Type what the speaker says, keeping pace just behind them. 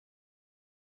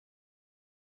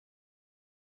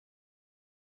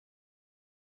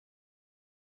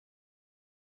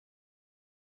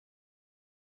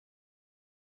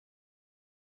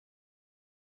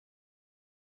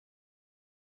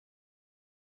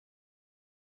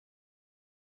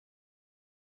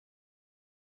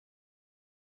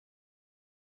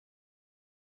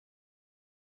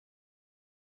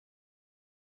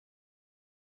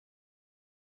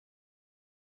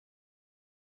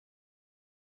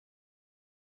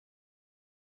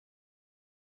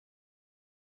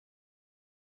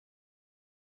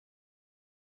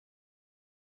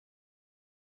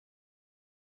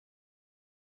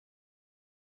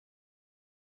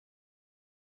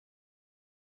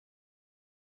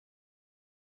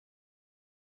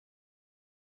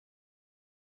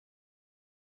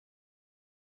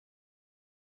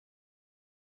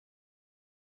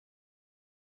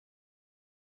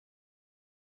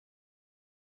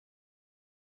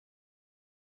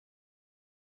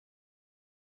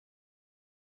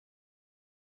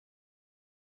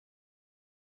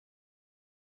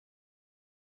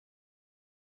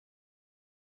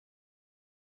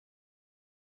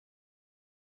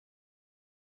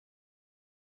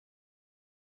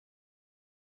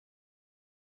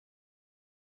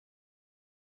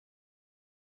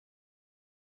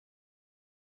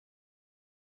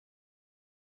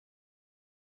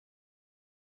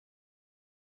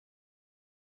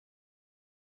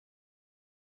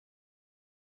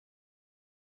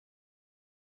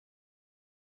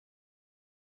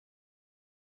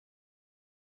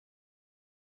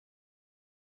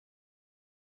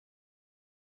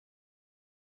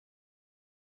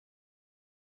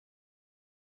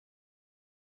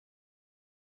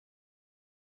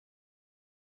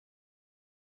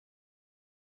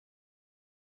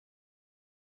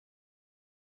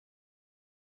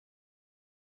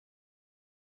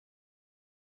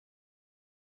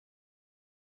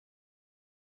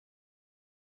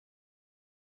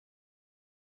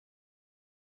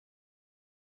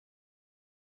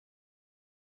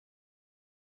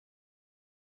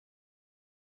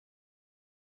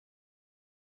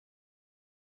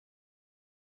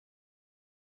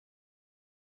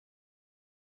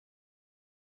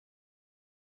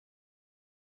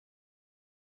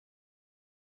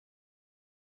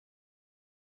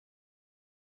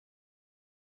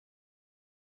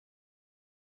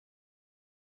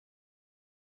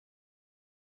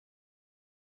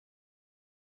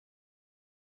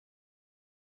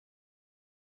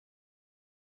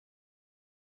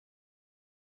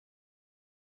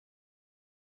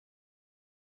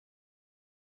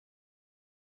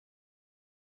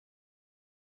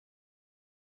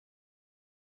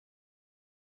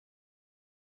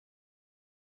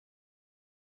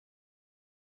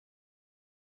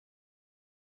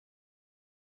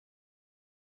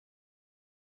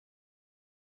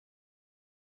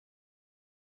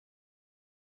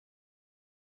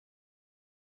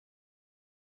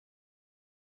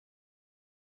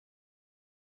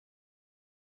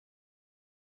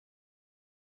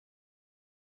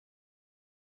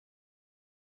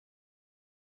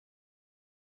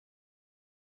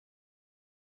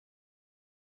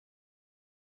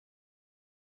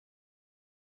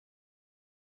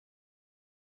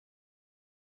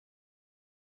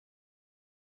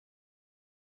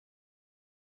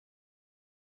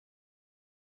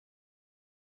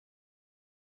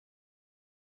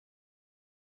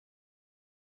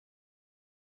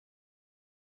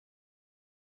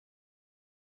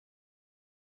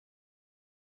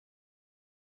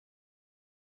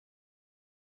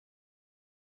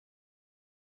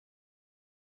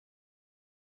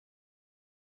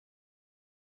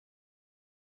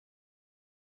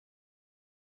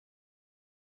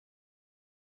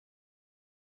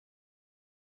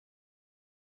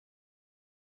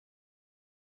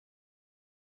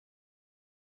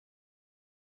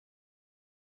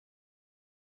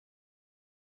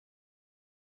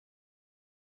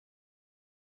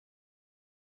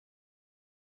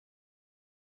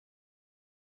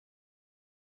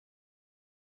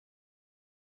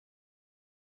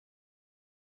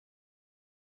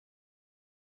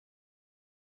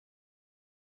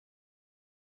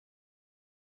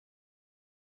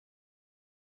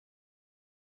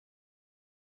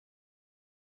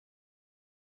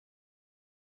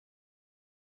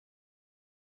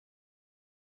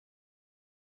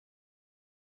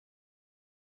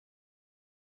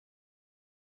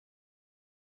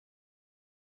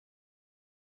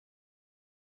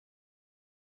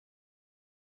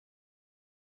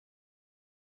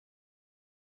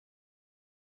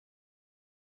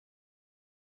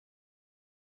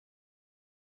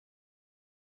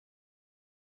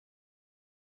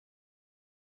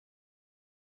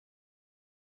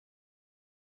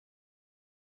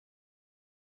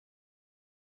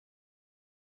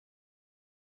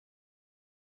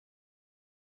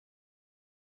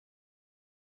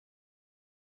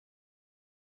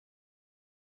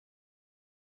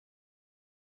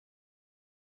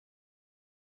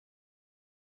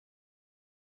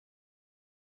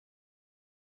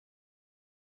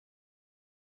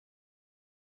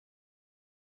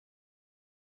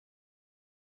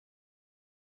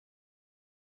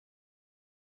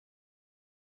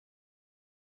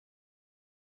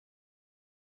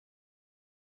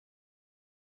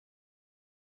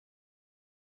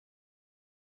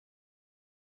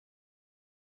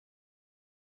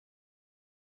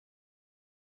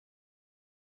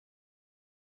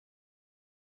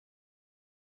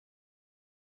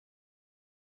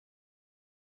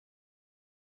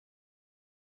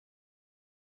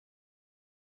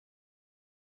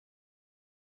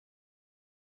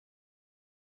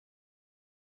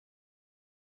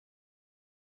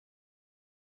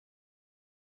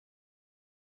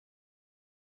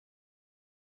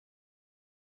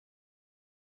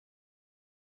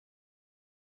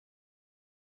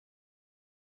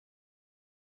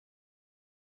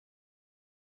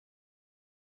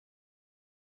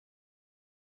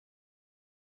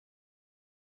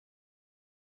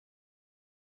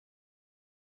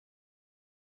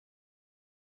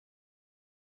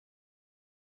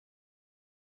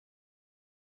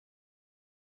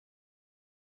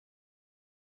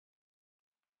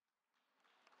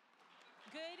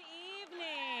Good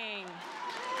evening.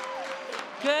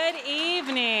 Good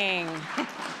evening.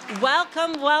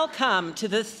 Welcome, welcome to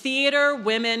the Theater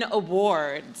Women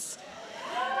Awards.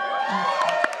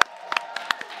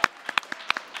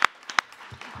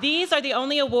 These are the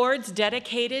only awards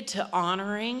dedicated to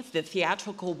honoring the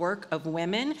theatrical work of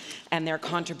women and their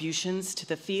contributions to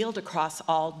the field across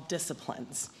all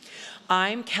disciplines.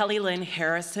 I'm Kelly Lynn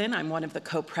Harrison. I'm one of the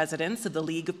co-presidents of the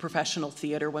League of Professional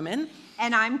Theater Women.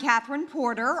 And I'm Catherine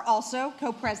Porter, also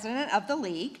co-president of the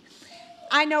League.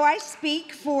 I know I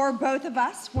speak for both of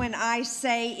us when I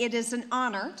say it is an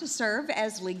honor to serve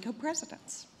as League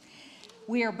co-presidents.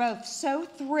 We are both so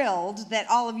thrilled that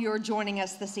all of you are joining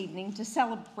us this evening to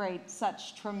celebrate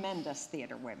such tremendous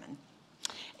theater women.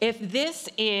 If this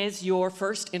is your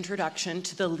first introduction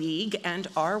to the League and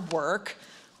our work,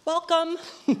 welcome.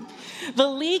 The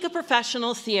League of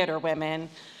Professional Theater Women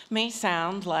may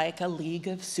sound like a league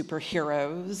of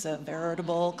superheroes, a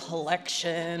veritable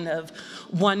collection of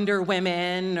Wonder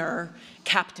Women or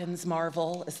Captains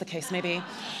Marvel, as the case may be.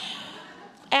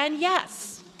 And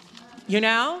yes, you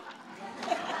know,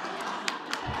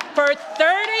 for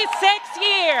 36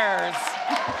 years,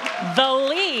 the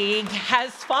League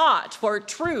has fought for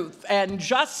truth and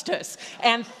justice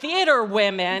and theater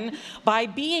women by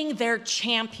being their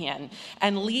champion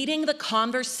and leading the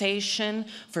conversation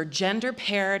for gender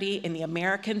parity in the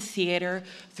American theater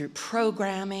through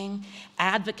programming,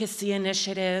 advocacy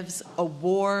initiatives,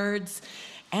 awards,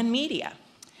 and media.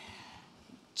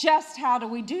 Just how do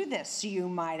we do this, you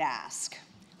might ask?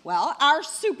 Well, our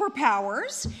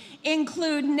superpowers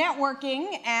include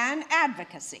networking and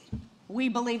advocacy. We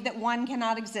believe that one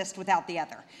cannot exist without the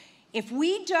other. If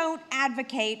we don't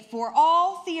advocate for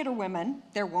all theater women,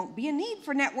 there won't be a need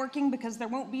for networking because there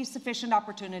won't be sufficient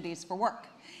opportunities for work.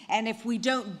 And if we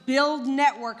don't build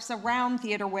networks around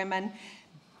theater women,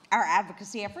 our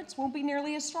advocacy efforts won't be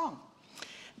nearly as strong.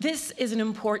 This is an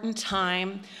important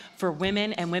time for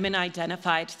women and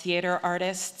women-identified theater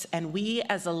artists, and we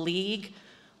as a league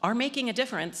are making a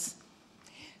difference.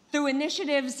 Through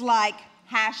initiatives like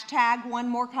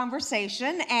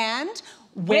 #OneMoreConversation and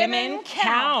Women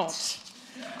Count.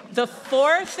 The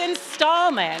fourth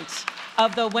installment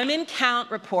of the Women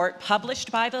Count report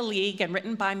published by the League and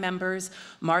written by members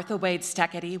Martha Wade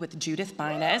Steckety with Judith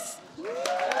Byness.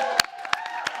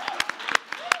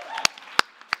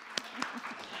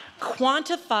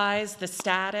 Quantifies the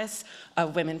status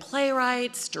of women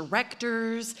playwrights,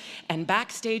 directors, and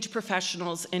backstage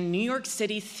professionals in New York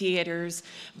City theaters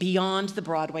beyond the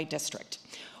Broadway district.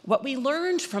 What we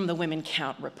learned from the Women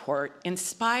Count report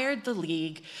inspired the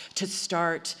League to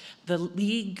start the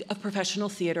League of Professional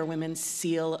Theater Women's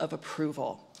Seal of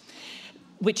Approval,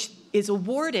 which is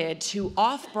awarded to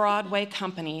off-Broadway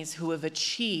companies who have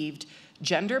achieved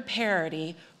gender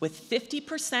parity with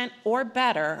 50% or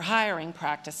better hiring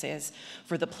practices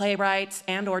for the playwrights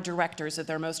and or directors of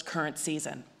their most current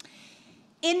season.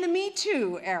 In the Me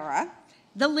Too era,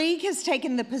 the League has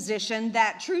taken the position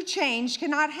that true change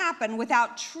cannot happen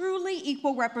without truly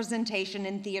equal representation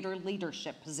in theater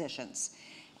leadership positions.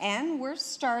 And we're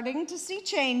starting to see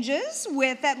changes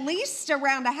with at least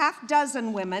around a half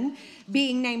dozen women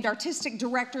being named artistic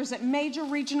directors at major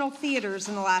regional theaters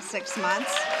in the last 6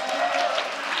 months.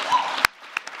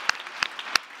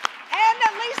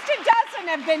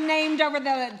 Have been named over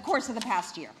the course of the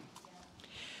past year.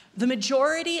 The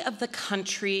majority of the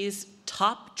country's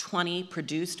top 20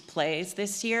 produced plays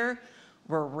this year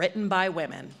were written by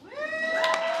women.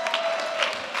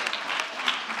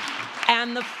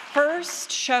 And the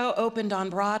first show opened on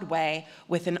Broadway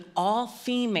with an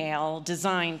all-female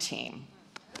design team.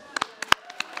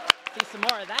 See some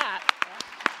more of that.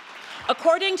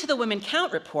 According to the Women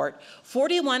Count report,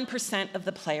 41% of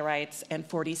the playwrights and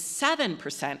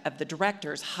 47% of the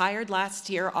directors hired last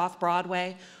year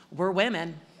off-Broadway were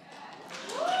women.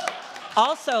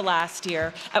 Also last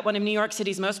year, at one of New York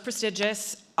City's most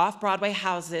prestigious off-Broadway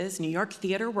houses, New York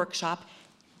Theater Workshop,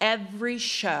 every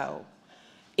show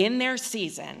in their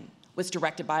season was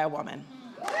directed by a woman.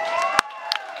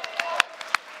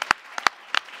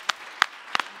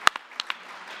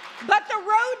 But the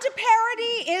road to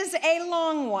parity is a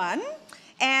long one.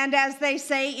 And as they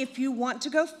say, if you want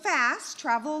to go fast,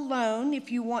 travel alone.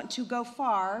 If you want to go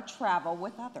far, travel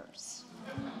with others.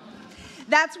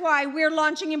 That's why we're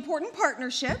launching important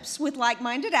partnerships with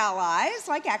like-minded allies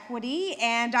like Equity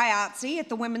and IATSE at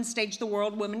the Women Stage the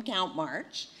World Women Count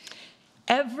March.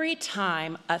 Every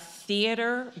time a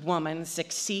theater woman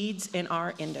succeeds in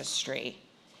our industry,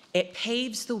 it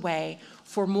paves the way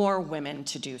for more women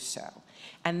to do so.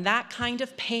 And that kind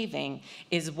of paving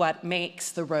is what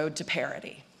makes the road to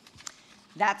parity.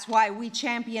 That's why we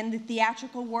champion the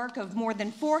theatrical work of more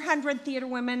than 400 theater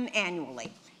women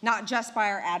annually, not just by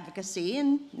our advocacy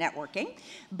and networking,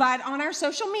 but on our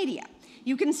social media.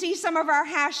 You can see some of our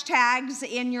hashtags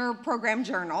in your program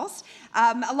journals,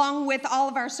 along with all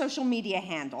of our social media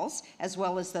handles, as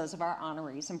well as those of our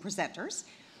honorees and presenters.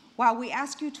 While we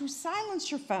ask you to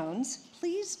silence your phones,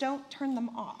 please don't turn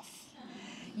them off.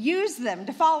 Use them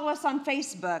to follow us on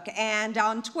Facebook and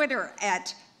on Twitter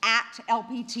at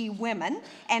LPT Women,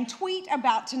 and tweet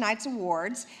about tonight's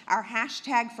awards. Our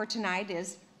hashtag for tonight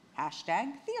is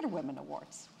 #Theater Women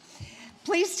Awards.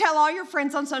 Please tell all your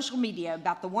friends on social media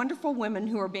about the wonderful women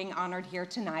who are being honored here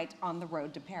tonight on the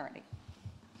road to parity.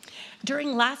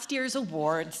 During last year's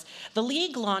awards, the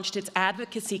League launched its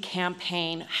advocacy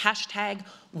campaign,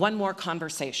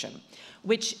 #OneMoreConversation,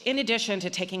 which, in addition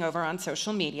to taking over on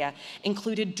social media,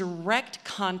 included direct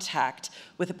contact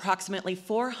with approximately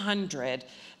 400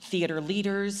 theater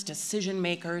leaders, decision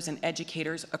makers, and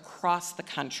educators across the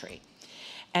country.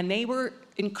 And they were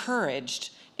encouraged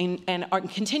and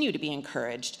continue to be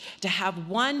encouraged to have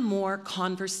one more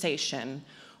conversation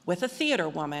with a theater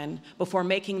woman before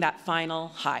making that final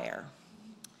hire.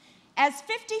 As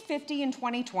 50-50 in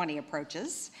 2020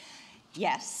 approaches,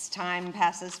 yes, time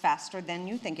passes faster than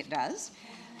you think it does,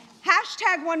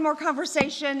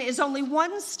 #OneMoreConversation is only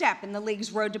one step in the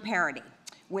League's road to parity,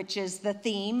 which is the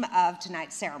theme of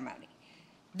tonight's ceremony.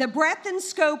 The breadth and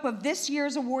scope of this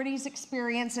year's awardees'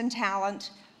 experience and talent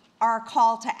are a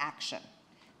call to action.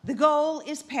 The goal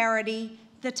is parity.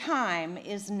 The time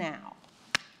is now.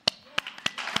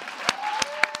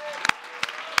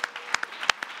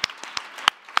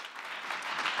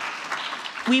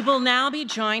 We will now be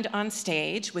joined on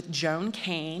stage with Joan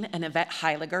Kane and Yvette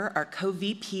Heiliger, our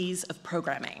co-VPs of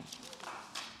programming.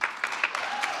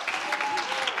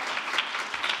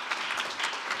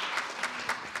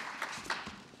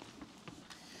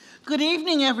 Good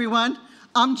evening, everyone.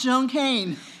 I'm Joan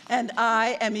Kane. And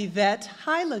I am Yvette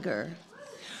Heiliger.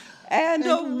 And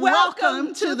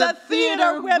welcome to the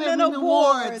Theater Women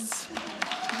Awards.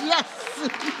 Yes.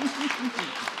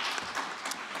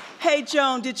 Hey,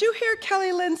 Joan, did you hear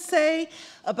Kelly Lynn say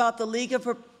about the League of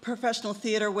Professional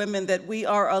Theater Women that we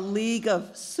are a league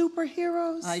of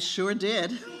superheroes? I sure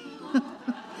did.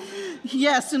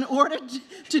 Yes, in order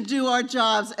to do our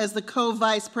jobs as the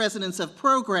co-vice presidents of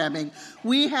programming,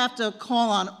 we have to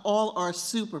call on all our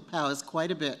superpowers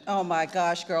quite a bit. Oh my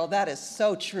gosh, girl, that is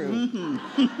so true.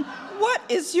 What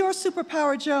is your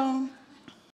superpower, Joan?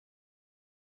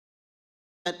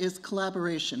 That is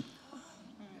collaboration.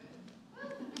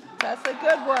 That's a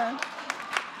good one.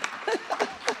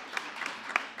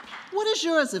 What is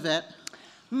yours, Yvette?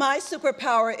 My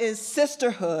superpower is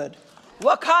sisterhood.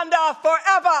 Wakanda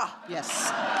forever!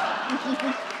 Yes.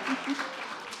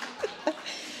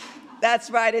 That's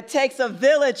right, it takes a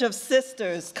village of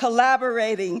sisters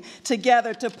collaborating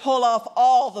together to pull off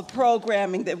all the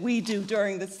programming that we do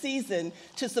during the season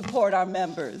to support our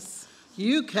members.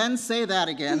 You can say that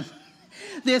again.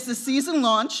 There's the season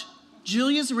launch,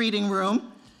 Julia's Reading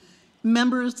Room,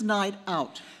 Members Night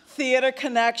Out. Theater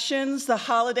Connections, the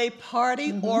holiday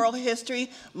party, oral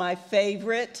history, my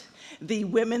favorite, the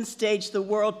Women's Stage the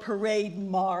World Parade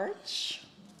March.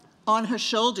 On her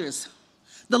shoulders,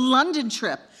 the London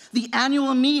trip, the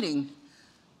annual meeting.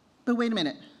 But wait a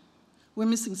minute, we're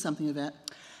missing something, Yvette.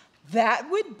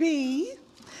 That would be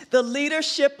the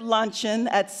Leadership Luncheon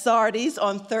at Sardi's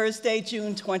on Thursday,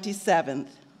 June 27th.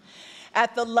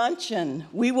 At the luncheon,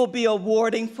 we will be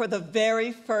awarding for the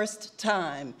very first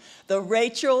time the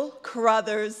Rachel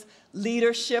Carruthers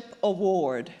Leadership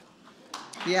Award.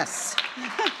 Yes.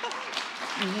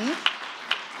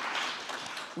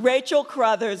 Rachel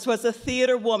Carruthers was a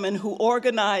theater woman who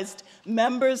organized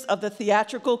members of the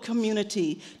theatrical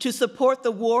community to support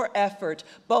the war effort,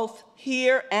 both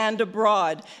here and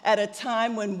abroad, at a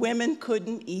time when women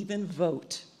couldn't even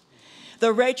vote.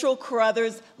 The Rachel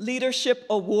Carruthers Leadership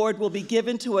Award will be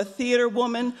given to a theater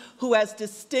woman who has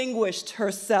distinguished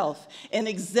herself in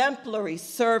exemplary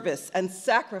service and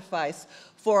sacrifice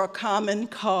for a common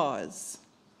cause.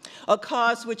 A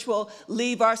cause which will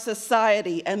leave our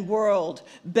society and world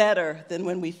better than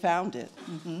when we found it.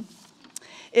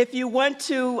 If you want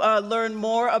to learn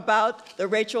more about the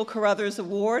Rachel Carruthers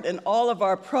Award and all of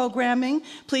our programming,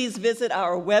 please visit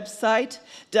our website,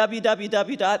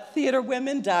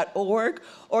 www.theaterwomen.org,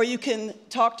 or you can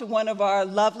talk to one of our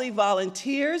lovely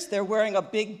volunteers. They're wearing a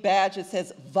big badge that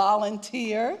says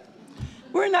volunteer.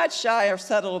 We're not shy or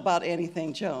subtle about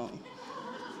anything, Joan.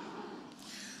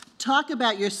 Talk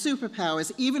about your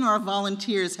superpowers. Even our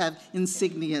volunteers have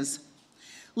insignias.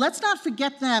 Let's not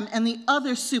forget them and the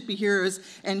other superheroes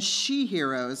and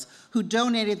she-heroes who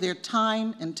donated their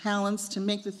time and talents to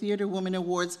make the Theater Woman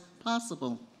Awards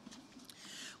possible.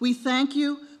 We thank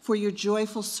you for your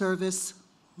joyful service.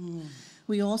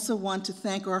 We also want to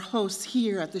thank our hosts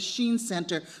here at the Sheen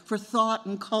Center for Thought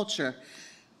and Culture,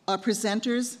 our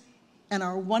presenters, and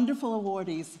our wonderful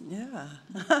awardees.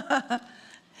 Yeah.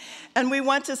 And we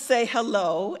want to say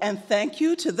hello and thank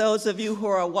you to those of you who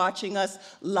are watching us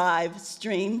live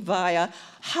stream via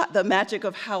the magic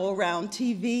of HowlRound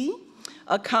TV,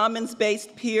 a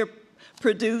commons-based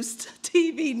peer-produced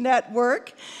TV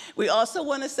network. We also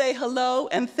want to say hello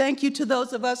and thank you to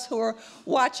those of us who are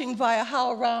watching via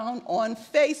HowlRound on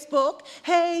Facebook.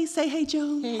 Hey, say hey,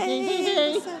 Joan.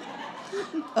 Hey.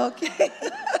 Okay.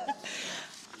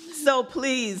 So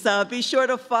please be sure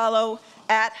to follow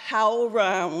at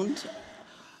HowlRound,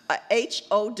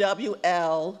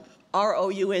 HowlRound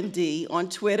on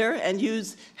Twitter, and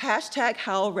use hashtag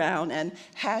HowlRound and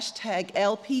hashtag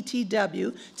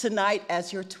LPTW tonight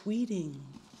as you're tweeting.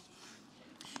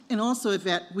 And also,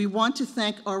 Yvette, we want to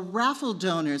thank our raffle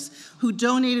donors who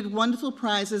donated wonderful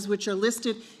prizes which are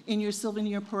listed in your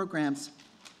souvenir programs.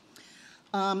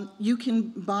 You can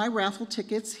buy raffle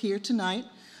tickets here tonight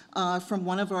from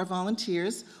one of our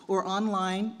volunteers or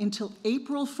online until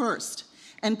April 1st.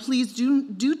 And please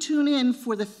do tune in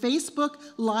for the Facebook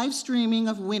live streaming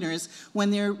of winners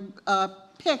when they're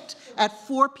picked at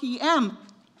 4 p.m.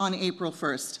 on April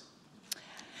 1st.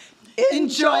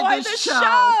 Enjoy the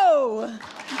show.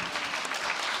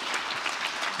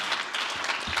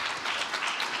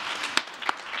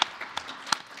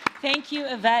 Thank you,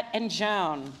 Yvette and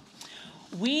Joan.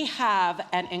 We have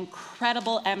an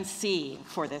incredible MC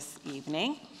for this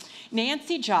evening.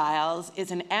 Nancy Giles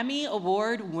is an Emmy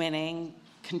Award-winning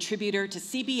contributor to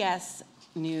CBS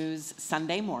News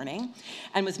Sunday Morning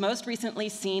and was most recently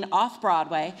seen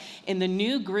off-Broadway in the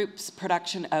new group's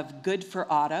production of Good for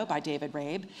Otto by David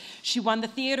Rabe. She won the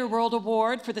Theatre World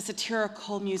Award for the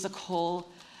satirical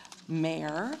musical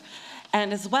Mare,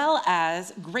 and as well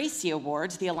as Gracie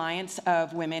Awards, the Alliance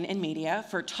of Women in Media,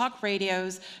 for talk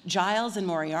radio's Giles and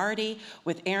Moriarty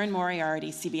with Erin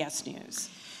Moriarty, CBS News.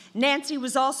 Nancy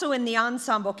was also in the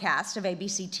ensemble cast of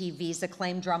ABC TV's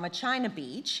acclaimed drama China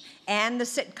Beach and the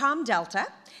sitcom Delta,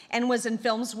 and was in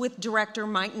films with director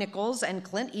Mike Nichols and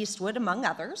Clint Eastwood, among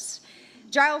others.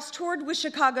 Giles toured with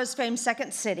Chicago's famed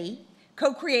Second City,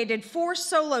 co-created 4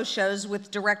 solo shows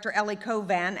with director Ellie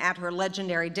Covan at her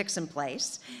legendary Dixon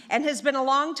Place, and has been a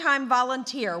longtime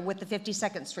volunteer with the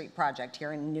 52nd Street Project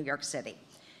here in New York City.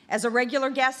 As a regular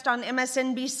guest on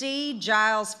MSNBC,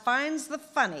 Giles finds the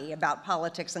funny about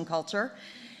politics and culture.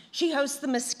 She hosts The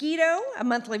Mosquito, a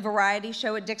monthly variety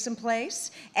show at Dixon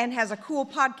Place, and has a cool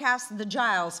podcast, The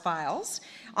Giles Files,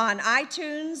 on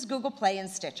iTunes, Google Play, and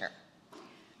Stitcher.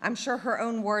 I'm sure her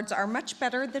own words are much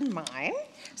better than mine.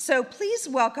 So please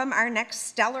welcome our next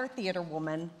stellar theater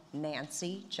woman,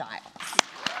 Nancy Giles. Thank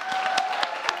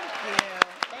you.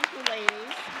 Thank you, ladies.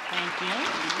 Thank you.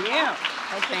 Thank you.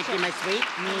 Thank you, my sweet.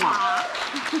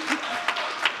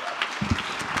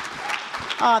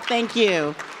 Oh, thank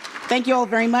you. Thank you all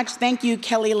very much. Thank you,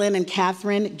 Kelly, Lynn, and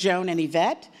Catherine, Joan, and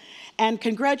Yvette. And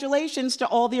congratulations to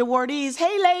all the awardees.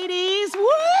 Hey, ladies. Woo!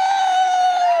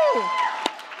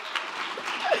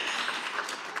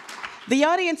 The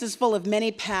audience is full of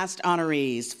many past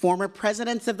honorees, former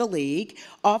presidents of the League,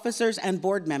 officers and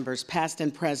board members, past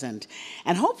and present.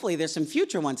 And hopefully there's some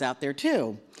future ones out there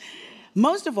too.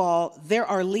 Most of all, there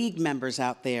are League members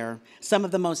out there, some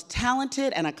of the most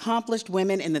talented and accomplished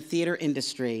women in the theater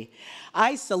industry.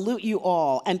 I salute you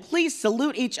all, and please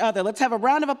salute each other. Let's have a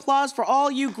round of applause for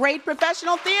all you great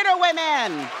professional theater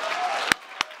women.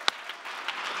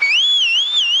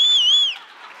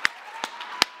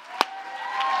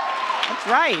 That's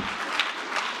right.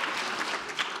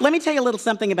 Let me tell you a little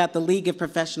something about the League of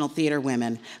Professional Theater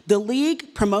Women. The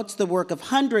League promotes the work of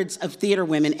hundreds of theater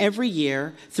women every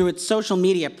year through its social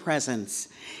media presence,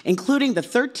 including the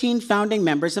 13 founding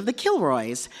members of the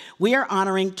Kilroys. We are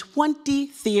honoring 20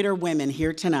 theater women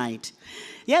here tonight.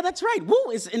 Yeah, that's right.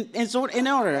 Woo is in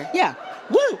order. Yeah,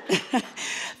 woo.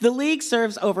 The League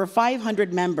serves over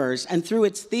 500 members, and through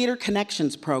its Theater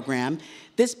Connections program,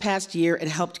 this past year, it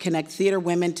helped connect theater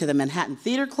women to the Manhattan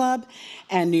Theater Club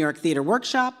and New York Theater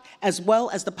Workshop, as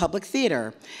well as the Public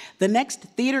Theater. The next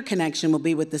Theater Connection will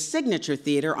be with the Signature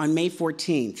Theater on May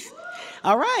 14th.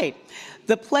 All right.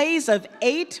 The plays of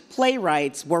 8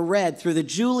 playwrights were read through the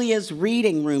Julia's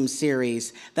Reading Room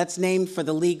series that's named for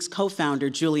the League's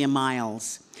co-founder, Julia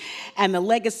Miles. And the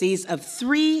legacies of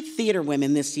 3 theater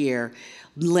women this year,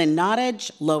 Lynn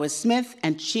Nottage, Lois Smith,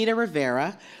 and Chita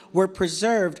Rivera, were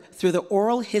preserved through the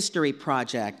Oral History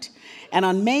Project. And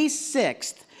on May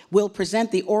 6th, we'll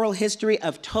present the oral history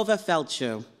of Tova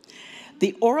Feldshuh.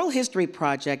 The Oral History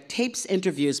Project tapes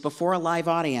interviews before a live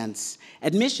audience.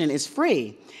 Admission is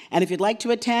free. And if you'd like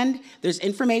to attend, there's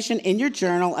information in your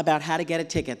journal about how to get a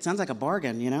ticket. Sounds like a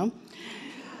bargain, you know?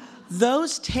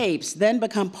 Those tapes then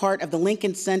become part of the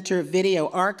Lincoln Center video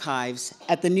archives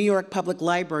at the New York Public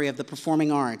Library of the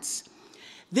Performing Arts.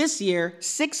 This year,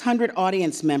 600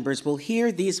 audience members will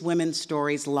hear these women's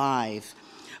stories live.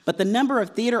 But the number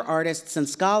of theater artists and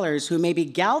scholars who may be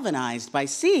galvanized by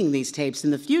seeing these tapes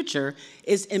in the future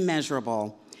is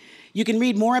immeasurable. You can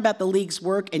read more about the League's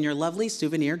work in your lovely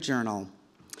souvenir journal.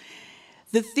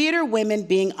 The theater women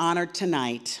being honored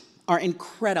tonight are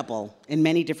incredible in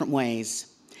many different ways.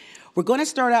 We're going to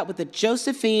start out with the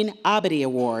Josephine Abady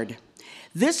Award.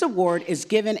 This award is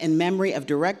given in memory of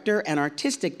director and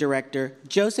artistic director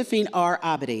Josephine R.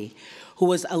 Abady, who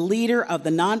was a leader of the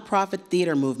nonprofit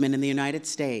theater movement in the United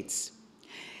States.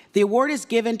 The award is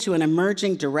given to an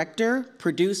emerging director,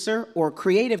 producer, or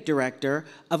creative director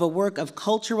of a work of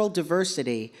cultural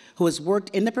diversity who has worked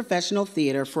in the professional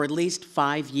theater for at least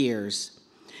 5 years.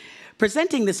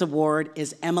 Presenting this award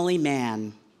is Emily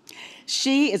Mann.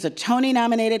 She is a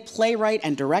Tony-nominated playwright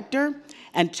and director,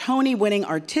 and Tony-winning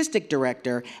artistic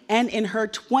director, and in her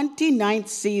 29th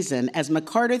season as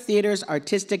McCarter Theater's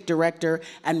artistic director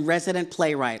and resident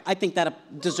playwright. I think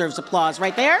that deserves applause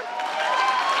right there,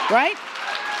 right?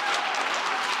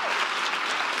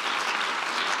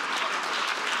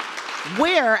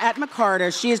 Where at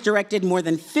McCarter, she has directed more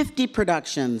than 50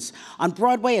 productions. On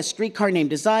Broadway, A Streetcar Named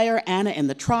Desire, Anna in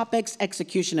the Tropics,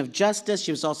 Execution of Justice.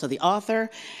 She was also the author.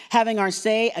 Having Our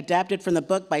Say, adapted from the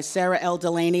book by Sarah L.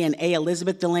 Delaney and A.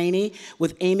 Elizabeth Delaney,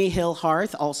 with Amy Hill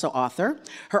Harth, also author.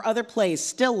 Her other plays,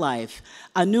 Still Life,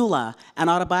 Anula, an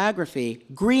autobiography,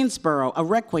 Greensboro, a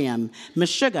Requiem,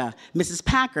 Meshuggah, Mrs.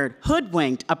 Packard,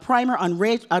 Hoodwinked, a primer on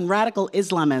radical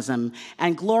Islamism,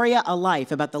 and Gloria, a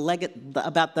Life, about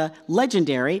the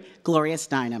legendary Gloria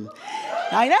Steinem.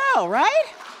 I know, right?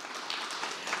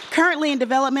 Currently in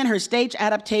development, her stage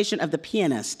adaptation of The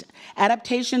Pianist.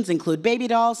 Adaptations include Baby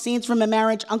Doll, Scenes from a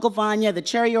Marriage, Uncle Vanya, The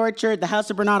Cherry Orchard, The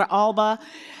House of Bernarda Alba,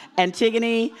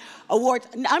 Antigone. Awards,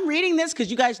 I'm reading this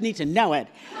because you guys need to know it,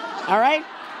 all right?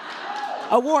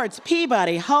 Awards,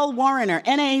 Peabody, Hull Warrener,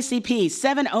 NAACP,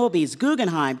 7 Obies,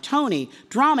 Guggenheim, Tony,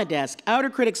 Drama Desk, Outer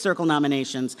Critics Circle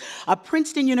nominations, a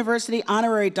Princeton University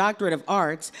Honorary Doctorate of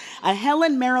Arts, a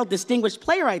Helen Merrill Distinguished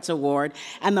Playwrights Award,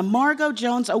 and the Margot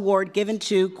Jones Award given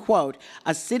to, quote,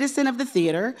 a citizen of the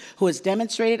theater who has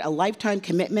demonstrated a lifetime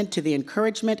commitment to the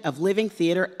encouragement of living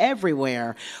theater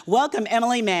everywhere. Welcome,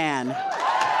 Emily Mann.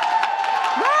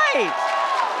 Right.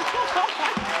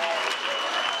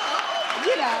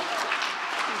 You know.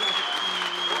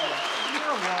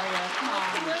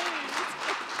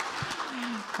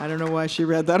 I don't know why she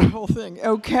read that whole thing.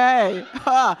 Okay.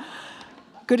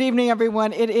 Good evening,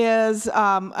 everyone. It is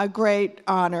a great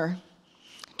honor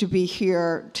to be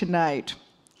here tonight.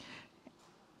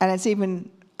 And it's even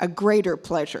a greater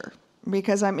pleasure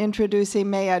because I'm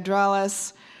introducing May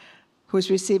Adrales,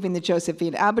 who's receiving the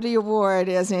Josephine Abady Award,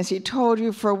 as Nancy told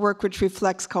you, for work which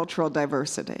reflects cultural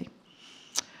diversity.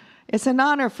 It's an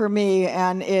honor for me,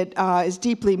 and it is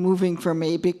deeply moving for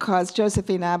me because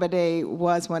Josephine Abady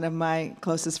was one of my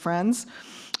closest friends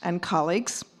and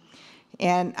colleagues.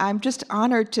 And I'm just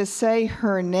honored to say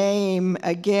her name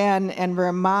again and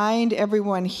remind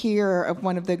everyone here of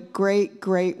one of the great,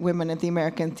 great women of the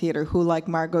American theater who, like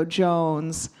Margot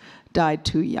Jones, died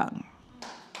too young.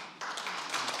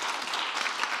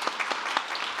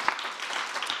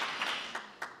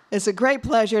 It's a great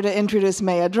pleasure to introduce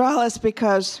May Adrales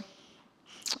because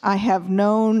I have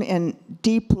known and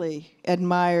deeply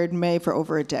admired May for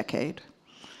over a decade.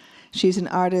 She's an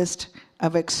artist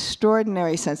of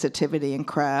extraordinary sensitivity and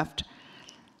craft.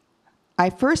 I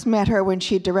first met her when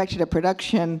she directed a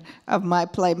production of my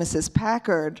play, Mrs.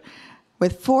 Packard,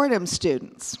 with Fordham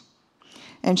students.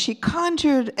 And she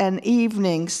conjured an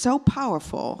evening so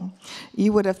powerful,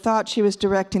 you would have thought she was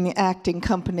directing the acting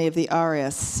company of the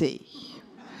RSC.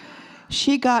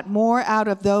 She got more out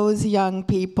of those young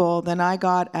people than I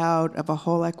got out of a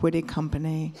whole equity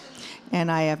company. And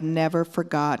I have never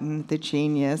forgotten the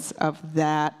genius of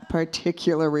that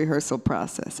particular rehearsal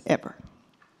process, ever.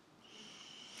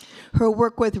 Her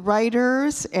work with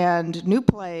writers and new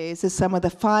plays is some of the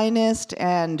finest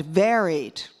and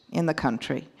varied in the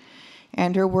country.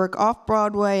 And her work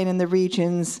off-Broadway and in the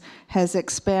regions has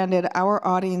expanded our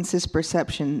audience's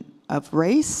perception of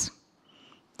race,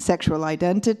 sexual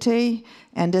identity,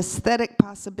 and aesthetic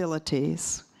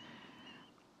possibilities.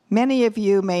 Many of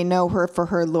you may know her for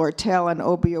her Lortel and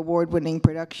Obie Award-winning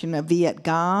production of Viet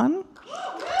Gone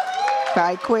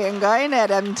by Queen Gain at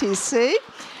MTC.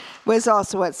 Was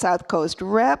also at South Coast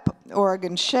Rep,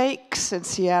 Oregon Shakes, and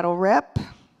Seattle Rep.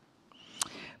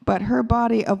 But her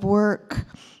body of work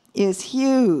is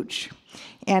huge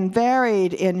and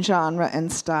varied in genre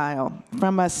and style.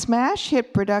 From a smash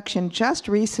hit production just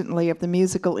recently of the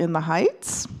musical In the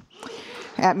Heights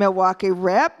at Milwaukee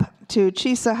Rep, to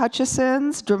Chisa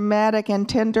Hutchison's dramatic and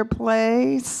tender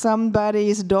play,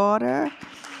 Somebody's Daughter,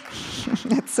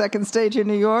 at Second Stage in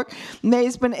New York.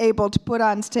 May's been able to put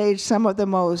on stage some of the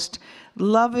most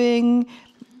loving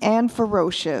and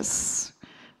ferocious,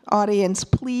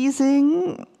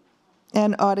 audience-pleasing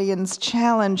and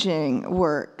audience-challenging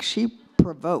work. She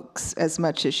provokes as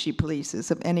much as she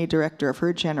pleases of any director of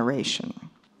her generation.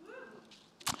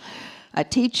 A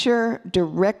teacher,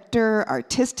 director,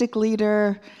 artistic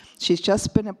leader. She's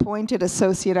just been appointed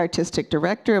Associate Artistic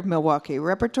Director of Milwaukee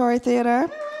Repertory Theater.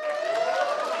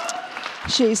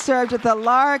 She served at the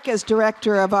Lark as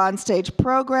Director of Onstage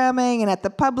Programming and at the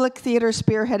Public Theater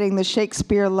spearheading the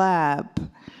Shakespeare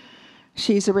Lab.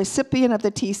 She's a recipient of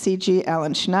the TCG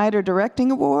Alan Schneider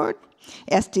Directing Award,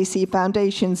 SDC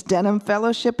Foundation's Denham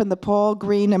Fellowship, and the Paul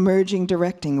Green Emerging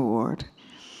Directing Award.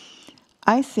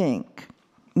 I think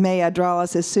May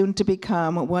Adrales is soon to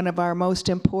become one of our most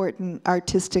important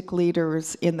artistic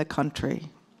leaders in the country,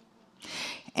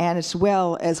 and as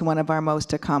well as one of our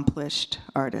most accomplished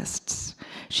artists.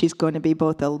 She's going to be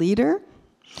both a leader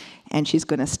and she's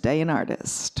going to stay an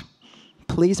artist.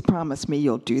 Please promise me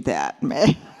you'll do that,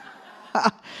 May.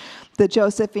 The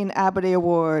Josephine Abady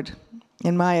Award,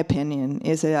 in my opinion,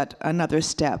 is at another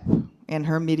step in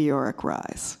her meteoric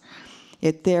rise.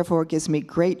 It therefore gives me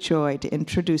great joy to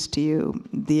introduce to you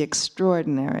the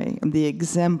extraordinary, the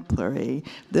exemplary,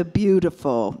 the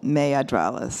beautiful May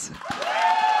Adrales.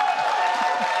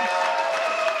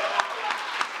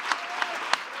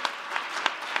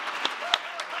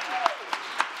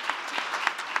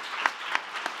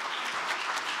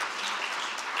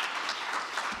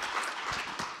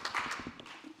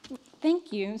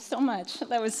 Thank you so much.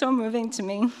 That was so moving to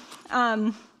me.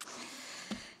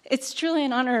 It's truly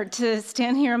an honor to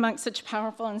stand here amongst such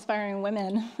powerful, inspiring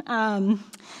women. And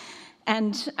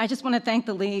I just want to thank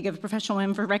the League of Professional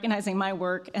Women for recognizing my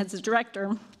work as a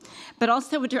director, but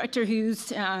also a director who's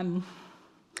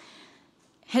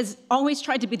has always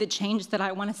tried to be the change that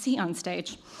I want to see on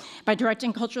stage by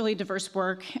directing culturally diverse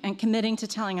work and committing to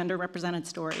telling underrepresented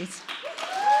stories.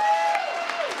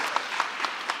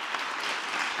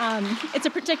 It's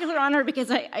a particular honor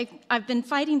because I've been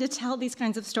fighting to tell these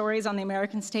kinds of stories on the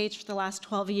American stage for the last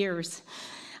 12 years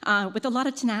with a lot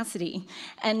of tenacity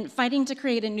and fighting to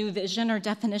create a new vision or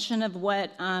definition of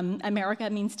what America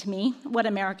means to me, what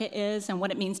America is, and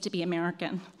what it means to be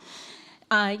American.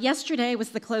 Yesterday was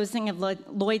the closing of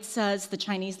Lloyd Suh's The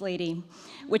Chinese Lady,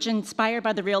 which inspired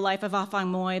by the real life of Ah Fang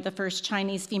Moi, the first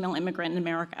Chinese female immigrant in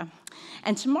America.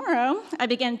 And tomorrow, I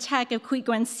begin tech of Quy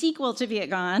Nguyen's sequel to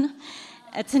Viet Gone.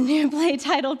 It's a new play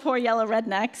titled Poor Yellow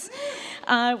Rednecks,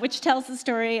 which tells the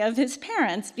story of his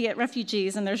parents, Viet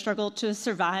refugees, and their struggle to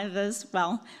survive as,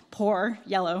 well, poor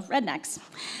yellow rednecks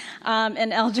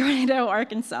in El Dorado,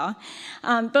 Arkansas.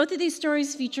 Both of these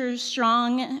stories feature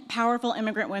strong, powerful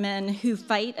immigrant women who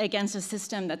fight against a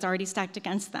system that's already stacked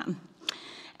against them.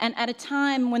 And at a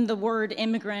time when the word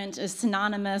immigrant is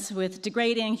synonymous with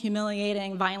degrading,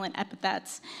 humiliating, violent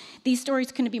epithets, these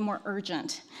stories couldn't be more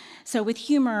urgent. So with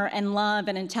humor and love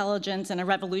and intelligence and a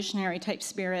revolutionary type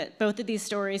spirit, both of these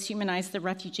stories humanize the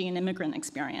refugee and immigrant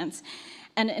experience.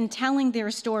 And in telling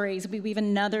their stories, we weave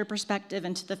another perspective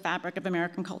into the fabric of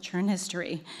American culture and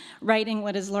history, writing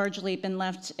what has largely been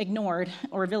left ignored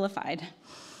or vilified.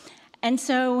 And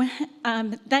so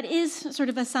that is sort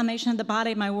of a summation of the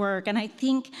body of my work. And I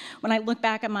think when I look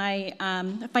back at my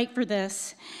fight for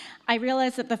this, I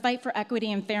realize that the fight for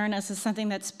equity and fairness is something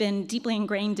that's been deeply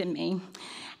ingrained in me.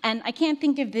 And I can't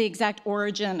think of the exact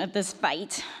origin of this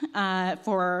fight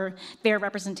for fair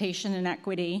representation and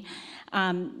equity.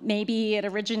 Maybe it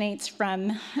originates from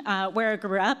where I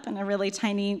grew up in a really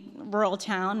tiny rural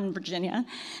town in Virginia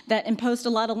that imposed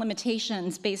a lot of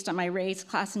limitations based on my race,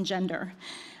 class, and gender.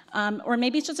 Or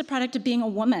maybe it's just a product of being a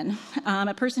woman,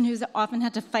 a person who's often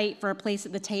had to fight for a place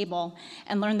at the table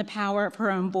and learn the power of her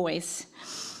own voice.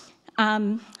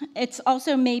 It's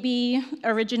also maybe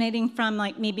originating from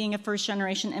like me being a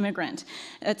first-generation immigrant.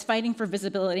 It's fighting for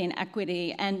visibility and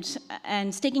equity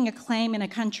and staking a claim in a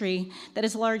country that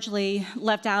is largely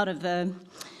left out of the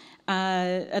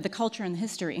culture and the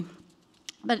history.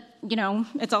 But, you know,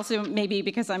 it's also maybe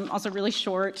because I'm also really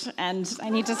short and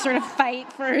I need to sort of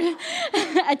fight for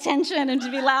attention and to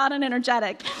be loud and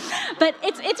energetic. But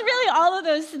it's really all of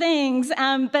those things.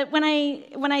 But when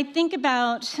I think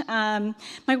about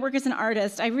my work as an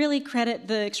artist, I really credit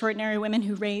the extraordinary women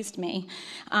who raised me.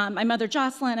 My mother,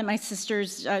 Jocelyn, and my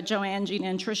sisters, Joanne, Gina,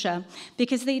 and Tricia,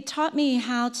 because they taught me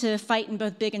how to fight in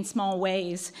both big and small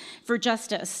ways for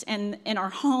justice in our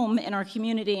home, in our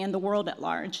community, and the world at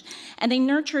large. And they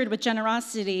nurtured with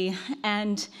generosity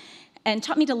and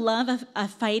taught me to love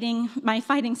my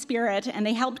fighting spirit, and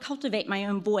they helped cultivate my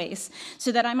own voice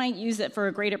so that I might use it for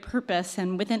a greater purpose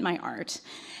and within my art.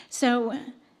 So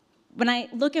when I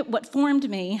look at what formed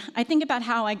me, I think about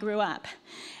how I grew up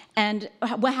and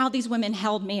how these women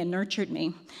held me and nurtured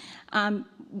me.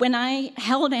 When I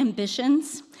held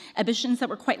ambitions that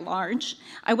were quite large,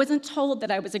 I wasn't told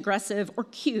that I was aggressive or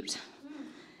cute.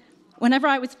 Whenever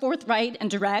I was forthright and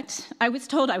direct, I was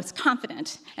told I was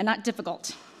confident and not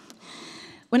difficult.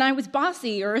 When I was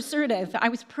bossy or assertive, I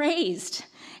was praised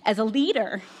as a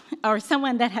leader or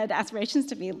someone that had aspirations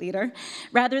to be a leader,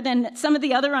 rather than some of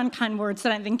the other unkind words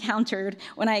that I've encountered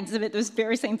when I exhibit those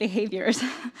very same behaviors.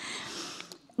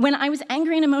 When I was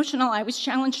angry and emotional, I was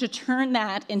challenged to turn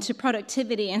that into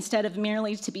productivity instead of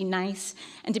merely to be nice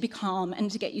and to be calm and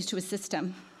to get used to a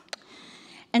system.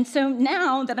 And so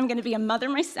now that I'm going to be a mother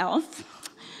myself,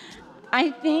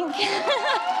 I think,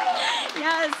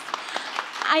 yes,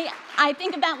 I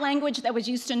think about language that was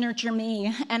used to nurture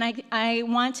me, and I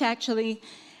want to actually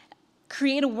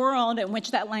create a world in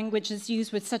which that language is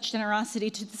used with such generosity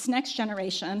to this next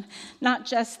generation, not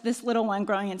just this little one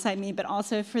growing inside me, but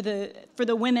also for the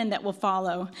women that will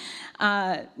follow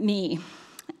me.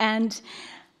 And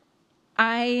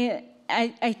I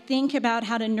think about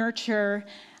how to nurture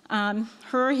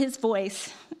his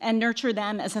voice, and nurture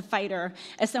them as a fighter,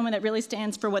 as someone that really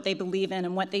stands for what they believe in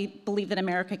and what they believe that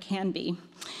America can be.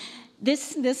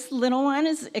 This little one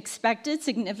is expected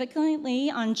significantly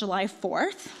on July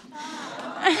 4th.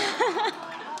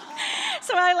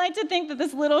 So I like to think that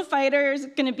this little fighter is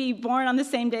going to be born on the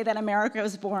same day that America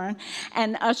was born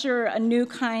and usher a new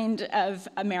kind of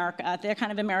America, the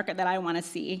kind of America that I want to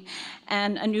see,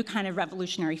 and a new kind of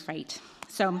revolutionary fight.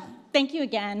 So thank you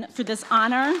again for this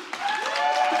honor.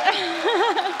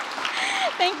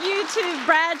 Thank you to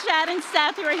Brad, Chad, and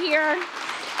Seth who are here.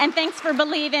 And thanks for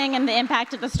believing in the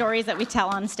impact of the stories that we tell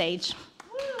on stage.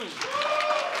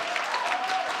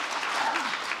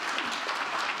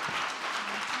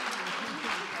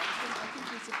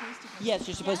 Yes,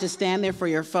 you're supposed to stand there for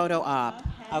your photo op,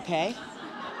 okay?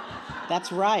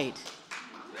 That's right.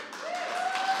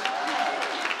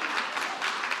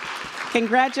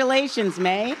 Congratulations,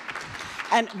 May.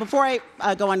 And before I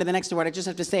go on to the next award, I just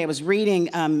have to say I was reading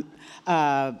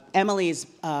Emily's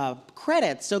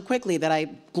credits so quickly that I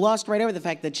glossed right over the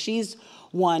fact that she's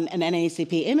won an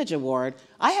NAACP Image Award.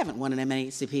 I haven't won an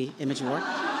NAACP Image Award.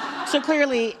 So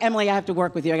clearly, Emily, I have to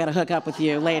work with you. I got to hook up with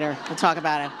you later. We'll talk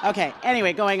about it. Okay,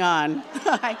 anyway, going on.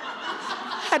 I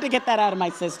had to get that out of my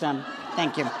system.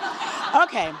 Thank you.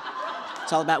 Okay,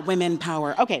 it's all about women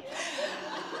power. Okay.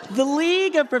 The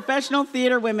League of Professional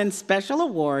Theater Women's Special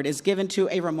Award is given to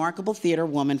a remarkable theater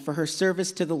woman for her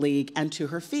service to the League and to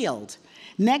her field.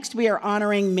 Next, we are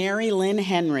honoring Mary Lyn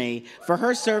Henry for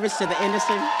her service to the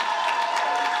industry.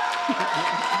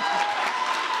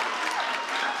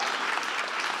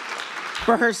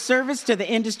 For her service to the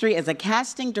industry as a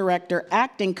casting director,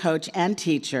 acting coach, and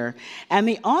teacher, and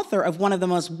the author of one of the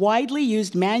most widely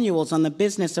used manuals on the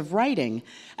business of writing,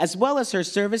 as well as her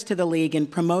service to the League in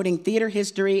promoting theater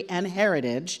history and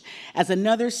heritage as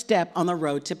another step on the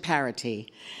road to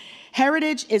parity.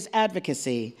 Heritage is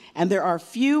advocacy, and there are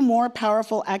few more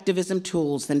powerful activism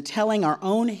tools than telling our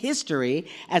own history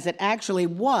as it actually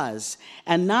was,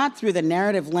 and not through the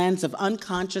narrative lens of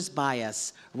unconscious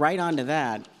bias. Right on to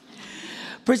that.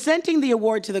 Presenting the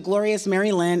award to the glorious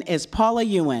Mary Lyn is Paula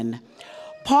Ewan.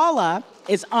 Paula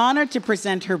is honored to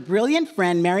present her brilliant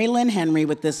friend Mary Lyn Henry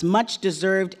with this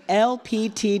much-deserved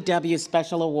LPTW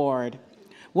Special Award.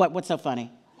 What's so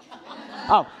funny?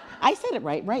 Oh, I said it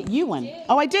right? Ewan.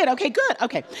 Oh, I did. Okay, good.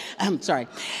 Okay. Sorry.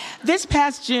 This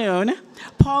past June,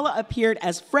 Paula appeared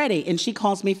as Freddie in She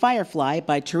Calls Me Firefly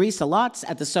by Teresa Lotz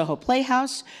at the Soho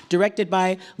Playhouse, directed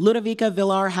by Ludovica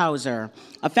Villar-Hauser.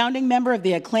 A founding member of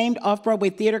the acclaimed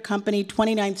off-Broadway theater company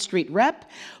 29th Street Rep,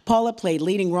 Paula played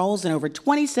leading roles in over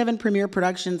 27 premiere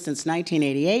productions since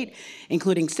 1988,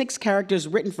 including 6 characters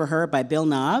written for her by Bill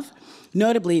Nav.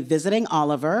 notably Visiting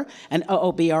Oliver, an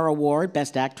OOBR Award,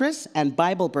 Best Actress, and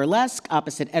Bible Burlesque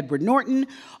opposite Edward Norton,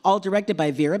 all directed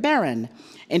by Vera Barron.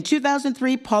 In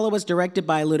 2003, Paula was directed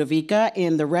by Ludovica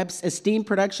in the Rep's Esteemed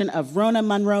production of Rona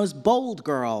Munro's Bold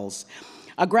Girls.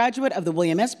 A graduate of the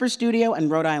William Esper Studio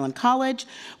and Rhode Island College,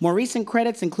 more recent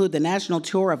credits include the national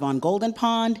tour of On Golden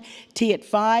Pond, Tea at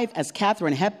 5 as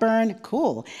Katharine Hepburn,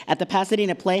 cool, at the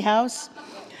Pasadena Playhouse,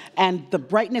 and The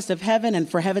Brightness of Heaven and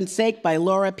For Heaven's Sake by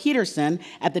Laura Peterson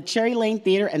at the Cherry Lane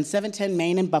Theater and 710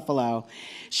 Main in Buffalo.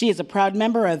 She is a proud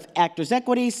member of Actors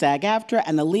Equity, SAG-AFTRA,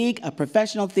 and the League of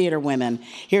Professional Theater Women.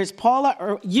 Here's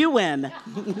Paula Ewan.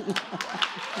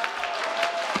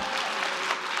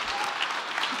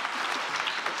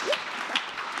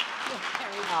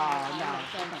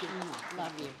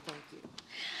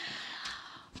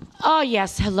 Oh,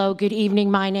 yes. Hello, good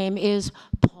evening. My name is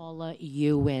Paula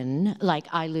Ewan, like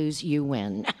I lose, you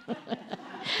win.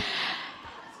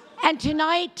 And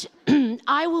tonight,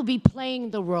 I will be playing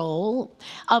the role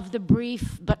of the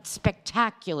brief but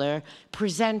spectacular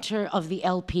presenter of the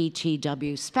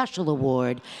LPTW Special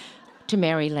Award to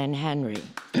Lyn Henry.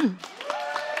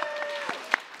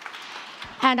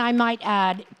 And I might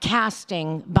add,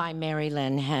 casting by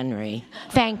Lyn Henry.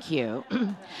 Thank you.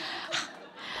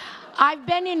 I've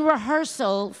been in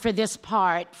rehearsal for this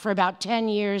part for about 10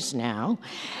 years now,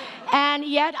 and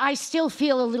yet I still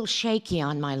feel a little shaky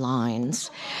on my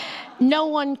lines. No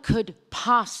one could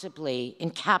possibly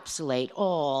encapsulate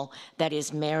all that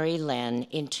is Mary Lynn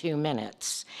in 2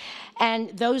 minutes.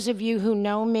 And those of you who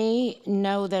know me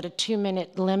know that a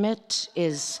 2-minute limit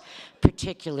is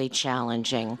particularly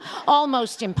challenging,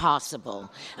 almost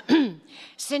impossible.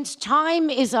 Since time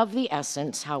is of the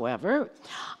essence, however,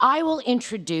 I will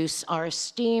introduce our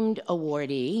esteemed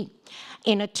awardee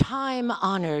in a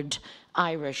time-honored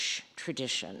Irish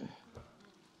tradition.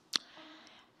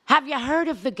 Have you heard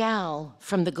of the gal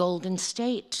from the Golden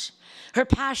State? Her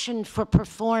passion for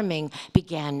performing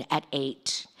began at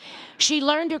 8. She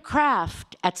learned her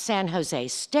craft at San Jose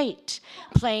State,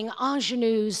 playing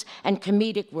ingenues and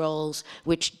comedic roles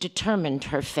which determined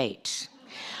her fate.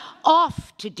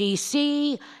 Off to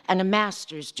D.C. and a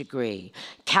master's degree,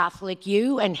 Catholic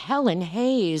U and Helen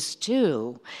Hayes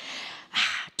too.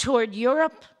 Toured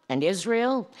Europe and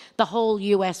Israel, the whole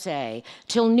USA,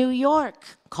 till New York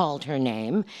called her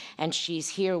name, and she's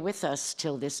here with us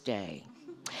till this day.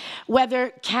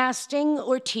 Whether casting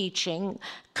or teaching,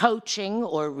 coaching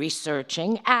or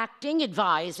researching, acting,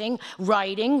 advising,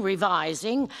 writing,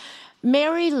 revising,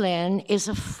 Mary Lynn is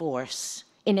a force,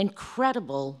 an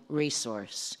incredible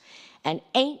resource. And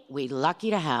ain't we lucky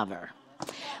to have her.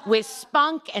 With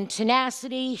spunk and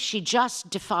tenacity, she just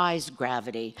defies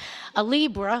gravity. A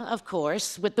Libra, of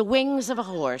course, with the wings of a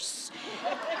horse.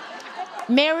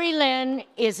 Mary Lynn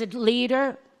is a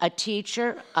leader, a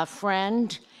teacher, a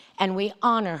friend, and we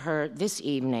honor her this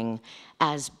evening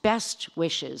as Best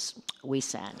Wishes We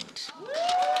Send.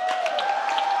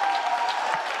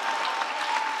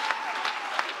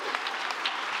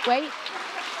 Wait.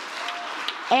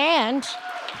 And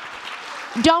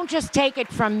don't just take it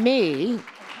from me.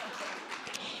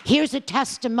 Here's a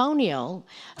testimonial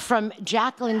from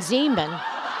Jacqueline Zeman.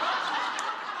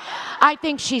 I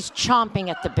think she's chomping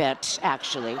at the bit,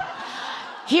 actually.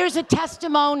 Here's a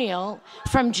testimonial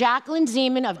from Jacqueline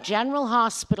Zeman of General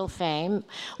Hospital fame,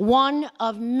 one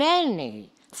of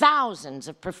many thousands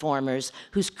of performers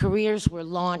whose careers were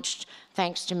launched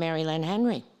thanks to Lyn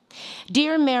Henry.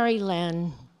 Dear Mary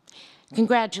Lynn,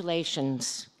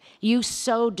 congratulations. You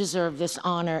so deserve this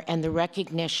honor and the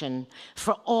recognition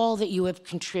for all that you have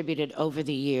contributed over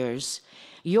the years.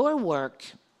 Your work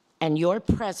and your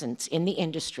presence in the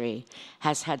industry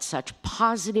has had such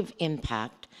positive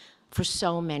impact for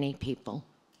so many people.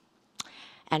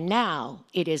 And now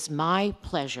it is my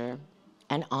pleasure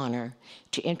and honor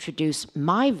to introduce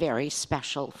my very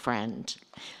special friend,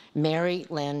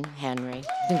 Lyn Henry.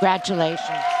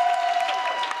 Congratulations.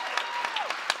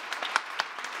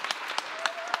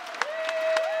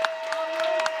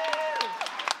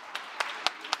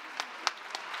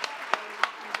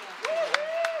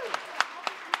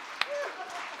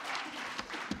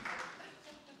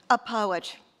 A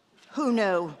poet, who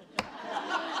knew?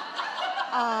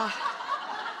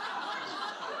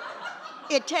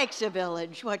 It takes a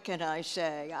village, what can I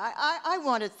say? I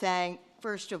want to thank,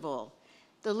 first of all,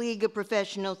 the League of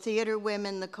Professional Theater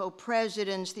Women, the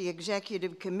co-presidents, the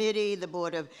executive committee, the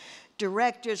board of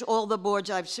directors, all the boards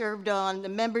I've served on, the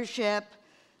membership,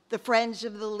 the friends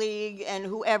of the League, and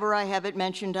whoever I haven't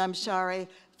mentioned, I'm sorry,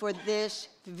 for this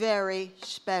very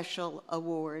special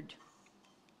award.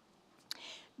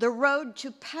 The road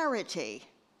to parity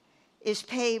is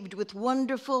paved with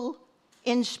wonderful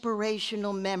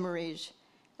inspirational memories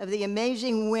of the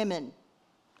amazing women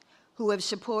who have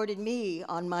supported me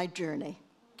on my journey.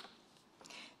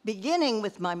 Beginning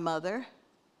with my mother,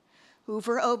 who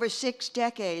for over 6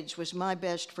 decades was my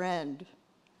best friend.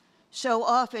 So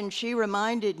often she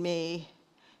reminded me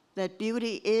that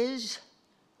beauty is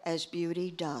as beauty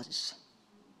does.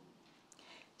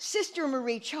 Sister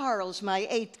Marie Charles, my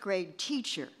 8th grade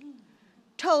teacher,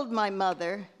 told my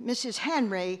mother, Mrs.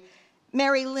 Henry,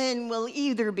 Mary Lynn will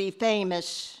either be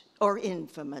famous or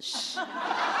infamous.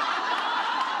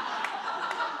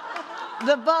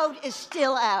 The vote is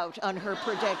still out on her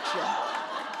prediction.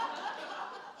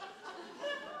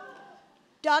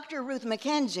 Dr. Ruth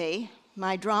Mackenzie,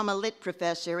 my drama lit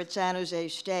professor at San Jose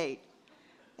State,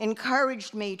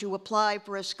 encouraged me to apply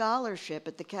for a scholarship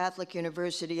at the Catholic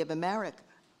University of America.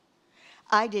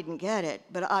 I didn't get it,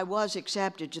 but I was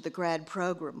accepted to the grad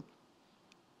program.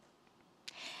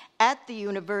 At the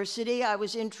university, I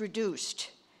was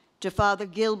introduced to Father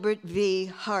Gilbert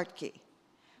V. Hartke,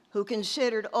 who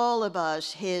considered all of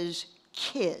us his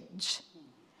kids.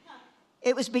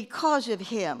 It was because of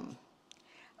him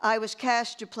I was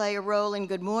cast to play a role in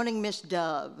Good Morning, Miss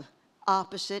Dove,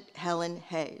 opposite Helen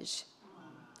Hayes,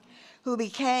 who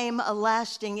became a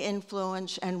lasting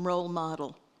influence and role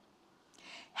model.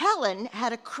 Helen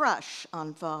had a crush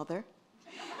on Father.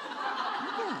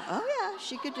 Yeah,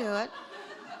 she could do it.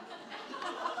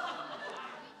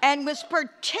 And was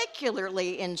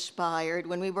particularly inspired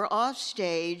when we were off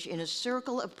stage in a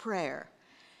circle of prayer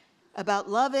about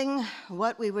loving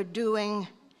what we were doing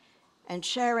and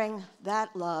sharing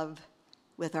that love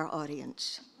with our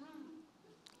audience.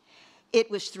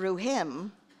 It was through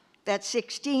him that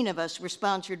 16 of us were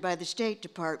sponsored by the State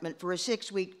Department for a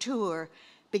 6-week tour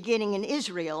beginning in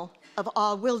Israel of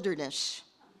Our Wilderness,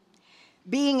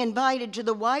 being invited to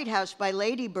the White House by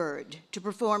Lady Bird to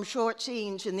perform short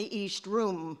scenes in the East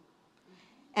Room,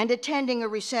 and attending a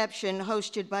reception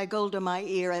hosted by Golda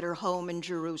Meir at her home in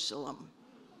Jerusalem.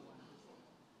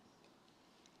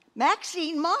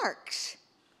 Maxine Marks,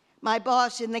 my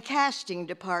boss in the casting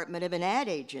department of an ad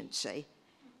agency,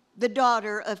 the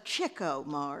daughter of Chico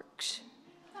Marks.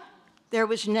 There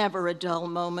was never a dull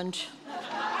moment.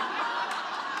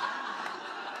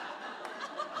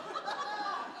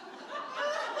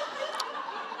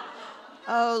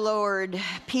 Oh, Lord,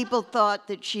 people thought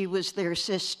that she was their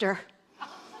sister.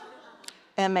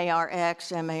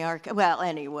 M-A-R-X, M-A-R-K. Well,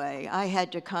 anyway, I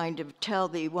had to kind of tell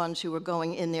the ones who were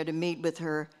going in there to meet with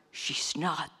her, she's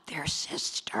not their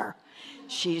sister.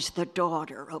 She's the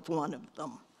daughter of one of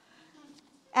them.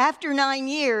 After 9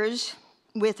 years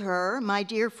with her, my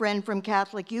dear friend from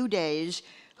Catholic U Days,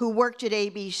 who worked at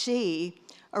ABC,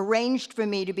 arranged for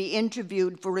me to be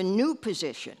interviewed for a new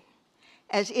position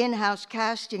as in-house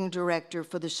casting director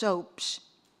for the soaps,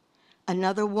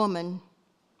 another woman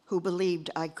who believed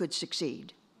I could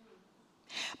succeed.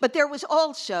 But there was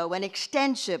also an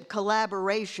extensive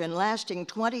collaboration lasting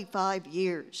 25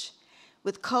 years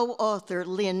with co-author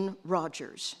Lynn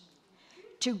Rogers.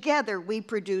 Together, we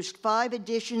produced 5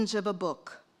 editions of a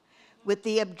book with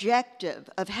the objective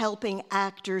of helping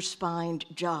actors find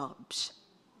jobs.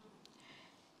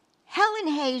 Helen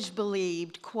Hayes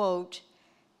believed, quote,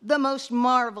 the most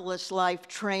marvelous life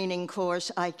training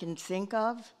course I can think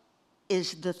of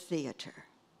is the theater.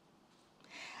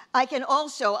 I can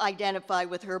also identify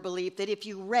with her belief that if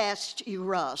you rest, you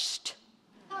rust.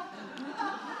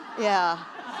 Yeah.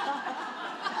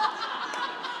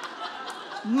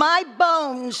 My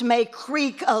bones may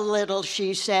creak a little,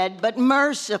 she said, but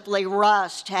mercifully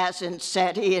rust hasn't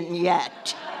set in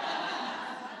yet.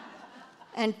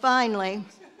 And finally,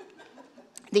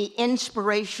 the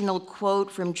inspirational quote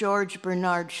from George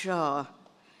Bernard Shaw,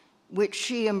 which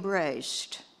she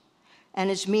embraced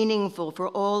and is meaningful for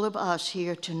all of us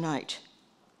here tonight.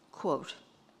 Quote,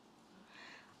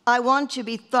 I want to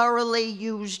be thoroughly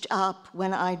used up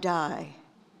when I die,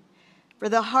 for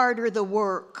the harder the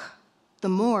work, the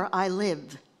more I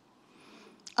live.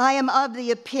 I am of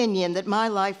the opinion that my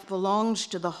life belongs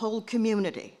to the whole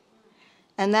community,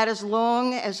 and that as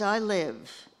long as I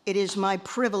live, it is my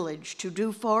privilege to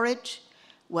do for it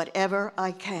whatever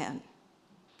I can.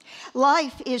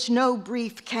 Life is no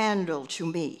brief candle to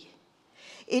me.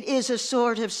 It is a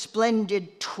sort of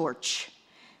splendid torch,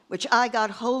 which I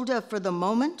got hold of for the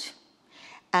moment,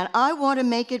 and I want to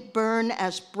make it burn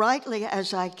as brightly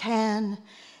as I can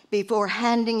before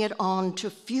handing it on to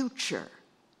future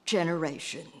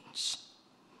generations.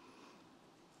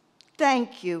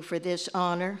 Thank you for this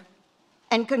honor.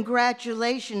 And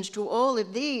congratulations to all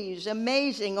of these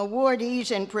amazing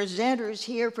awardees and presenters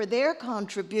here for their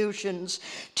contributions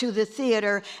to the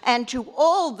theater and to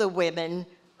all the women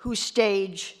who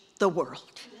stage the world.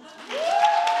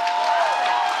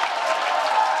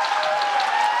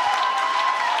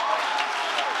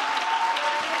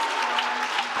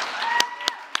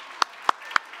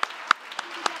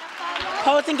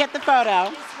 Pose and get the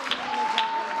photo.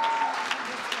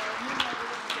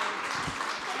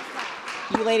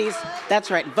 You ladies,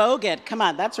 that's right. Vogue it. Come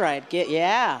on, that's right.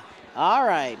 Yeah. All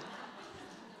right.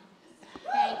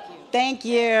 Thank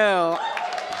you.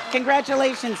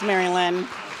 Congratulations, Mary Lynn.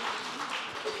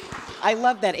 I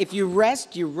love that. If you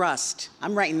rest, you rust.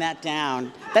 I'm writing that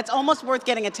down. That's almost worth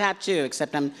getting a tattoo,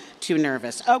 except I'm too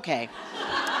nervous. Okay.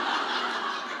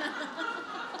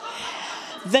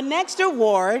 The next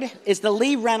award is the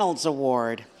Lee Reynolds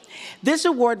Award. This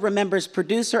award remembers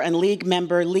producer and League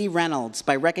member Lee Reynolds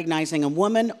by recognizing a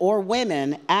woman or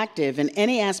women active in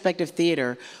any aspect of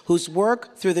theater whose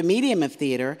work through the medium of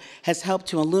theater has helped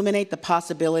to illuminate the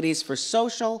possibilities for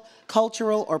social,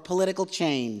 cultural, or political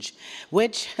change,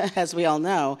 which, as we all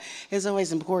know, is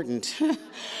always important,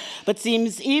 but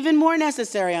seems even more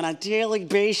necessary on a daily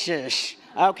basis.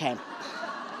 Okay.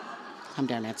 Calm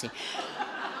down, Nancy.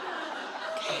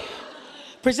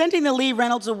 Presenting the Lee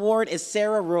Reynolds Award is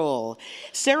Sarah Rule.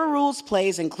 Sarah Rule's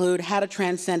plays include How to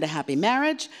Transcend a Happy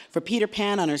Marriage, For Peter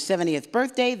Pan on Her 70th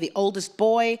Birthday, The Oldest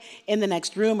Boy, In the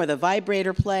Next Room, or The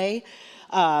Vibrator Play,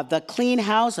 The Clean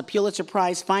House, a Pulitzer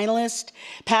Prize finalist,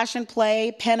 Passion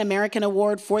Play, PEN American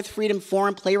Award, Fourth Freedom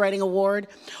Forum Playwriting Award,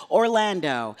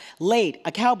 Orlando, Late,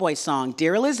 A Cowboy Song,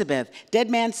 Dear Elizabeth, Dead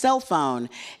Man's Cell Phone,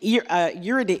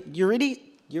 Eurydice?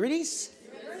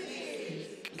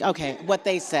 Okay, what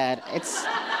they said.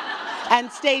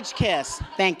 And Stage Kiss.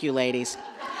 Thank you, ladies.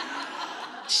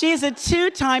 She is a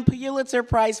two-time Pulitzer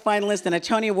Prize finalist and a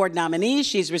Tony Award nominee.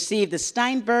 She's received the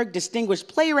Steinberg Distinguished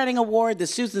Playwriting Award, the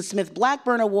Susan Smith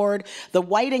Blackburn Award, the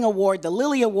Whiting Award, the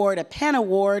Lilly Award, a PEN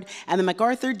Award, and the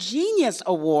MacArthur Genius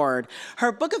Award.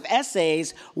 Her book of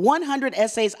essays, 100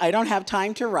 Essays I Don't Have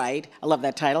Time to Write, I love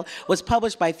that title, was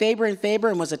published by Faber and Faber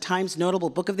and was a Times Notable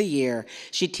Book of the Year.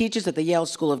 She teaches at the Yale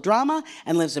School of Drama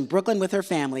and lives in Brooklyn with her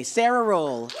family. Sarah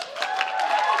Rule.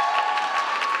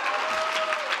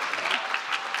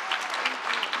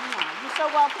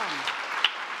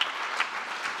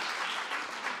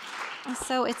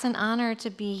 So it's an honor to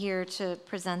be here to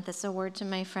present this award to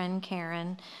my friend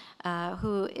Karen,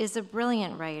 who is a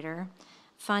brilliant writer,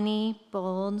 funny,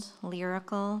 bold,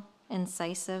 lyrical,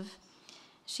 incisive.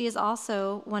 She is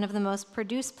also one of the most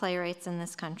produced playwrights in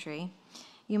this country.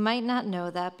 You might not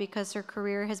know that because her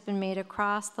career has been made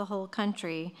across the whole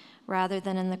country rather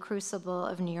than in the crucible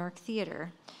of New York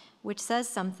theater, which says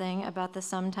something about the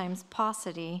sometimes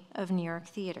paucity of New York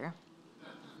theater.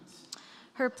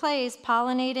 Her plays,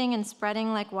 pollinating and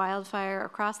spreading like wildfire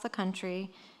across the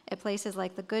country at places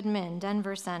like the Goodman,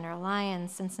 Denver Center,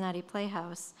 Lions, Cincinnati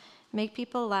Playhouse, make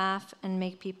people laugh and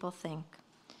make people think.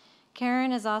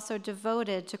 Karen is also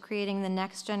devoted to creating the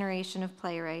next generation of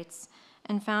playwrights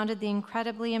and founded the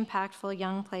incredibly impactful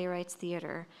Young Playwrights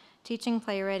Theater, teaching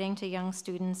playwriting to young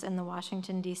students in the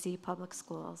Washington, D.C. public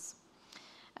schools.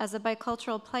 As a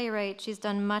bicultural playwright, she's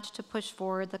done much to push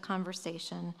forward the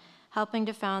conversation, helping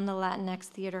to found the Latinx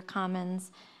Theater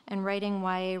Commons and writing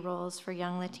YA roles for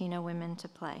young Latino women to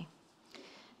play.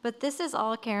 But this is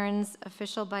all Karen's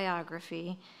official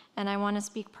biography, and I want to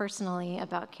speak personally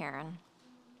about Karen.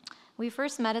 We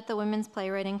first met at the Women's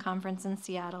Playwriting Conference in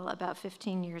Seattle about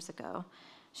 15 years ago.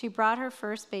 She brought her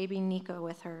first baby, Nico,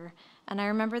 with her, and I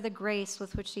remember the grace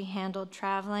with which she handled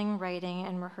traveling, writing,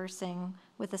 and rehearsing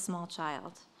with a small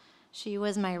child. She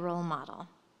was my role model.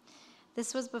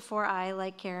 This was before I,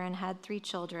 like Karen, had 3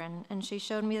 children, and she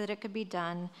showed me that it could be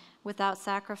done without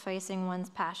sacrificing one's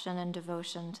passion and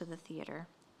devotion to the theater.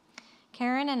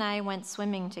 Karen and I went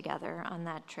swimming together on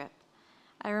that trip.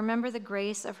 I remember the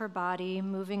grace of her body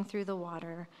moving through the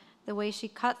water, the way she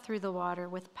cut through the water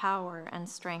with power and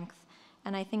strength,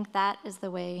 and I think that is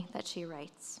the way that she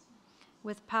writes.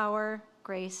 With power,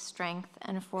 grace, strength,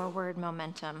 and forward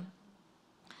momentum.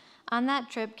 On that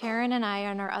trip, Karen and I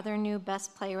and our other new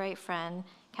best playwright friend,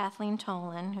 Kathleen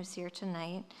Tolan, who's here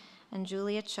tonight, and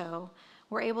Julia Cho,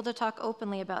 were able to talk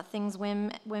openly about things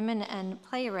women and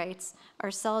playwrights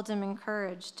are seldom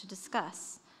encouraged to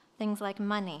discuss, things like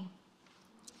money.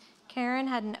 Karen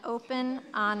had an open,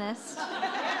 honest,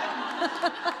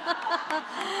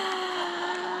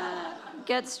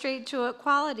 get straight to it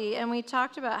quality, and we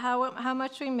talked about how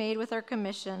much we made with our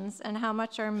commissions and how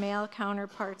much our male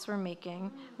counterparts were making,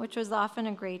 which was often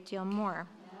a great deal more.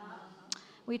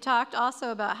 We talked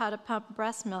also about how to pump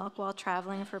breast milk while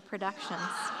traveling for productions.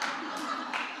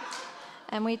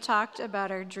 And we talked about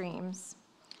our dreams.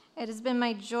 It has been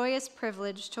my joyous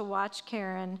privilege to watch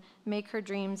Karen make her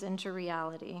dreams into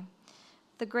reality.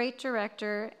 The great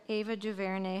director, Ava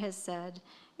DuVernay, has said,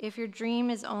 "If your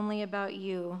dream is only about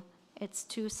you, it's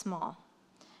too small."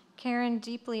 Karen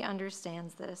deeply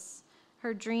understands this.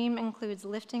 Her dream includes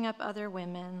lifting up other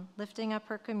women, lifting up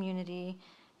her community,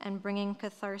 and bringing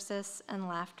catharsis and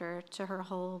laughter to her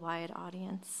whole wide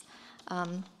audience.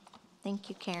 Thank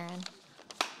you, Karen.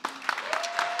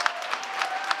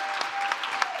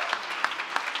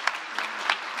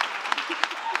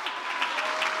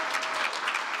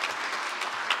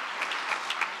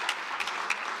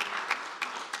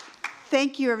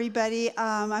 Thank you, everybody.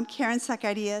 I'm Karen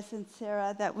Zacarias, and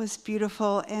Sarah, that was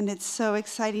beautiful, and it's so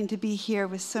exciting to be here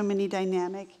with so many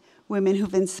dynamic women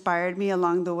who've inspired me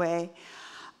along the way.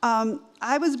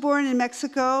 I was born in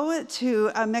Mexico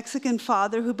to a Mexican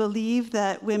father who believed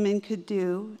that women could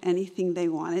do anything they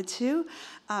wanted to,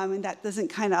 and that doesn't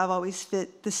kind of always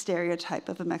fit the stereotype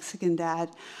of a Mexican dad.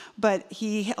 But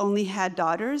he only had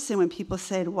daughters, and when people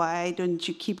said, "Why don't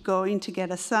you keep going to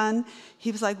get a son?"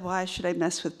 he was like, "Why should I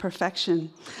mess with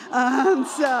perfection?"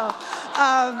 So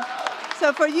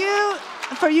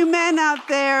for you men out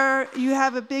there, you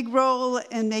have a big role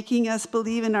in making us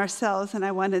believe in ourselves, and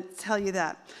I want to tell you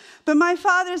that. But my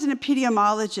father's an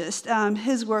epidemiologist.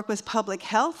 His work was public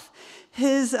health.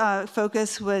 His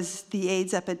focus was the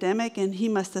AIDS epidemic, and he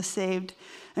must have saved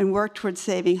and worked towards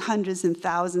saving hundreds and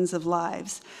thousands of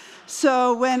lives.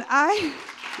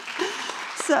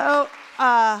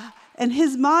 And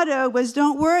his motto was,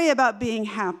 "Don't worry about being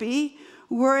happy,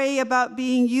 worry about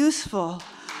being useful."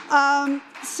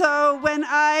 So when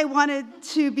I wanted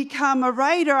to become a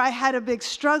writer, I had a big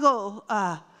struggle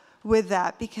with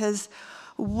that, because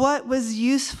what was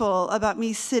useful about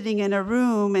me sitting in a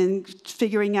room and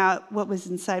figuring out what was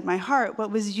inside my heart?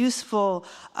 What was useful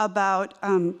about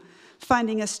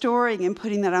finding a story and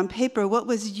putting that on paper? What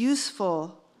was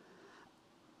useful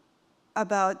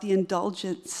about the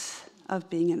indulgence of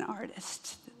being an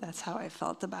artist? That's how I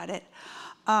felt about it.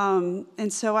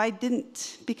 And so I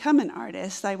didn't become an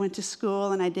artist. I went to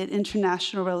school and I did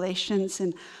international relations,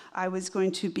 and I was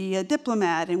going to be a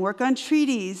diplomat and work on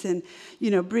treaties and,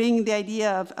 bring the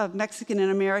idea of Mexican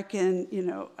and American,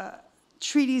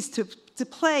 treaties to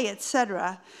play,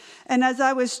 etc. And as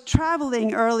I was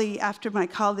traveling early after my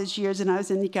college years, and I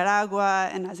was in Nicaragua,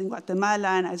 and I was in Guatemala,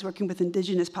 and I was working with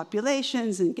indigenous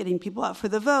populations and getting people out for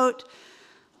the vote,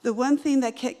 the one thing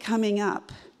that kept coming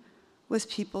up was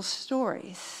people's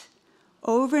stories.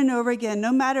 Over and over again,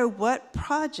 no matter what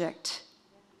project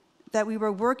that we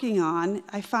were working on,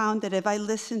 I found that if I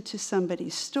listened to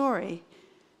somebody's story,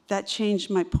 that changed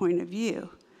my point of view.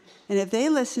 And if they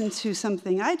listened to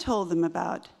something I told them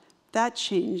about, that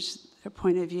changed their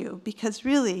point of view. Because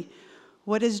really,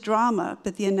 what is drama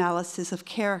but the analysis of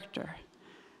character,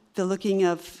 the looking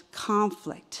of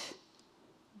conflict,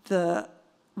 the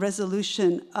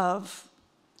resolution of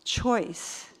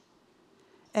choice?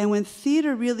 And when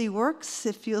theater really works,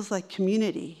 it feels like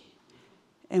community.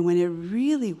 And when it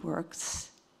really works,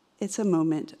 it's a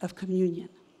moment of communion.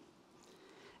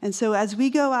 And so as we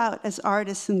go out as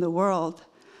artists in the world,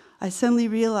 I suddenly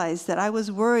realized that I was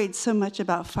worried so much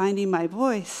about finding my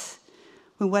voice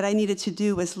when what I needed to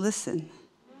do was listen.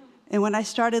 And when I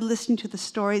started listening to the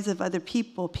stories of other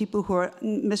people, people who are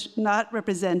not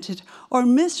represented or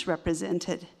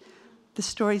misrepresented, the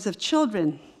stories of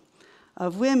children,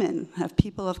 of women, of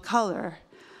people of color,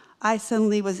 I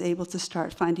suddenly was able to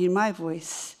start finding my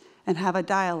voice and have a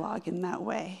dialogue in that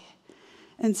way.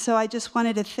 And so I just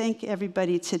wanted to thank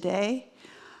everybody today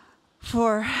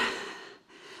for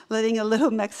letting a little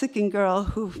Mexican girl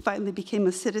who finally became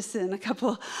a citizen a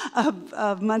couple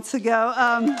of months ago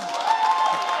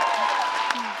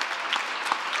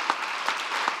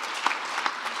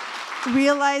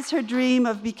realize her dream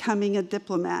of becoming a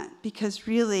diplomat, because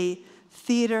really,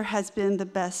 theater has been the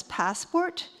best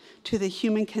passport to the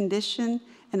human condition,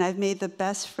 and I've made the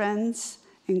best friends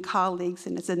and colleagues,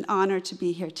 and it's an honor to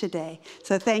be here today.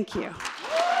 So thank you.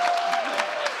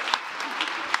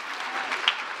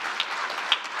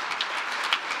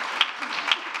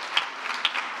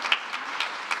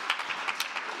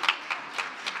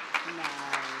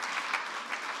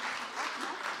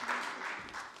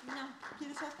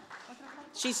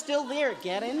 She's still there.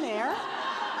 Get in there.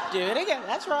 Do it again.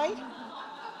 That's right.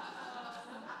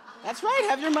 That's right.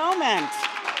 Have your moment.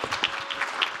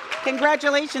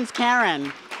 Congratulations,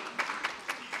 Karen.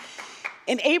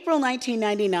 In April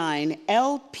 1999,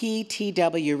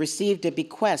 LPTW received a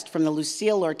bequest from the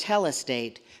Lucille Lortel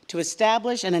estate to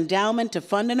establish an endowment to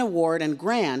fund an award and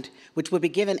grant which would be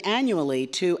given annually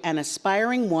to an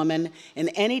aspiring woman in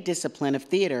any discipline of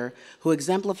theater who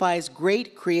exemplifies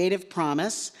great creative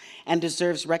promise and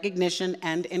deserves recognition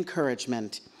and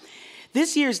encouragement.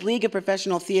 This year's League of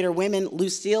Professional Theater Women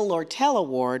Lucille Lortel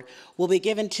Award will be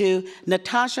given to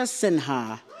Natasha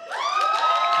Sinha.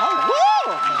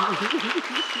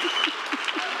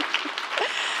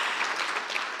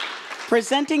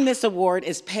 Presenting this award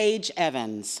is Paige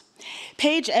Evans.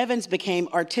 Paige Evans became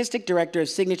Artistic Director of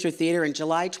Signature Theater in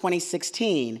July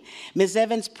 2016. Ms.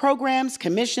 Evans programs,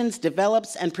 commissions,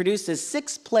 develops, and produces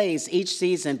 6 plays each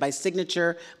season by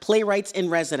Signature playwrights in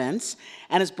residence,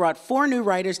 and has brought 4 new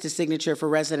writers to Signature for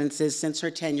residences since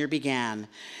her tenure began.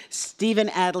 Stephen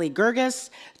Adley Gurgis,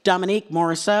 Dominique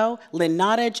Morisseau, Lynn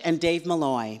Nottage, and Dave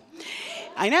Malloy.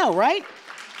 I know, right?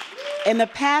 In the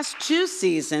past 2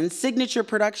 seasons, Signature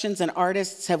Productions and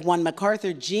artists have won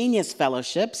MacArthur Genius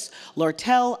Fellowships,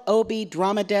 Lortel, Obie,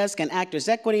 Drama Desk, and Actors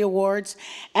Equity Awards,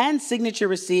 and Signature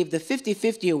received the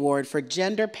 50/50 Award for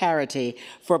Gender Parity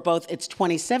for both its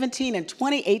 2017 and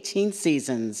 2018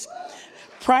 seasons.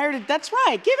 That's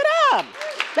right, give it up.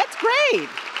 That's great.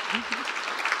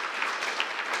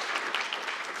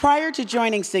 Prior to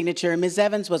joining Signature, Ms.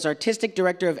 Evans was Artistic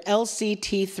Director of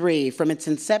LCT3 from its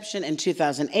inception in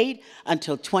 2008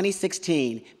 until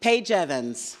 2016. Paige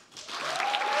Evans.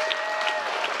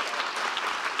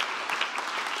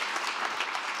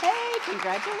 Hey,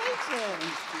 congratulations.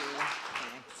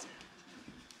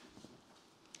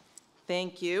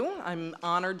 Thank you. I'm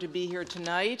honored to be here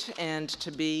tonight and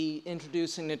to be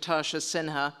introducing Natasha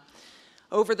Sinha.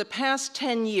 Over the past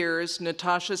 10 years,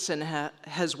 Natasha Sinha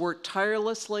has worked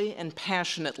tirelessly and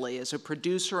passionately as a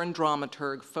producer and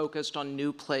dramaturg focused on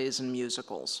new plays and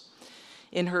musicals.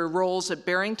 In her roles at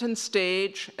Barrington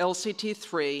Stage,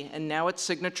 LCT3, and now at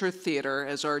Signature Theater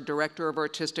as our Director of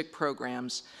Artistic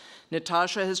Programs,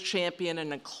 Natasha has championed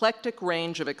an eclectic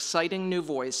range of exciting new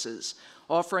voices,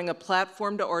 offering a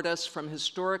platform to artists from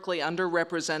historically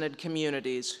underrepresented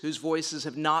communities whose voices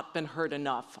have not been heard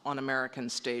enough on American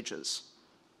stages.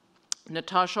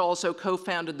 Natasha also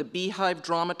co-founded the Beehive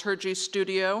Dramaturgy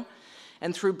Studio,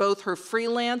 and through both her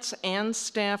freelance and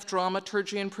staff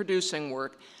dramaturgy and producing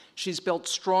work, she's built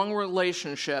strong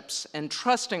relationships and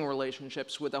trusting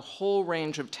relationships with a whole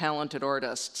range of talented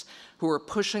artists who are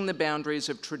pushing the boundaries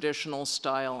of traditional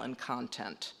style and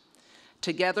content.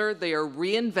 Together, they are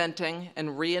reinventing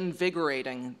and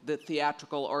reinvigorating the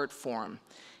theatrical art form,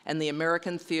 and the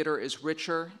American theater is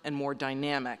richer and more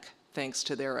dynamic thanks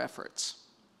to their efforts.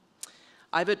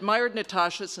 I've admired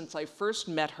Natasha since I first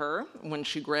met her when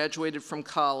she graduated from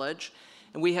college,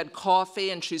 and we had coffee,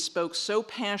 and she spoke so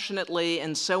passionately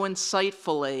and so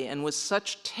insightfully and with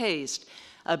such taste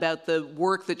about the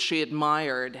work that she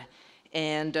admired.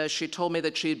 And she told me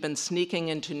that she had been sneaking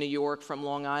into New York from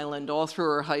Long Island all through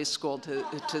her high school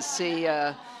to see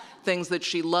things that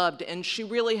she loved. And she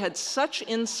really had such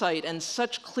insight and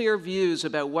such clear views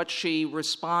about what she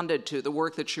responded to, the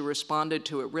work that she responded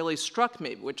to. It really struck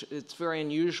me, which it's very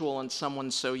unusual in someone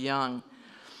so young.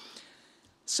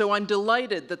 So I'm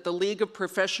delighted that the League of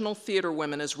Professional Theater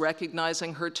Women is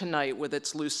recognizing her tonight with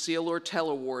its Lucille Lortel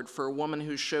Award for a woman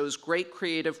who shows great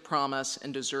creative promise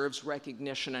and deserves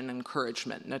recognition and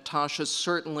encouragement. Natasha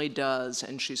certainly does,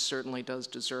 and she certainly does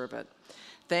deserve it.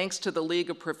 Thanks to the League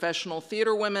of Professional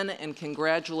Theater Women, and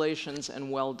congratulations and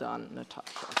well done,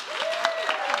 Natasha.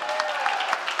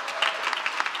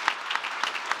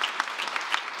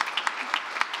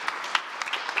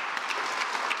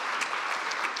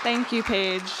 Thank you,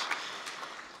 Paige.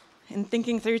 In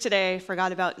thinking through today, I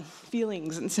forgot about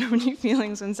feelings, and so many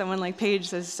feelings when someone like Paige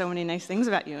says so many nice things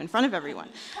about you in front of everyone.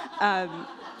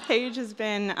 Paige has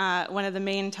been one of the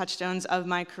main touchstones of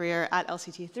my career at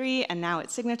LCT3 and now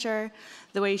at Signature.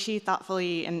 The way she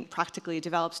thoughtfully and practically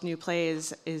develops new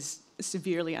plays is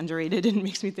severely underrated and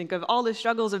makes me think of all the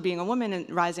struggles of being a woman and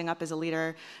rising up as a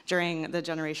leader during the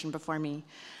generation before me.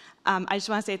 I just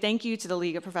want to say thank you to the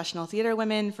League of Professional Theater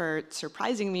Women for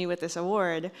surprising me with this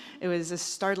award. It was a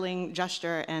startling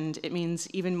gesture, and it means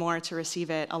even more to receive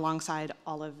it alongside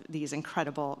all of these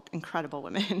incredible, incredible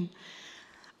women.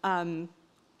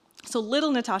 So little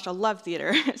Natasha loved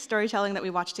theater, storytelling that we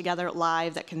watch together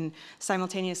live that can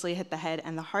simultaneously hit the head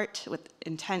and the heart with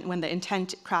intent, when the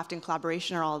intent, craft, and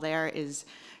collaboration are all there is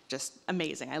just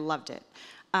amazing. I loved it.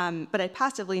 But I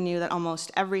passively knew that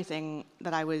almost everything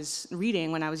that I was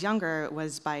reading when I was younger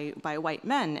was by white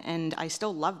men, and I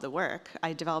still loved the work.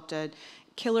 I developed a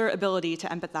killer ability to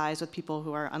empathize with people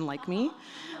who are unlike me.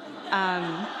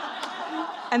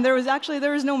 And there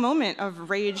was no moment of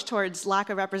rage towards lack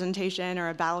of representation or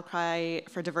a battle cry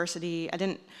for diversity. I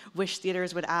didn't wish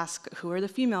theaters would ask, who are the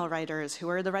female writers? Who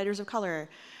are the writers of color?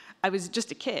 I was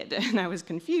just a kid, and I was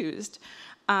confused.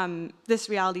 This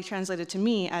reality translated to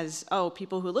me as, oh,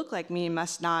 people who look like me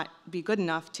must not be good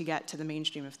enough to get to the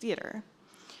mainstream of theater.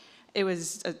 It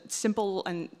was a simple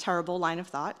and terrible line of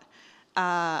thought.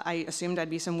 I assumed I'd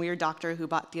be some weird doctor who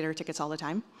bought theater tickets all the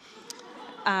time,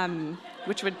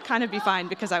 which would kind of be fine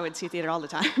because I would see theater all the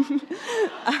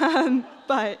time.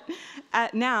 But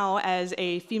now, as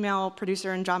a female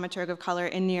producer and dramaturg of color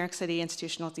in New York City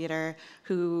institutional theater,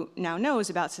 who now knows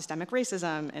about systemic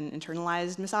racism and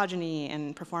internalized misogyny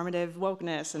and performative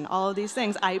wokeness and all of these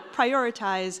things, I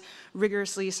prioritize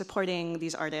rigorously supporting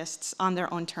these artists on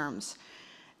their own terms.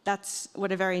 That's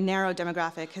what a very narrow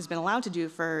demographic has been allowed to do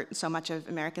for so much of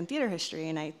American theater history,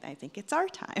 and I think it's our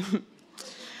time.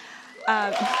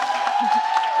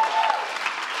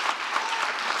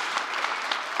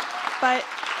 But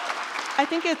I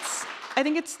think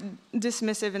it's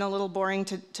dismissive and a little boring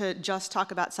to just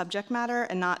talk about subject matter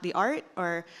and not the art,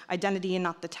 or identity and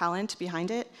not the talent behind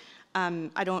it.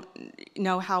 I don't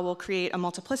know how we'll create a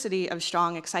multiplicity of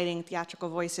strong, exciting theatrical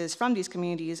voices from these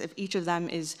communities if each of them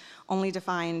is only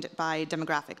defined by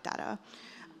demographic data.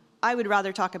 I would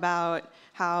rather talk about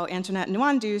how Antoinette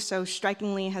Nwandu so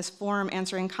strikingly has form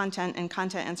answering content and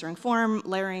content answering form,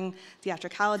 layering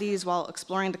theatricalities while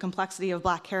exploring the complexity of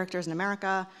Black characters in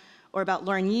America, or about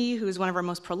Lauren Yee, who is one of our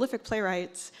most prolific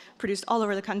playwrights, produced all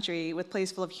over the country with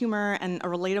plays full of humor and a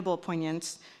relatable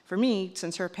poignance for me,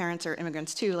 since her parents are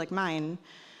immigrants too, like mine.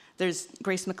 There's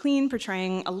Grace McLean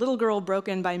portraying a little girl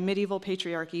broken by medieval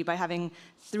patriarchy by having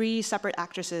 3 separate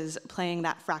actresses playing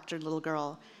that fractured little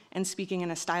girl and speaking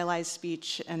in a stylized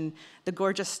speech, and the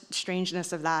gorgeous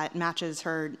strangeness of that matches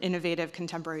her innovative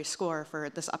contemporary score for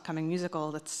this upcoming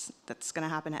musical that's gonna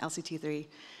happen at LCT3.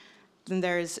 Then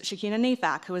there's Shakina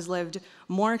Nafak, who has lived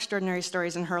more extraordinary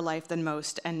stories in her life than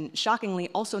most, and shockingly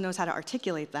also knows how to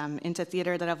articulate them into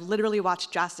theater that I've literally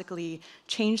watched drastically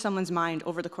change someone's mind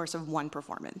over the course of one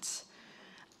performance.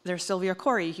 There's Sylvia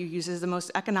Corey, who uses the most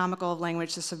economical of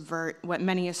language to subvert what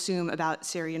many assume about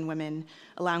Syrian women,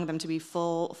 allowing them to be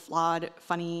full, flawed,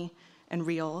 funny, and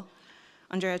real.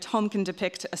 Andrea Thom can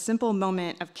depict a simple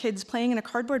moment of kids playing in a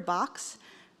cardboard box,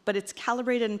 but it's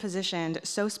calibrated and positioned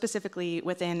so specifically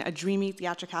within a dreamy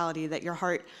theatricality that your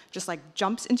heart just like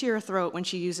jumps into your throat when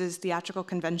she uses theatrical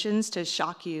conventions to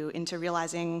shock you into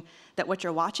realizing that what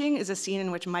you're watching is a scene in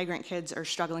which migrant kids are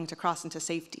struggling to cross into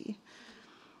safety.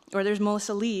 Or there's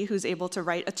Melissa Lee, who's able to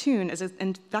write a tune as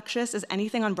infectious as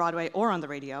anything on Broadway or on the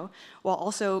radio, while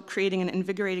also creating an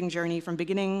invigorating journey from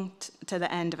beginning to the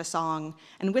end of a song.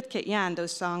 And with Kit Yan,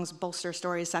 those songs bolster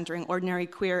stories centering ordinary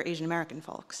queer Asian American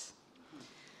folks.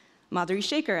 Madhuri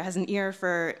Shaker has an ear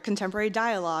for contemporary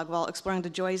dialogue while exploring the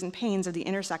joys and pains of the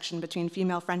intersection between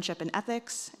female friendship and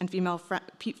ethics and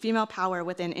female power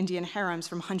within Indian harems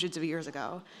from hundreds of years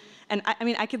ago. And I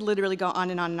mean, I could literally go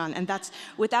on and on and on, and that's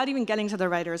without even getting to the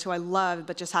writers who I love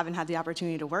but just haven't had the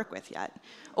opportunity to work with yet,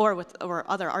 or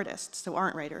other artists who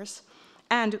aren't writers.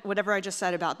 And whatever I just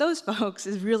said about those folks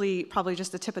is really probably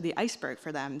just the tip of the iceberg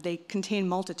for them. They contain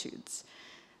multitudes.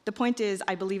 The point is,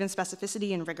 I believe in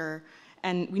specificity and rigor,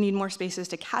 and we need more spaces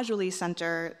to casually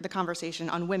center the conversation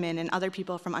on women and other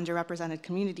people from underrepresented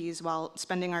communities while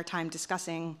spending our time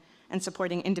discussing and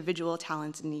supporting individual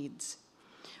talents and needs.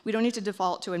 We don't need to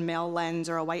default to a male lens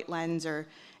or a white lens or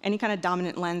any kind of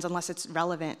dominant lens unless it's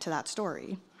relevant to that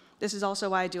story. This is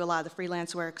also why I do a lot of the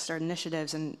freelance work, start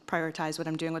initiatives, and prioritize what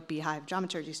I'm doing with Beehive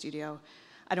Dramaturgy Studio.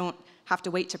 I don't have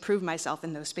to wait to prove myself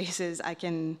in those spaces. I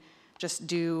can just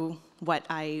do what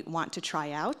I want to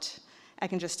try out. I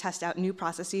can just test out new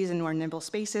processes in more nimble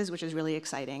spaces, which is really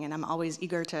exciting. And I'm always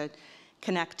eager to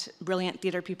connect brilliant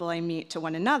theater people I meet to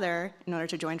one another in order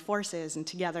to join forces. And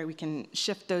together we can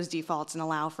shift those defaults and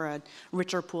allow for a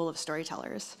richer pool of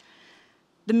storytellers.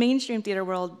 The mainstream theater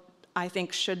world, I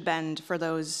think, should bend for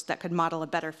those that could model a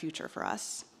better future for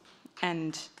us.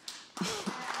 And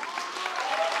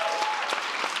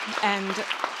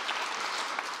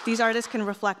these artists can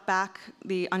reflect back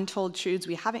the untold truths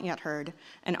we haven't yet heard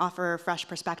and offer fresh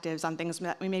perspectives on things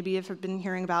that we maybe have been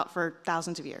hearing about for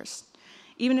thousands of years.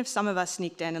 Even if some of us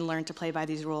sneaked in and learned to play by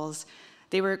these rules,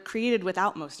 they were created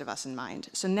without most of us in mind.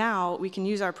 So now we can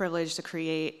use our privilege to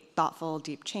create thoughtful,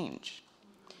 deep change.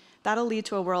 That'll lead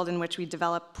to a world in which we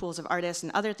develop pools of artists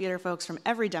and other theater folks from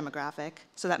every demographic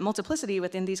so that multiplicity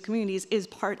within these communities is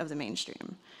part of the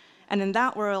mainstream. And in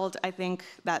that world, I think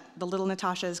that the little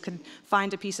Natashas could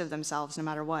find a piece of themselves no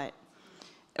matter what.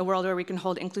 A world where we can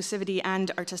hold inclusivity and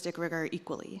artistic rigor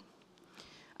equally.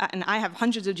 And I have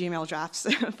hundreds of Gmail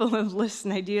drafts full of lists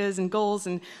and ideas and goals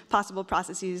and possible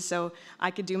processes, so I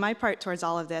could do my part towards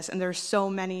all of this. And there are so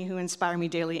many who inspire me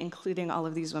daily, including all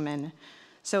of these women.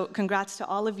 So congrats to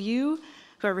all of you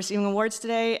who are receiving awards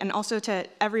today, and also to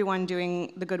everyone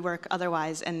doing the good work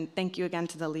otherwise. And thank you again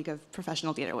to the League of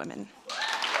Professional Theater Women.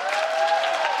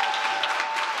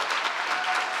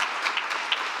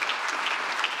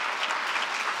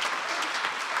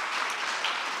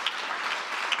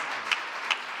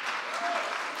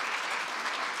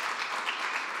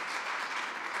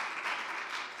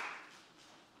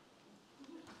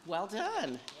 Well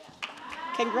done.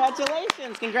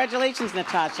 Congratulations. Congratulations,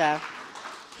 Natasha.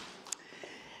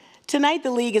 Tonight, the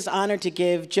League is honored to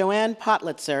give Joanne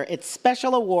Pottlitzer its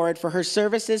special award for her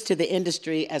services to the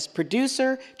industry as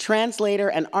producer, translator,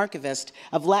 and archivist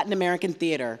of Latin American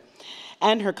theater,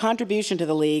 and her contribution to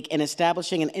the League in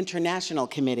establishing an international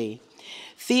committee.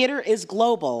 Theater is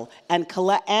global and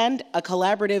a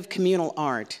collaborative communal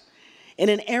art. In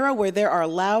an era where there are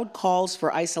loud calls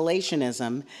for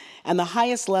isolationism and the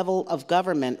highest level of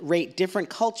government rate different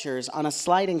cultures on a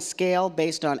sliding scale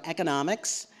based on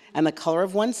economics and the color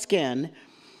of one's skin,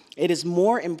 it is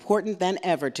more important than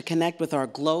ever to connect with our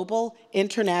global,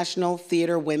 international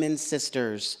theater women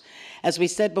sisters. As we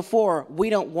said before,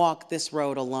 we don't walk this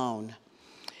road alone.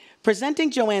 Presenting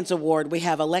Joanne's award, we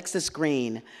have Alexis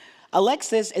Green.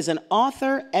 Alexis is an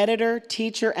author, editor,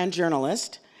 teacher, and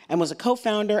journalist, and was a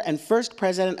co-founder and first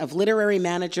president of Literary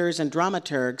Managers and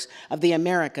Dramaturgs of the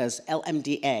Americas,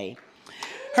 LMDA.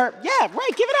 Give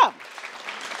it up.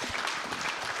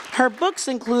 Her books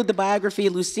include the biography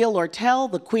Lucille Lortel,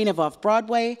 The Queen of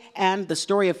Off-Broadway, and The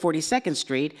Story of 42nd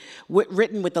Street,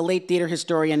 written with the late theater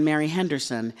historian Mary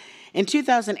Henderson. In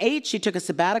 2008, she took a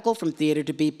sabbatical from theater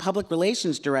to be public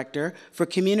relations director for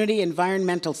Community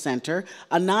Environmental Center,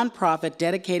 a nonprofit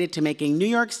dedicated to making New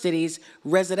York City's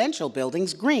residential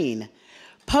buildings green.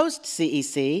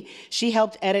 Post-CEC, she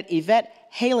helped edit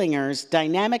Yvette Halinger's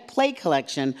dynamic play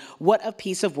collection, What a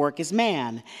Piece of Work is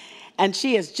Man. And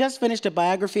she has just finished a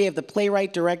biography of the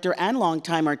playwright, director, and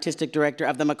longtime artistic director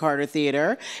of the McCarter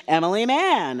Theater, Emily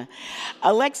Mann.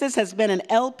 Alexis has been an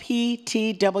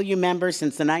LPTW member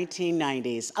since the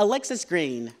 1990s. Alexis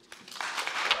Green.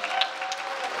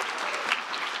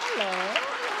 Hello.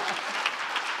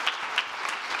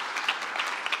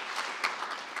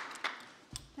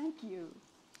 Thank you.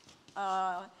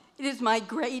 It is my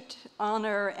great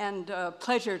honor and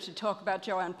pleasure to talk about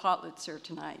Joanne Pottlitzer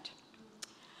tonight.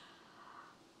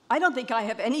 I don't think I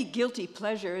have any guilty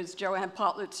pleasures, Joanne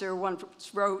Pottlitzer once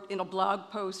wrote in a blog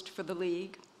post for the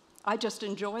League. I just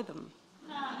enjoy them.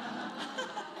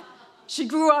 She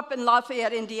grew up in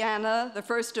Lafayette, Indiana, the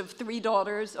first of 3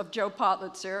 daughters of Joe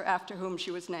Pottlitzer, after whom she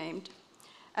was named,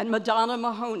 and Madonna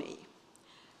Mahoney.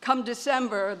 Come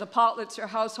December, the Pottlitzer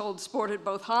household sported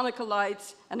both Hanukkah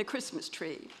lights and a Christmas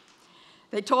tree.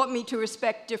 They taught me to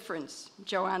respect difference,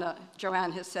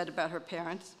 Joanne has said about her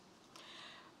parents.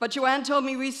 But Joanne told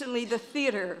me recently the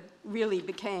theater really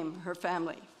became her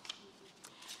family.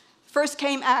 First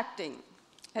came acting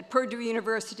at Purdue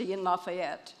University in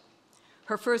Lafayette.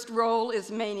 Her first role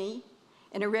is Mamie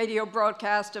in a radio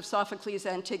broadcast of Sophocles'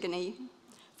 Antigone.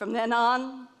 From then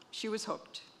on, she was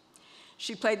hooked.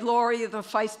 She played Laurie, the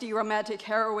feisty romantic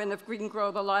heroine of Green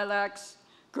Grow the Lilacs,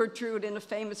 Gertrude in a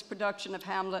famous production of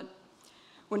Hamlet.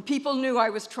 When people knew I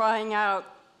was trying out,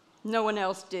 no one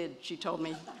else did, she told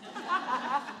me.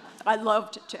 I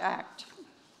loved to act.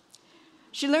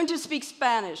 She learned to speak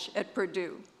Spanish at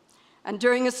Purdue, and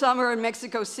during a summer in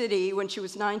Mexico City when she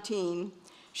was 19,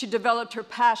 she developed her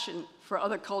passion for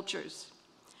other cultures.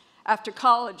 After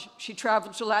college, she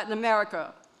traveled to Latin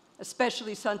America,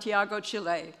 especially Santiago,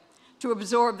 Chile, to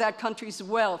absorb that country's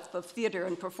wealth of theater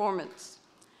and performance.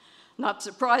 Not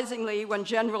surprisingly, when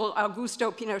General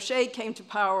Augusto Pinochet came to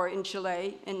power in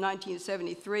Chile in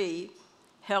 1973,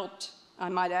 helped, I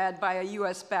might add, by a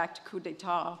US-backed coup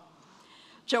d'etat,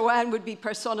 Joanne would be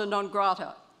persona non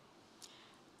grata.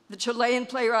 The Chilean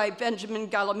playwright Benjamin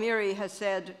Gallimiri has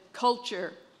said,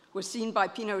 culture was seen by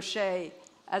Pinochet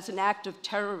as an act of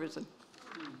terrorism.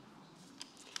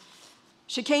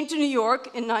 She came to New York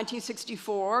in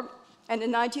 1964, and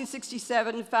in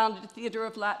 1967 founded the Theater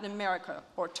of Latin America,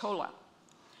 or TOLA.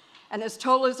 And as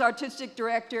TOLA's artistic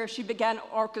director, she began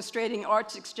orchestrating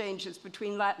arts exchanges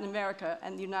between Latin America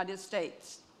and the United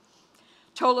States.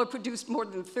 TOLA produced more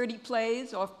than 30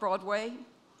 plays off Broadway,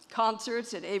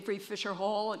 concerts at Avery Fisher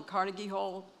Hall and Carnegie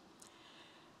Hall.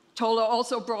 TOLA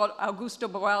also brought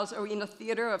Augusto Boal's Arena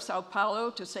Theater of Sao Paulo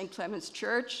to St. Clement's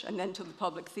Church and then to the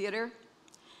Public Theater.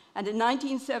 And in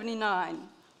 1979,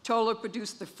 TOLA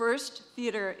produced the first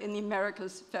Theater in the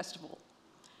Americas Festival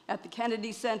at the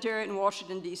Kennedy Center in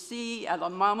Washington, D.C., at La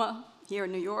Mama here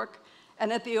in New York,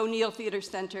 and at the O'Neill Theater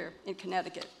Center in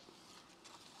Connecticut.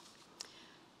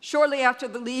 Shortly after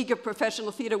the League of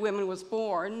Professional Theater Women was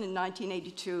born in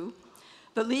 1982,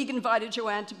 the League invited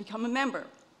Joanne to become a member.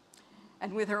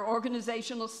 And with her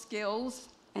organizational skills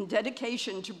and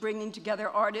dedication to bringing together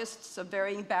artists of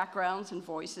varying backgrounds and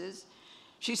voices,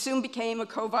 she soon became a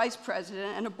co-vice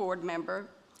president and a board member.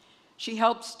 She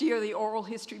helped steer the oral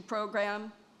history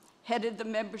program, headed the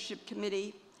membership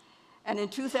committee, and in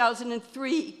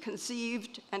 2003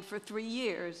 conceived and for 3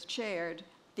 years chaired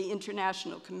the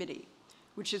International Committee,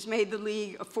 which has made the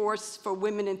League a force for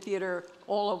women in theater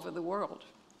all over the world.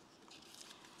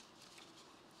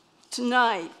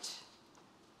 Tonight,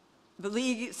 the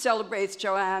League celebrates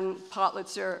Joanne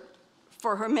Pottlitzer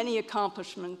for her many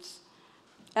accomplishments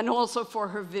and also for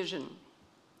her vision.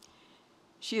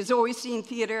 She has always seen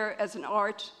theater as an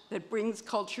art that brings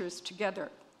cultures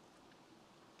together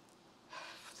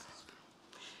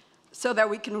so that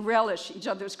we can relish each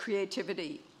other's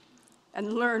creativity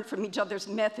and learn from each other's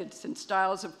methods and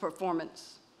styles of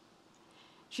performance.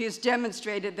 She has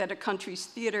demonstrated that a country's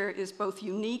theater is both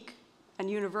unique and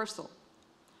universal.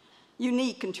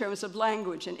 Unique in terms of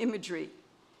language and imagery.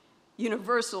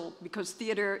 Universal because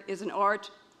theater is an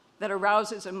art that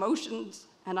arouses emotions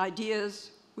and ideas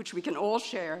which we can all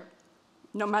share,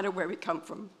 no matter where we come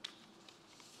from.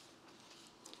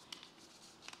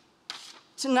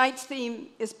 Tonight's theme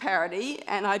is parity,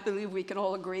 and I believe we can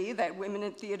all agree that women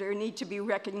in theater need to be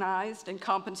recognized and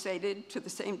compensated to the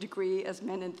same degree as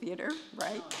men in theater,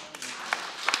 right?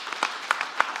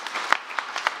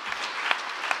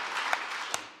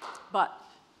 But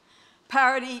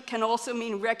parity can also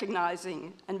mean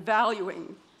recognizing and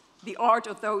valuing the art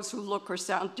of those who look or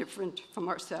sound different from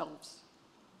ourselves.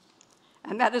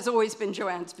 And that has always been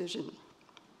Joanne's vision.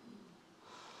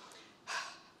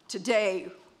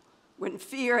 Today, when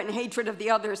fear and hatred of the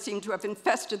other seem to have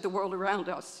infested the world around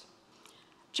us,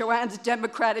 Joanne's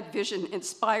democratic vision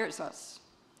inspires us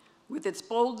with its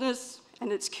boldness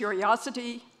and its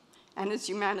curiosity and its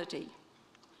humanity.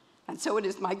 And so it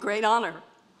is my great honor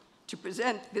to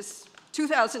present this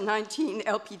 2019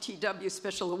 LPTW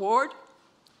Special Award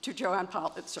to Joanne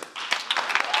Pottlitzer.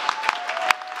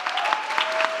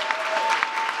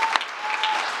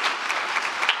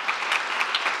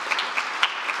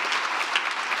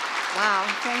 Wow,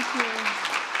 thank you.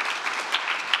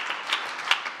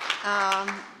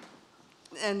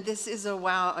 And this is a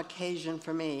wow occasion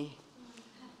for me.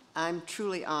 I'm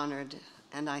truly honored,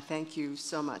 and I thank you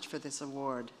so much for this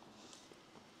award.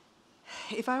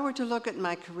 If I were to look at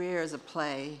my career as a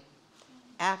play,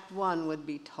 Act 1 would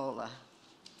be Tola,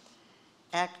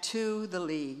 Act 2, The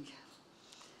League,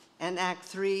 and Act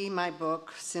 3, my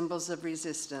book, Symbols of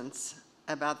Resistance,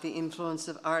 about the influence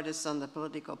of artists on the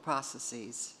political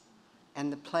processes,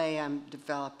 and the play I'm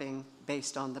developing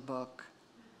based on the book.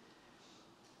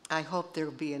 I hope there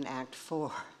will be an Act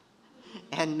 4,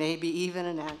 and maybe even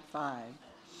an Act 5.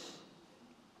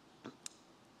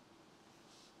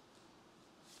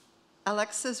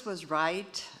 Alexis was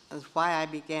right. That's why I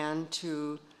began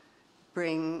to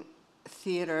bring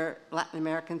theater, Latin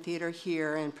American theater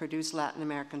here and produce Latin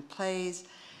American plays.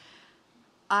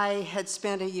 I had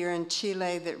spent a year in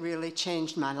Chile that really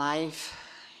changed my life,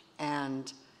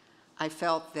 and I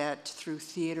felt that through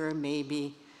theater,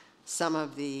 maybe some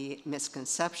of the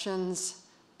misconceptions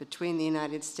between the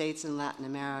United States and Latin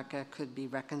America could be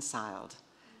reconciled.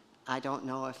 I don't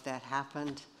know if that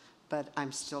happened, but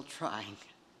I'm still trying.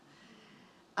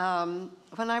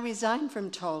 When I resigned from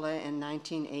Tola in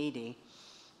 1980,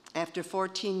 after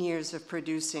 14 years of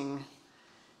producing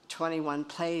 21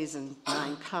 plays and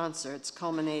 9 concerts,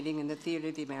 culminating in the Theater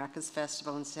of the Americas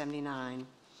Festival in '79,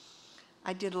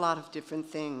 I did a lot of different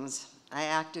things. I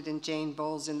acted in Jane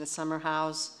Bowles in the Summer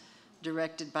House,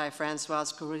 directed by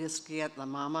Françoise Kurilski at La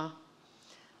Mama.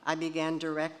 I began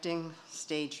directing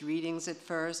staged readings at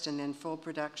first and then full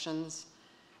productions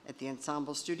at the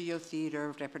Ensemble Studio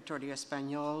Theater, Repertorio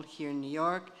Español here in New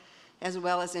York, as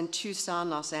well as in Tucson,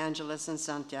 Los Angeles, and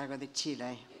Santiago de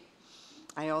Chile.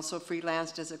 I also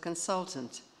freelanced as a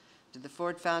consultant to the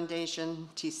Ford Foundation,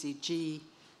 TCG,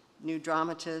 New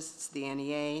Dramatists, the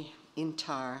NEA,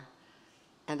 INTAR,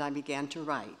 and I began to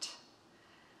write.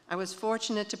 I was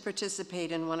fortunate to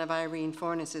participate in one of Irene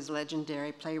Fornes's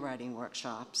legendary playwriting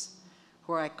workshops,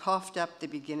 where I coughed up the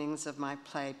beginnings of my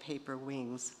play Paper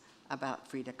Wings about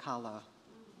Frida Kahlo.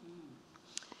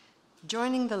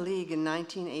 Joining the League in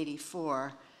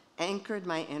 1984 anchored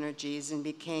my energies and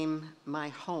became my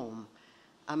home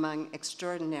among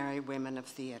extraordinary women of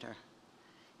theater.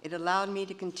 It allowed me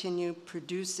to continue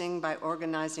producing by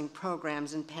organizing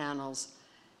programs and panels,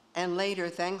 and later,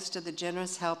 thanks to the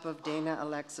generous help of Dana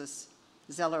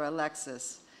Zeller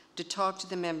Alexis, to talk to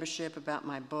the membership about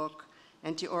my book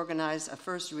and to organize a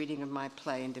first reading of my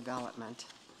play in development.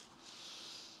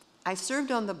 I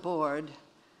served on the board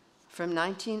from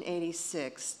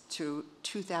 1986 to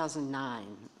 2009,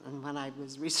 and when I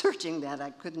was researching that,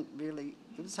 I couldn't really,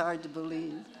 it was hard to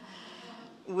believe,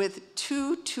 with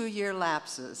two-year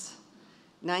lapses,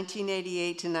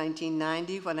 1988 to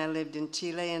 1990, when I lived in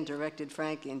Chile and directed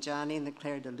Frankie and Johnny and the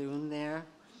Claire de Lune there,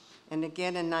 and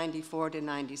again in 94 to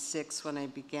 96 when I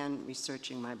began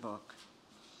researching my book.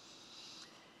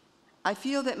 I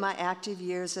feel that my active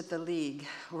years at the League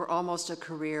were almost a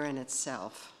career in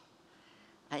itself.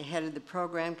 I headed the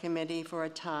program committee for a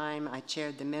time. I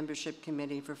chaired the membership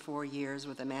committee for 4 years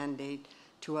with a mandate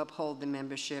to uphold the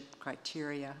membership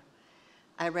criteria.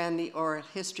 I ran the oral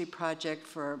history project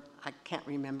for, I can't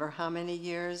remember how many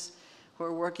years,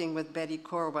 where working with Betty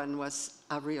Corwin was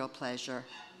a real pleasure.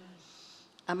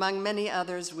 Among many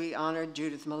others, we honored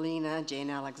Judith Molina,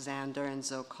 Jane Alexander, and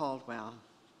Zoe Caldwell.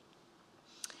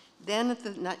 Then at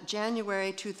the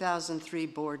January 2003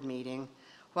 board meeting,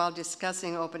 while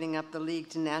discussing opening up the League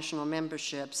to national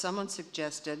membership, someone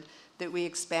suggested that we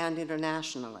expand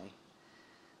internationally.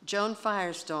 Joan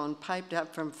Firestone piped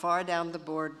up from far down the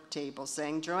board table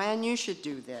saying, "Joanne, you should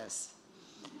do this."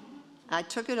 I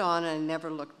took it on and I never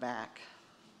looked back.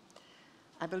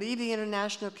 I believe the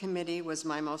International Committee was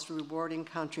my most rewarding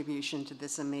contribution to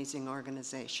this amazing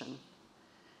organization.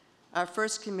 Our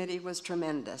first committee was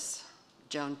tremendous.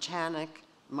 Joan Chanick,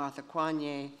 Martha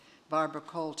Quanier, Barbara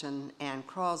Colton, Ann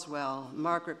Croswell,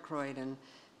 Margaret Croydon,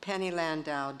 Penny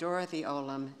Landau, Dorothy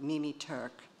Olam, Mimi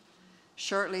Turk.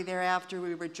 Shortly thereafter,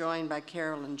 we were joined by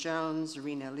Carolyn Jones,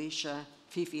 Rena Alicia,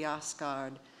 Fifi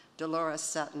Oscard, Dolores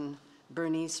Sutton,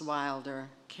 Bernice Wilder,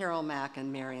 Carol Mack,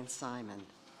 and Marion Simon.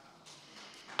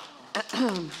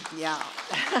 Yeah.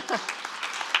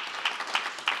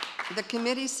 The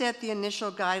committee set the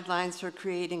initial guidelines for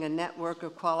creating a network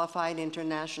of qualified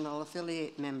international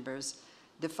affiliate members,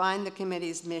 defined the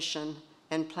committee's mission,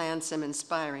 and planned some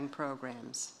inspiring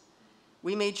programs.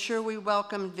 We made sure we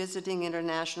welcomed visiting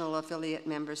international affiliate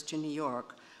members to New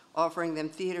York, offering them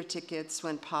theater tickets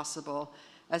when possible,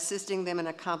 assisting them in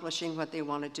accomplishing what they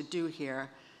wanted to do here,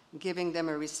 giving them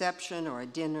a reception or a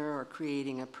dinner or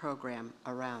creating a program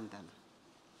around them.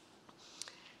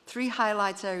 3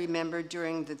 highlights I remember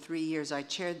during the 3 years I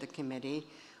chaired the committee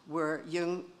were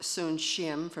Jung Soon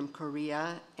Shim from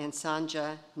Korea and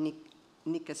Sanja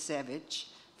Nikasevich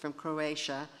from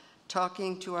Croatia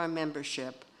talking to our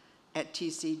membership at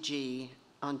TCG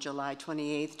on July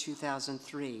 28,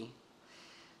 2003.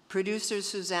 Producers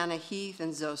Susanna Heath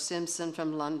and Zoe Simpson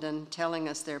from London telling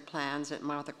us their plans at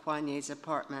Martha Quanier's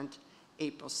apartment,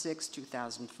 April 6,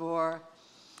 2004,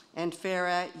 and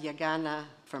Farah Yagana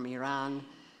from Iran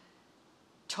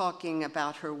talking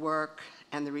about her work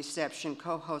and the reception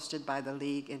co-hosted by the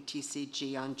League and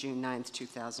TCG on June 9,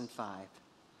 2005.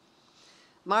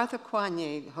 Martha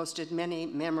Quanier hosted many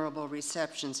memorable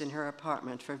receptions in her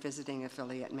apartment for visiting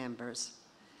affiliate members.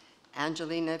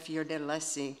 Angelina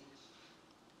Fiordelisi,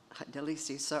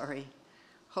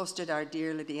 hosted our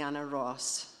dear Lydiana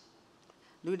Ross.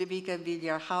 Ludovica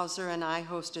Villarhauser and I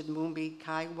hosted Mumbi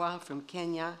Kaiwa from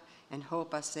Kenya and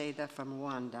Hope Aseda from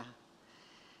Rwanda.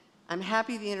 I'm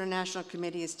happy the International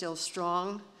Committee is still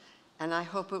strong, and I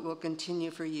hope it will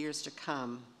continue for years to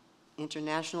come.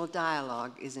 International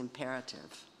dialogue is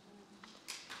imperative.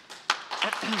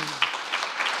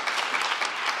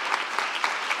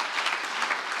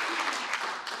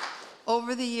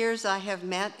 Over the years, I have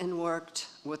met and worked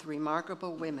with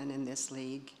remarkable women in this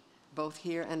league, both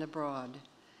here and abroad,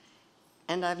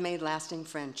 and I've made lasting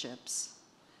friendships.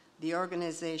 The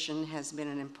organization has been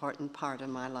an important part of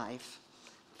my life.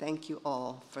 Thank you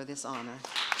all for this honor.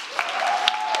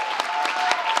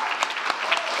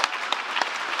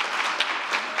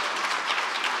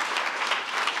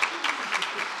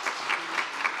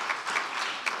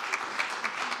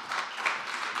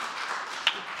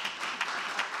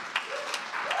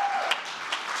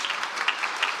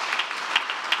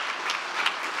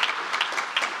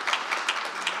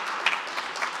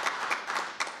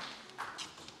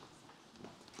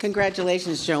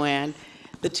 Congratulations, Joanne.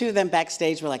 The two of them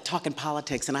backstage were like talking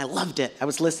politics, and I loved it. I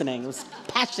was listening. It was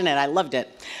passionate. I loved it.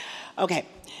 Okay.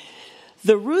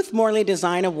 The Ruth Morley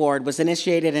Design Award was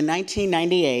initiated in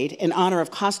 1998 in honor of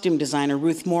costume designer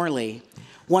Ruth Morley,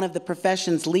 one of the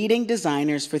profession's leading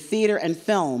designers for theater and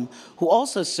film, who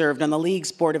also served on the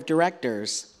League's board of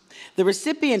directors. The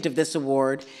recipient of this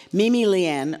award, Mimi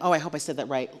Lien, oh, I hope I said that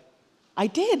right. I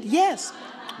did, yes.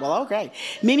 Well, okay.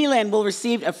 Mimi Lien will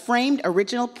receive a framed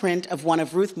original print of one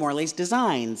of Ruth Morley's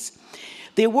designs.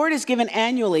 The award is given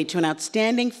annually to an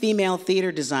outstanding female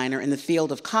theater designer in the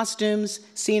field of costumes,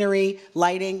 scenery,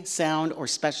 lighting, sound, or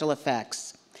special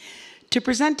effects. To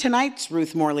present tonight's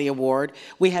Ruth Morley Award,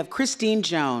 we have Christine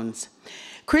Jones.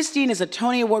 Christine is a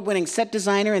Tony Award-winning set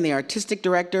designer and the artistic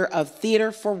director of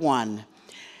Theater for One.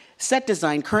 Set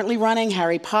design currently running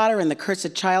Harry Potter and the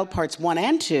Cursed Child Parts 1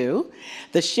 and 2,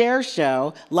 The Cher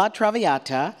Show, La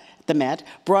Traviata,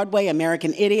 Broadway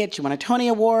American Idiot, she won a Tony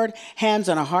Award, Hands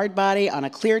on a Hard Body, On a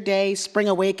Clear Day, Spring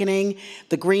Awakening,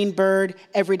 The Green Bird,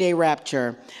 Everyday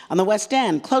Rapture. On the West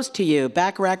End, Close to You,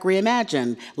 Bacharach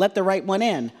Reimagined, Let the Right One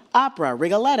In, Opera,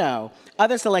 Rigoletto.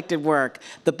 Other selected work,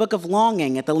 The Book of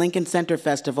Longing at the Lincoln Center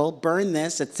Festival, Burn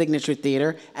This at Signature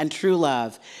Theater, and True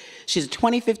Love. She's a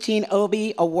 2015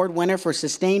 Obie Award winner for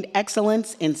Sustained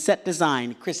Excellence in Set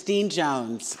Design, Christine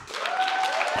Jones. Hi.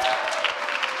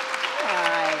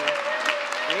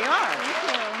 There you are.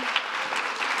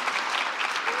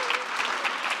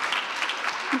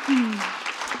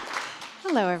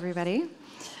 Hello, everybody.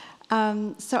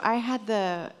 So I had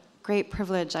the great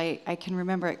privilege, I can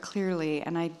remember it clearly,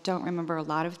 and I don't remember a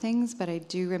lot of things, but I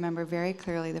do remember very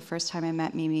clearly the first time I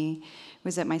met Mimi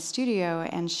was at my studio,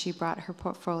 and she brought her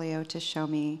portfolio to show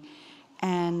me,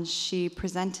 and she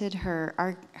presented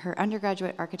her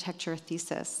undergraduate architecture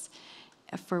thesis,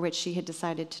 for which she had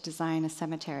decided to design a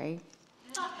cemetery.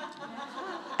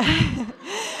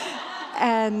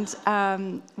 And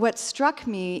what struck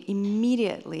me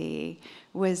immediately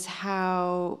was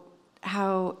how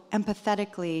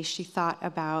empathetically she thought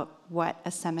about what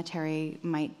a cemetery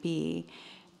might be.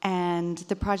 And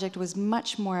the project was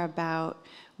much more about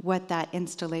what that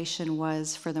installation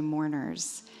was for the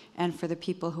mourners and for the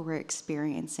people who were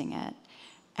experiencing it.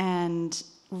 And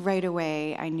right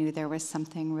away, I knew there was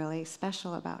something really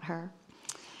special about her.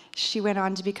 She went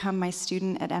on to become my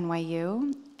student at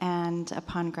NYU, and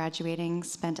upon graduating,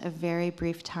 spent a very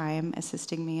brief time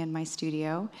assisting me in my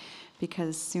studio,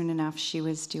 because soon enough she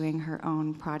was doing her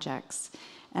own projects.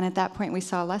 And at that point we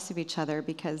saw less of each other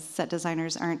because set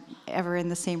designers aren't ever in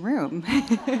the same room.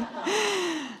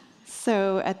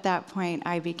 So at that point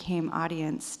I became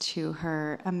audience to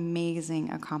her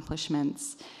amazing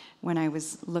accomplishments. When I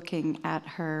was looking at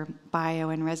her bio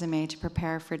and resume to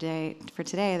prepare for today,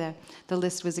 the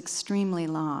list was extremely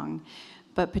long.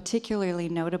 But particularly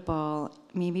notable,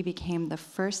 Mimi became the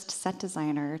first set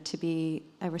designer to be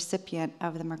a recipient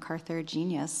of the MacArthur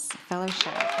Genius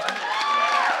Fellowship.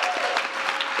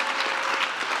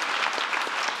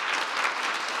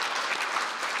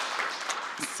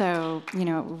 So,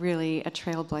 really a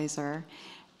trailblazer.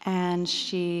 And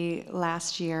she,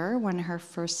 last year, won her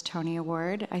first Tony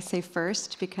Award. I say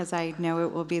first because I know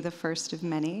it will be the first of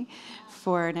many,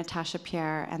 for Natasha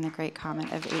Pierre and the Great Comet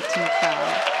of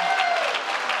 1812.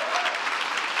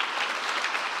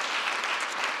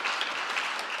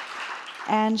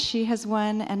 And she has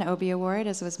won an Obie Award,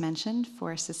 as was mentioned,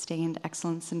 for Sustained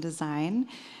Excellence in Design.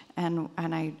 And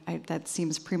that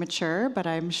seems premature, but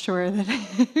I'm sure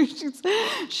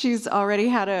that she's already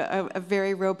had a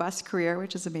very robust career,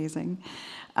 which is amazing.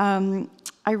 I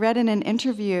read in an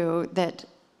interview that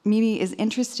Mimi is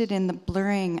interested in the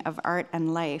blurring of art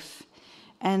and life.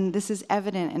 And this is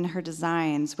evident in her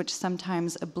designs, which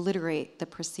sometimes obliterate the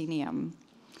proscenium.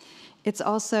 It's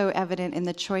also evident in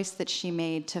the choice that she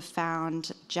made to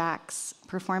found Jack's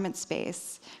performance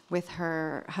space with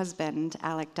her husband,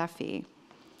 Alec Duffy.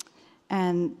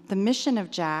 And the mission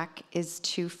of Jack is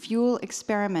to fuel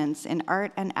experiments in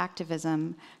art and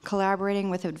activism, collaborating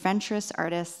with adventurous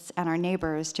artists and our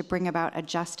neighbors to bring about a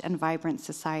just and vibrant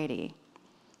society.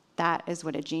 That is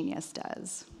what a genius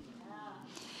does.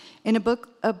 In a book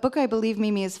I believe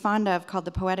Mimi is fond of called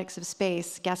The Poetics of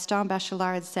Space, Gaston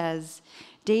Bachelard says,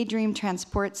 "Daydream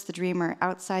transports the dreamer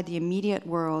outside the immediate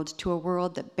world to a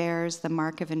world that bears the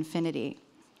mark of infinity."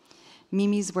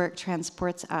 Mimi's work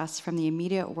transports us from the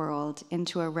immediate world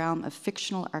into a realm of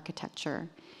fictional architecture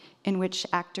in which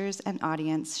actors and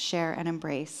audience share an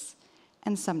embrace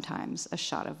and sometimes a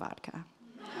shot of vodka.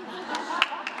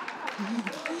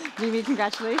 Mimi,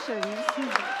 congratulations.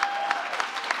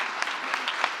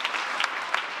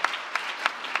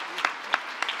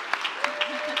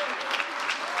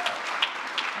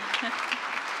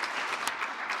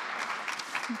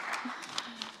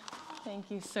 Thank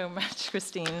you so much,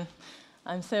 Christine.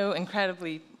 I'm so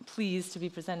incredibly pleased to be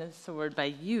presented this award by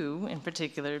you in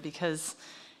particular, because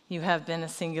you have been a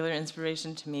singular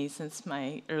inspiration to me since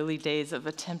my early days of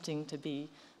attempting to be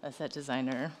a set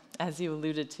designer. As you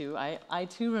alluded to, I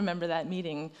too remember that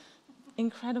meeting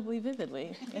incredibly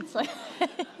vividly. It's like,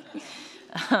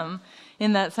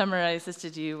 in that summer I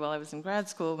assisted you while I was in grad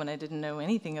school when I didn't know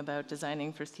anything about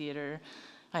designing for theater.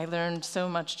 I learned so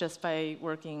much just by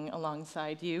working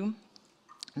alongside you,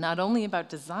 not only about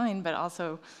design, but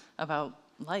also about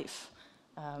life.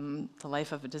 The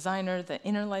life of a designer, the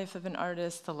inner life of an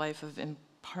artist, the life of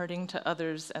imparting to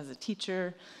others as a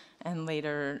teacher, and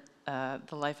later,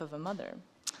 the life of a mother.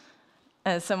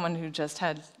 As someone who just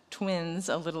had twins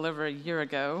a little over a year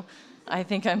ago, I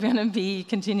think I'm going to be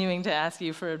continuing to ask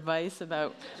you for advice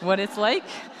about what it's like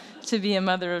to be a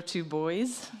mother of 2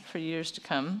 boys for years to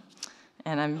come.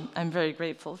 And I'm very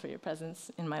grateful for your presence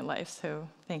in my life, so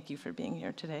thank you for being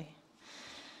here today.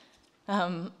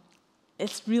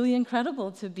 It's really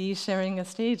incredible to be sharing a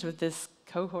stage with this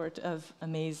cohort of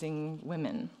amazing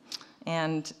women.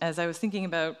 And as I was thinking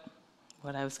about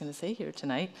what I was going to say here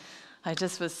tonight, I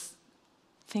just was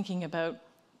thinking about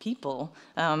people.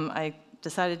 I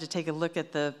decided to take a look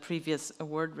at the previous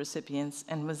award recipients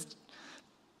and was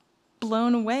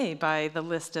blown away by the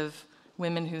list of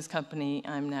women whose company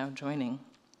I'm now joining.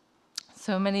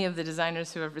 So many of the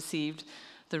designers who have received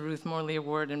the Ruth Morley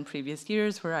Award in previous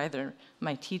years were either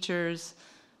my teachers,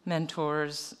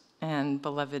 mentors, and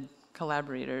beloved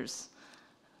collaborators.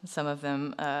 Some of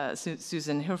them,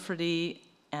 Susan Hilferty,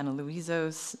 Anna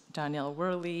Luizos, Danielle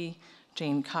Worley,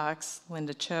 Jane Cox,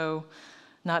 Linda Cho,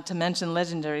 not to mention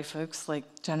legendary folks like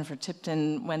Jennifer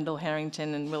Tipton, Wendell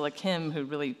Harrington, and Willa Kim, who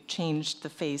really changed the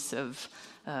face of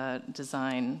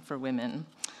design for women.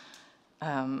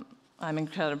 I'm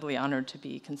incredibly honored to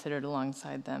be considered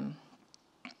alongside them.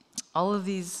 All of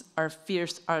these are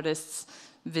fierce artists,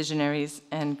 visionaries,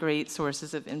 and great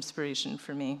sources of inspiration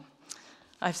for me.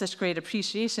 I have such great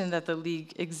appreciation that the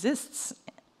League exists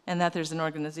and that there's an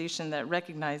organization that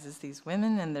recognizes these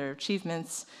women and their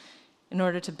achievements in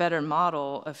order to better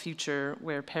model a future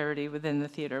where parity within the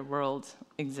theater world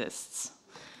exists.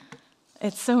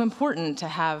 It's so important to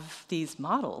have these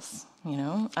models, you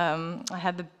know. I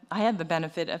had the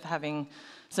benefit of having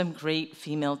some great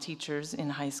female teachers in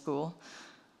high school.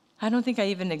 I don't think I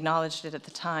even acknowledged it at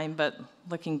the time, but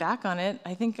looking back on it,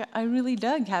 I think I really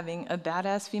dug having a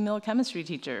badass female chemistry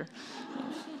teacher.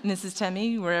 Mrs.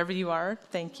 Temmie, wherever you are,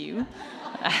 thank you.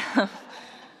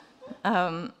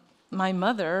 My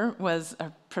mother was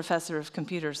a professor of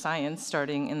computer science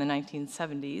starting in the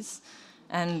 1970s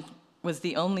and was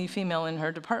the only female in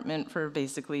her department for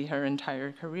basically her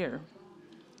entire career.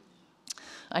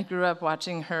 I grew up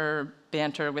watching her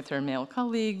banter with her male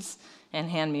colleagues and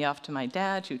hand me off to my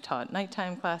dad, who taught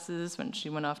nighttime classes when she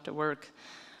went off to work.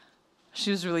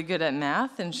 She was really good at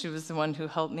math, and she was the one who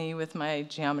helped me with my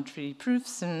geometry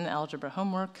proofs and algebra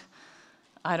homework.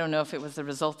 I don't know if it was the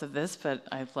result of this, but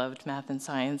I've loved math and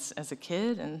science as a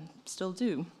kid and still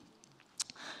do.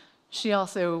 She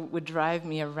also would drive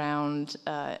me around,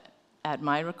 at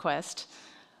my request,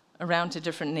 around to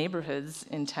different neighborhoods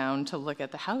in town to look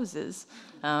at the houses.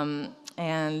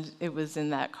 And it was in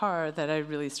that car that I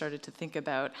really started to think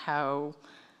about how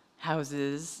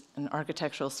houses and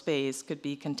architectural space could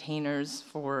be containers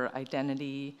for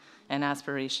identity and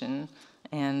aspiration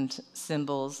and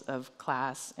symbols of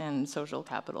class and social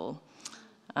capital.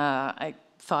 I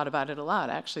thought about it a lot,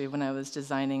 actually, when I was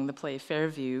designing the play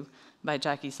Fairview by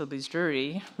Jackie Silby's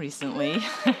Drury recently.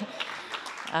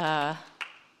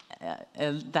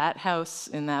 That house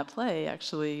in that play,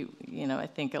 actually, you know, I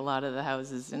think a lot of the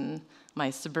houses in my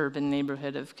suburban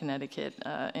neighborhood of Connecticut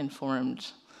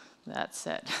informed that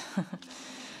set.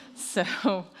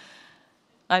 So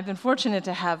I've been fortunate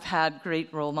to have had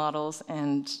great role models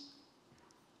and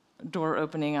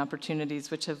door-opening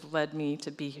opportunities which have led me to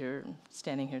be here,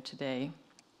 standing here today.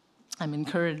 I'm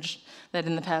encouraged that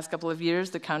in the past couple of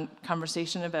years, the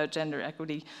conversation about gender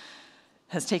equity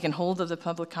has taken hold of the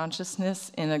public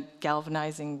consciousness in a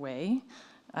galvanizing way.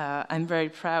 I'm very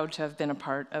proud to have been a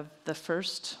part of the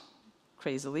first,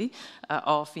 crazily,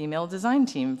 all-female design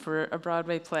team for a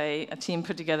Broadway play, a team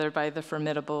put together by the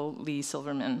formidable Lee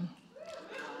Silverman.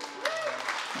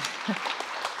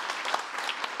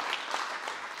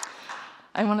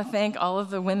 I want to thank all of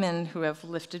the women who have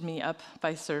lifted me up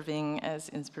by serving as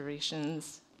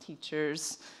inspirations,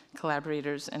 teachers,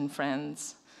 collaborators, and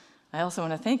friends. I also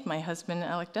want to thank my husband,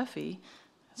 Alec Duffy,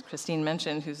 as Christine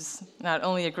mentioned, who's not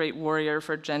only a great warrior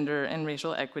for gender and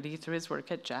racial equity through his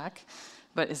work at Jack,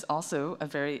 but is also a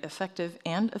very effective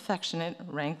and affectionate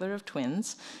wrangler of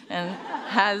twins and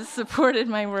has supported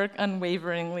my work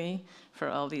unwaveringly for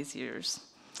all these years.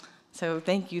 So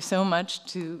thank you so much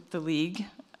to the League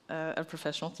of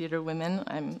Professional Theater Women.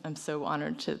 I'm so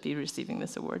honored to be receiving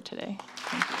this award today.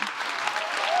 Thank you.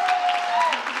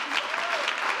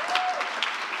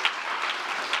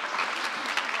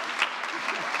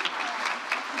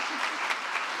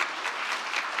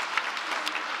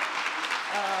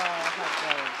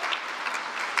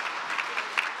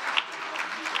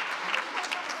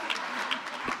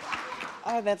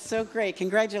 Oh, that's so great.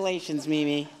 Congratulations,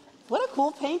 Mimi. What a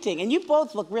cool painting. And you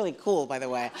both look really cool, by the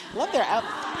way. Love their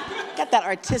got that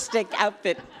artistic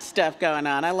outfit stuff going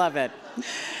on. I love it.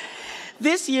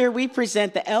 This year, we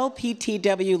present the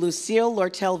LPTW Lucille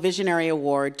Lortel Visionary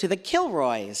Award to the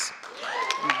Kilroys.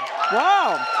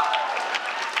 Whoa.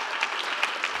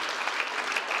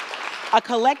 A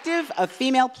collective of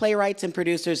female playwrights and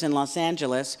producers in Los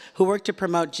Angeles who work to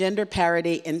promote gender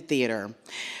parity in theater.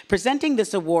 Presenting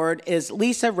this award is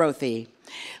Lisa Rothy.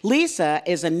 Lisa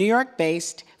is a New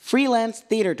York-based freelance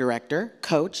theater director,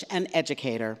 coach, and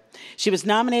educator. She was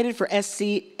nominated for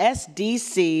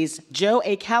SDC's Joe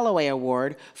A. Calloway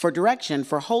Award for direction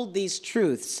for Hold These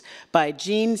Truths by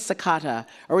Gene Sakata,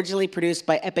 originally produced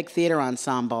by Epic Theater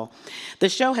Ensemble. The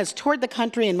show has toured the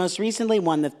country and most recently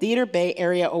won the Theater Bay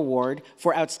Area Award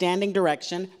for Outstanding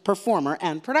Direction, Performer,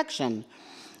 and Production.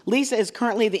 Lisa is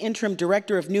currently the interim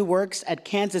director of new works at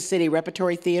Kansas City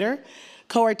Repertory Theater,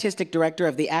 co-artistic director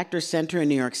of the Actors Center in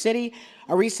New York City,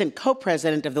 a recent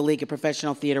co-president of the League of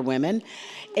Professional Theater Women,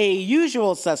 a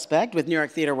usual suspect with New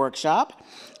York Theater Workshop,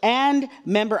 and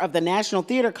member of the National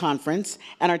Theater Conference,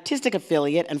 an artistic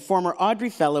affiliate and former Audrey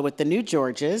Fellow with the New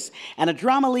Georges, and a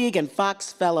Drama League and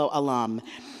Fox Fellow alum.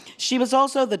 She was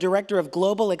also the director of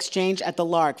Global Exchange at the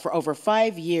Lark for over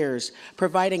 5 years,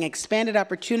 providing expanded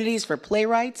opportunities for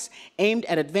playwrights aimed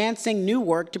at advancing new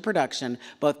work to production,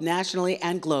 both nationally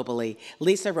and globally.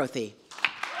 Lisa Rothy.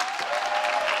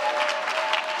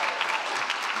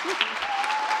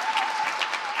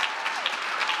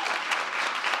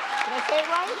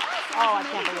 Oh, I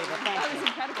can't believe it. Thank you. That was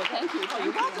incredible. Thank you.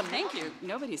 You're welcome. Thank you.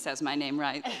 Nobody says my name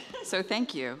right. So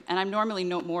thank you. And I'm normally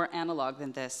no more analog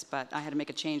than this, but I had to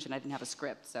make a change and I didn't have a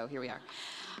script, so here we are.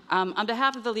 On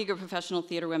behalf of the League of Professional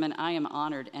Theater Women, I am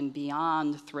honored and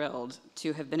beyond thrilled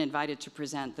to have been invited to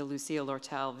present the Lucille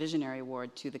Lortel Visionary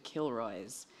Award to the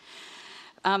Kilroys.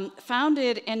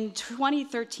 Founded in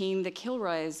 2013, the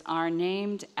Kilroys are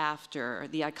named after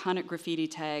the iconic graffiti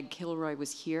tag, "Kilroy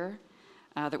was here,"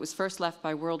 that was first left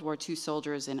by World War II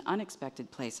soldiers in unexpected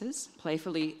places,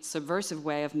 playfully subversive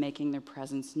way of making their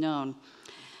presence known.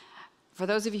 For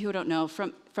those of you who don't know,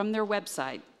 from their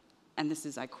website, and this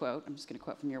is, I quote, I'm just going to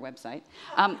quote from your website,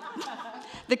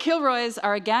 the Kilroys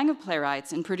are a gang of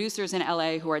playwrights and producers in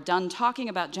LA who are done talking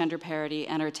about gender parity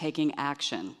and are taking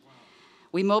action.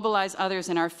 We mobilize others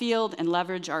in our field and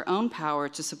leverage our own power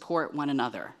to support one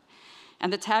another.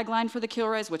 And the tagline for the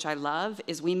Kilroys, which I love,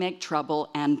 is "We make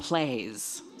trouble and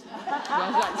plays."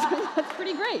 That's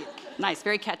pretty great. Nice,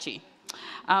 very catchy.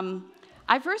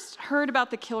 I first heard about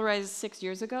the Kilroys 6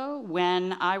 years ago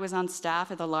when I was on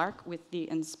staff at the Lark with the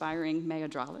inspiring May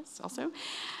Adrales also.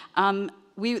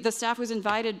 The staff was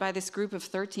invited by this group of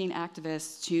 13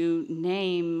 activists to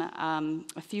name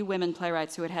a few women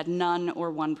playwrights who had had none or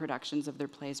one productions of their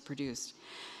plays produced.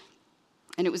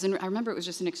 And I remember it was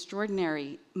just an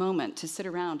extraordinary moment to sit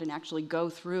around and actually go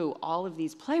through all of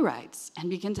these playwrights and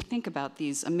begin to think about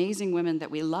these amazing women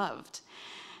that we loved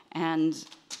and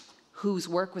whose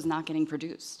work was not getting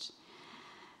produced.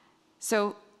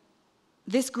 So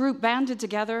this group banded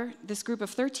together, this group of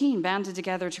 13 banded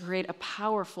together to create a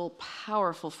powerful,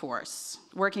 powerful force,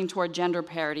 working toward gender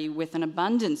parity with an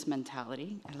abundance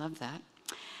mentality. I love that.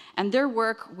 And their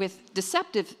work with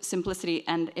deceptive simplicity,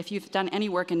 and if you've done any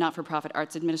work in not-for-profit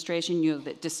arts administration, you know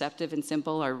that deceptive and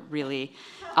simple are really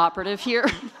operative here.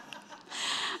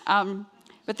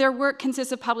 But their work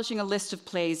consists of publishing a list of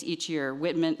plays each year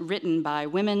written by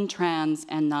women, trans,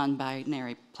 and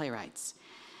non-binary playwrights.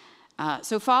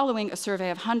 So following a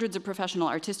survey of hundreds of professional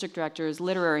artistic directors,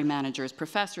 literary managers,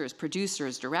 professors,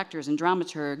 producers, directors, and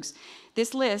dramaturgs,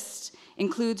 this list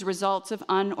includes results of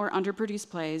un- or underproduced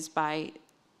plays by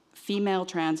female,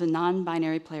 trans, and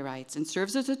non-binary playwrights and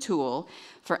serves as a tool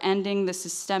for ending the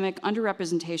systemic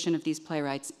underrepresentation of these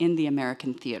playwrights in the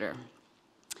American theater.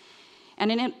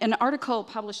 And in an article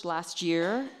published last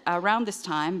year, around this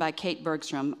time, by Kate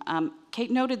Bergstrom,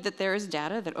 Kate noted that there is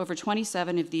data that over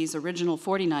 27 of these original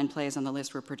 49 plays on the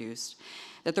list were produced,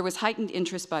 that there was heightened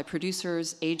interest by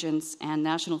producers, agents, and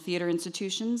national theater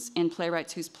institutions in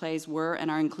playwrights whose plays were and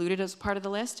are included as part of the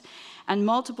list, and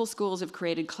multiple schools have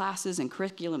created classes and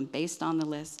curriculum based on the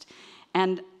list.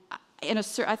 And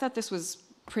I thought this was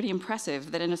pretty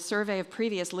impressive, that in a survey of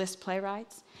previous list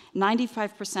playwrights,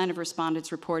 95% of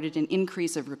respondents reported an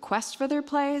increase of requests for their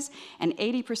plays, and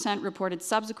 80% reported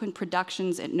subsequent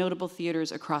productions at notable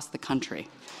theaters across the country.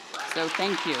 So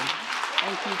thank you.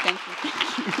 Thank you, thank you, thank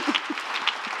you.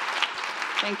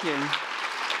 Thank you.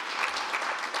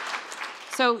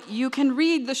 So you can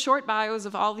read the short bios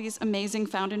of all these amazing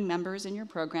founding members in your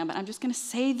program, but I'm just going to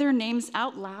say their names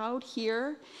out loud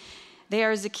here. They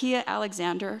are Zakiya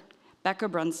Alexander, Becca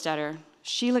Brunstetter,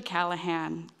 Sheila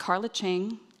Callahan, Carla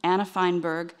Ching, Anna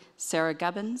Feinberg, Sarah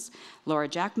Gubbins, Laura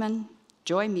Jackman,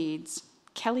 Joy Meads,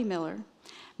 Kelly Miller,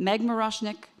 Meg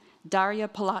Moroshnik, Daria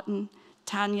Palatin,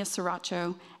 Tanya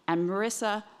Siracho, and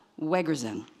Marissa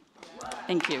Wegersen.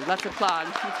 Thank you. Let's applaud.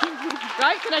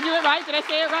 Right? Did I do it right? Did I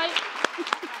say it right?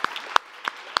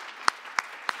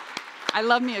 I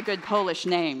love me a good Polish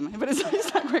name, but it's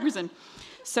not Gregerson.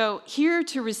 So here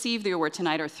to receive the award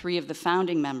tonight are three of the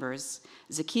founding members,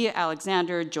 Zakiya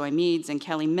Alexander, Joy Meads, and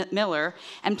Kelly Miller.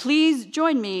 And please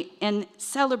join me in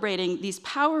celebrating these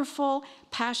powerful,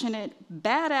 passionate,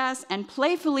 badass, and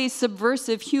playfully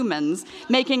subversive humans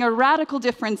making a radical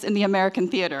difference in the American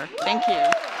theater. Thank you.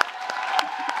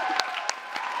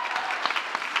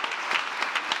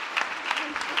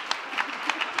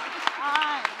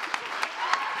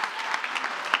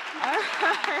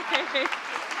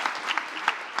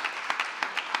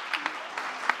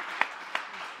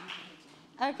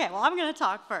 Okay, well, I'm going to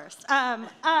talk first.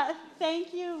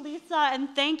 Thank you, Lisa, and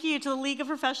thank you to the League of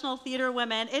Professional Theater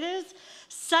Women. It is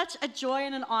such a joy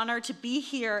and an honor to be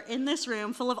here in this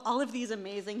room full of all of these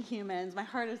amazing humans. My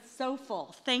heart is so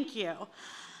full. Thank you.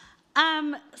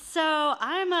 So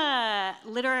I'm a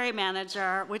literary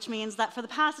manager, which means that for the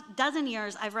past dozen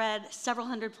years, I've read several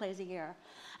hundred plays a year.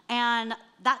 And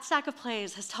that stack of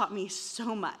plays has taught me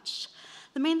so much.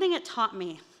 The main thing it taught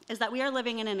me is that we are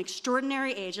living in an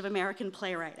extraordinary age of American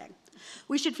playwriting.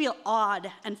 We should feel awed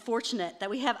and fortunate that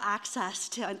we have access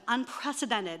to an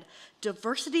unprecedented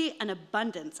diversity and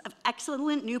abundance of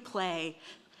excellent new play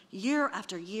year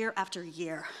after year after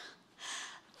year.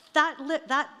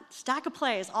 That stack of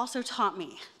plays also taught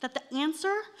me that the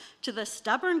answer to the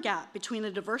stubborn gap between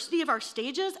the diversity of our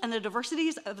stages and the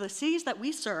diversities of the cities that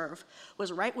we serve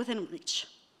was right within reach.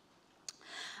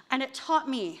 And it taught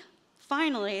me,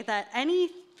 finally, that any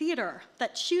theater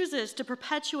that chooses to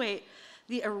perpetuate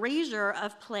the erasure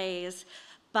of plays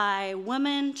by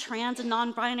women, trans, and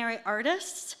non-binary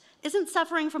artists isn't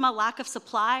suffering from a lack of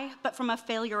supply, but from a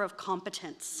failure of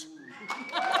competence.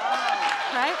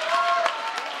 Right?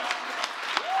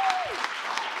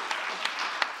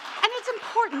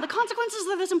 Important. The consequences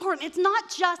of this is important. It's not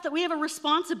just that we have a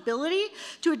responsibility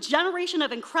to a generation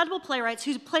of incredible playwrights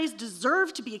whose plays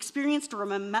deserve to be experienced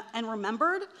and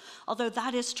remembered, although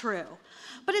that is true.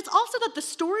 But it's also that the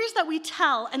stories that we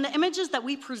tell and the images that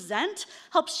we present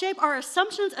help shape our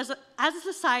assumptions as a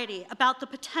society about the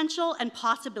potential and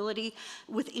possibility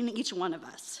within each one of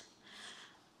us.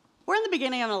 We're in the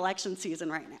beginning of an election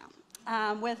season right now.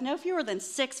 With no fewer than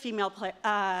 6 female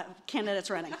candidates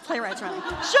running, playwrights running.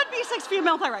 Should be 6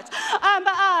 female playwrights,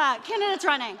 candidates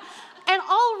running. And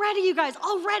already, you guys,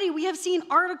 we have seen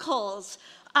articles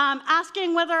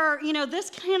asking whether, this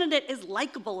candidate is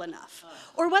likable enough,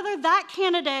 or whether that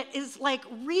candidate is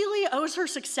really owes her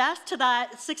success to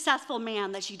that successful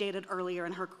man that she dated earlier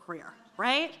in her career,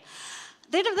 right?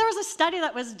 There was a study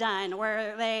that was done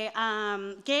where they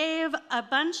gave a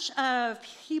bunch of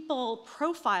people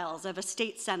profiles of a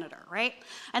state senator, right?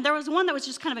 And there was one that was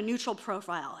just kind of a neutral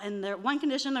profile. And there, one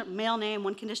condition, male name,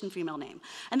 one condition, female name.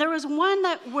 And there was one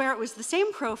where it was the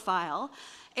same profile,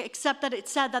 except that it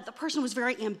said that the person was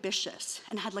very ambitious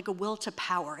and had a will to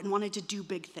power and wanted to do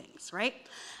big things, right?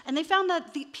 And they found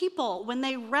that the people, when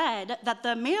they read that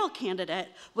the male candidate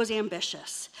was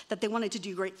ambitious, that they wanted to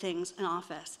do great things in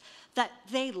office, that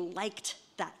they liked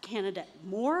that candidate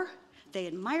more, they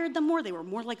admired them more, they were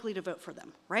more likely to vote for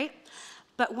them, right?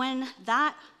 But when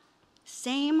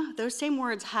those same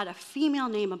words had a female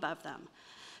name above them,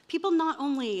 people not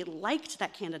only liked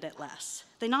that candidate less,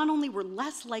 they not only were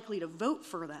less likely to vote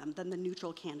for them than the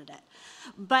neutral candidate,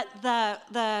 but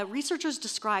the researchers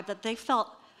described that they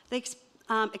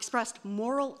expressed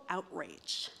moral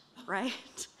outrage,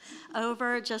 right?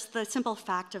 Over just the simple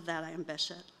fact of that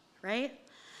ambition, right?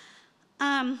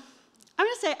 I'm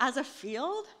going to say, as a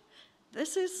field,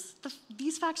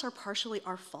 these facts are partially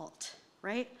our fault,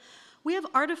 right? We have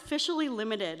artificially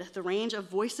limited the range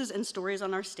of voices and stories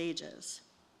on our stages.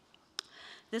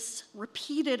 This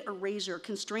repeated erasure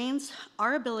constrains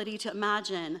our ability to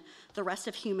imagine the rest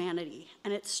of humanity,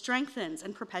 and it strengthens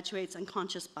and perpetuates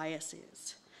unconscious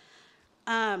biases.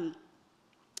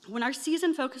 When our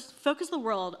season focus the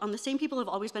world on the same people who have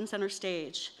always been center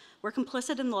stage, we're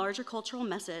complicit in the larger cultural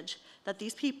message that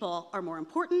these people are more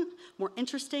important, more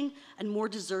interesting, and more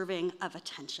deserving of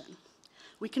attention.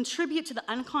 We contribute to the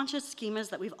unconscious schemas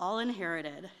that we've all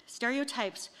inherited,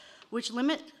 stereotypes which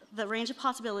limit the range of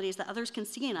possibilities that others can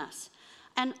see in us,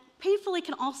 and painfully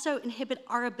can also inhibit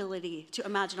our ability to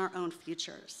imagine our own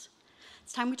futures.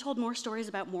 It's time we told more stories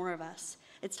about more of us.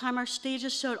 It's time our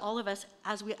stages showed all of us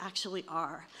as we actually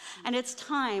are. And it's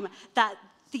time that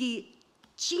the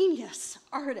genius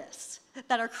artists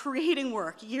that are creating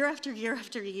work year after year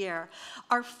after year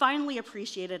are finally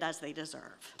appreciated as they deserve.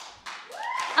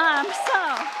 I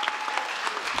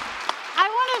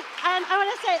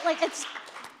want to say,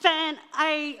 then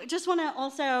I just want to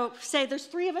also say there's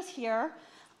 3 of us here.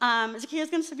 Zakia's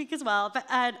going to speak as well,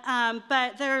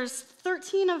 but there's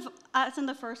 13 of us in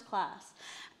the first class.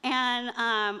 And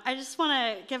I just want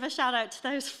to give a shout out to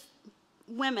those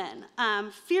women,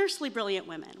 fiercely brilliant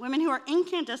women who are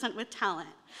incandescent with talent.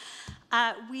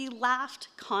 We laughed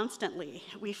constantly.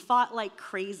 We fought like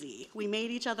crazy. We made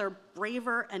each other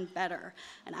braver and better.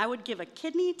 And I would give a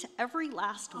kidney to every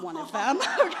last one of them.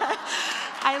 Okay?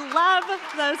 I love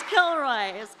those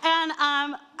Kilroys. And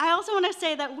I also want to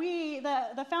say that we,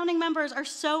 the founding members, are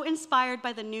so inspired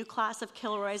by the new class of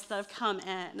Kilroys that have come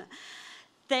in.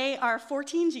 They are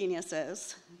 14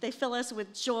 geniuses. They fill us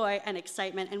with joy and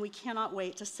excitement, and we cannot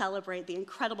wait to celebrate the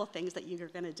incredible things that you're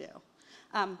going to do.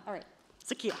 All right,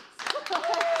 Zakia.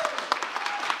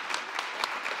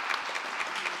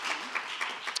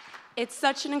 It's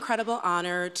such an incredible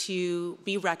honor to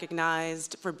be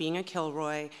recognized for being a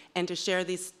Kilroy and to share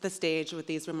the stage with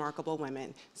these remarkable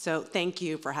women. So thank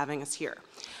you for having us here.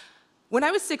 When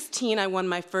I was 16, I won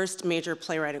my first major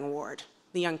playwriting award,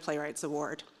 the Young Playwrights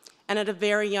Award. And at a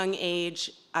very young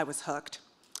age, I was hooked.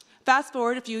 Fast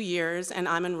forward a few years, and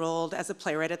I'm enrolled as a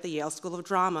playwright at the Yale School of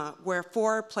Drama, where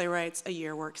 4 playwrights a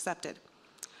year were accepted.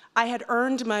 I had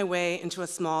earned my way into a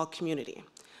small community.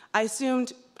 I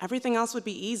assumed everything else would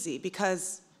be easy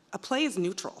because a play is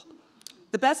neutral.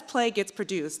 The best play gets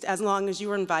produced as long as you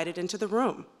are invited into the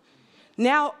room.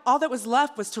 Now, all that was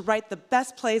left was to write the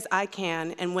best plays I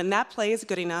can, and when that play is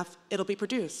good enough, it'll be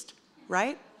produced,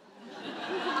 right?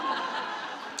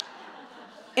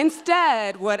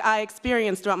 Instead, what I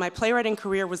experienced throughout my playwriting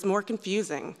career was more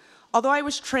confusing. Although I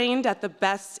was trained at the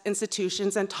best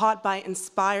institutions and taught by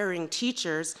inspiring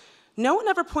teachers, no one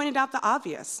ever pointed out the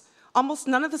obvious. Almost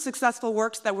none of the successful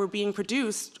works that were being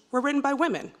produced were written by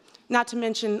women, not to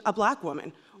mention a Black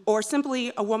woman, or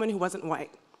simply a woman who wasn't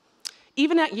white.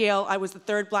 Even at Yale, I was the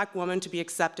 3rd Black woman to be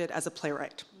accepted as a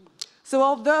playwright. So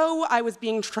although I was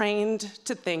being trained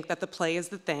to think that the play is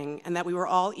the thing and that we were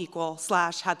all equal /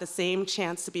 had the same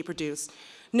chance to be produced,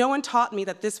 no one taught me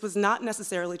that this was not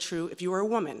necessarily true if you were a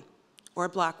woman or a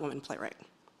Black woman playwright.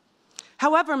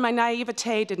 However, my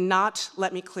naivete did not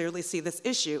let me clearly see this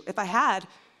issue. If I had,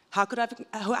 how could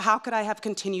I have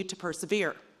continued to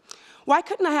persevere? Why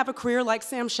couldn't I have a career like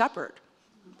Sam Shepard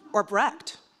or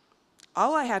Brecht?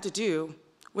 All I had to do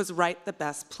was write the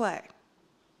best play.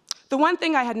 The one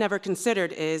thing I had never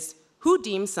considered is who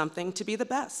deems something to be the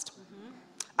best.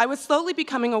 I was slowly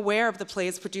becoming aware of the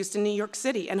plays produced in New York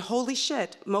City, and holy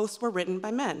shit, most were written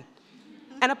by men.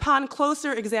 And upon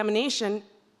closer examination,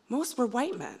 most were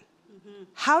white men.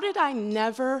 How did I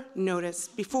never notice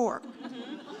before?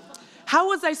 How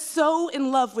was I so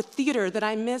in love with theater that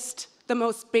I missed the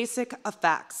most basic of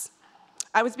facts?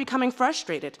 I was becoming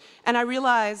frustrated, and I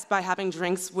realized by having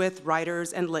drinks with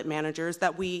writers and lit managers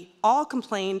that we all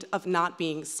complained of not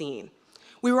being seen.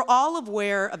 We were all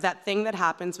aware of that thing that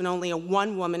happens when only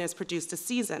one woman is produced a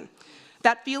season.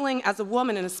 That feeling as a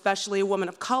woman, and especially a woman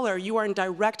of color, you are in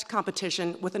direct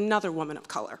competition with another woman of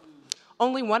color.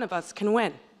 Only one of us can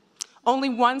win. Only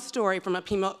one story from a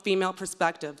female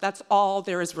perspective. That's all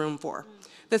there is room for.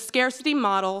 The scarcity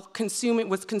model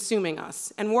was consuming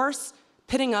us, and worse,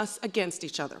 pitting us against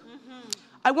each other.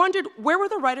 I wondered, where were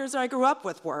the writers I grew up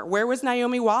with were? Where was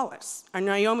Naomi Wallace or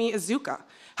Naomi Izuka?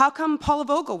 How come Paula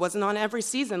Vogel wasn't on every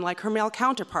season like her male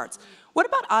counterparts? What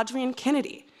about Adrienne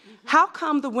Kennedy? How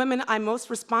come the women I most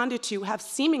responded to have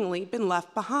seemingly been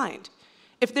left behind?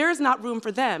 If there is not room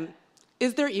for them,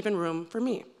 is there even room for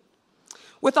me?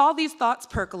 With all these thoughts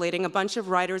percolating, a bunch of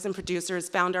writers and producers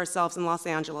found ourselves in Los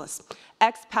Angeles.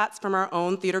 Expats from our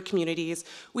own theater communities.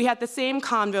 We had the same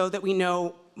convo that we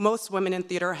know most women in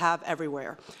theater have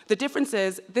everywhere. The difference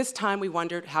is, this time we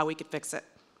wondered how we could fix it.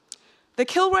 The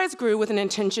Kilroys grew with an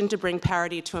intention to bring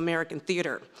parity to American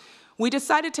theater. We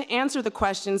decided to answer the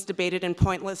questions debated in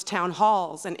pointless town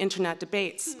halls and internet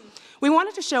debates. We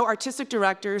wanted to show artistic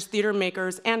directors, theater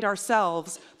makers, and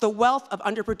ourselves the wealth of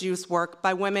underproduced work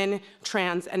by women,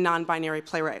 trans, and non-binary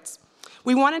playwrights.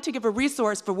 We wanted to give a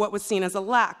resource for what was seen as a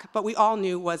lack, but we all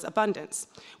knew was abundance.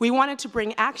 We wanted to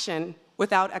bring action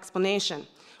without explanation.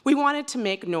 We wanted to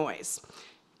make noise.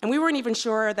 And we weren't even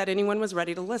sure that anyone was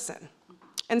ready to listen.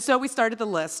 And so we started the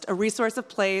list, a resource of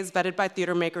plays vetted by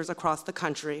theater makers across the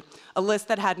country, a list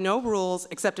that had no rules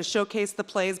except to showcase the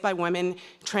plays by women,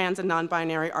 trans, and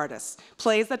non-binary artists,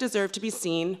 plays that deserve to be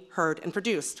seen, heard, and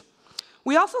produced.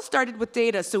 We also started with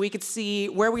data so we could see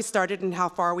where we started and how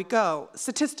far we go.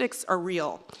 Statistics are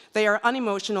real. They are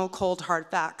unemotional, cold, hard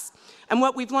facts. And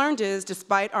what we've learned is,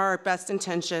 despite our best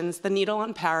intentions, the needle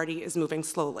on parity is moving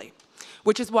slowly,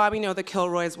 which is why we know the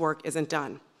Kilroys' work isn't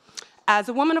done. As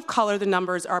a woman of color, the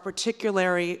numbers are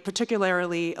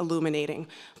particularly illuminating.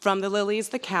 From the Lilies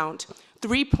that Count,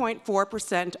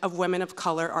 3.4% of women of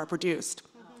color are produced.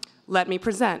 Let me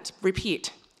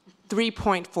repeat,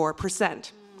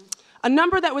 3.4%. A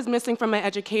number that was missing from my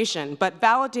education, but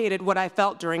validated what I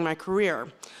felt during my career.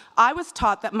 I was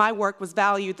taught that my work was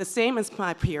valued the same as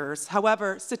my peers.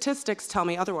 However, statistics tell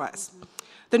me otherwise.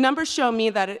 The numbers show me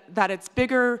that it's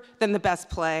bigger than the best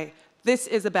play. This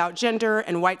is about gender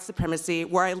and white supremacy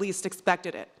where I least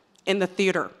expected it, in the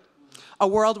theater. A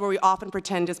world where we often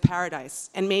pretend is paradise,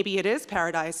 and maybe it is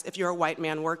paradise if you're a white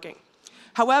man working.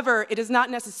 However, it is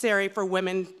necessary for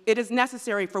women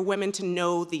to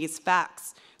know these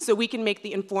facts so we can make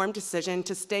the informed decision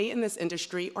to stay in this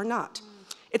industry or not.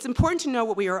 It's important to know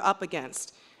what we are up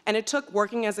against, and it took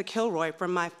working as a Kilroy for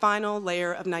my final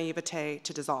layer of naivete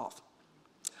to dissolve.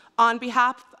 On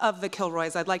behalf of the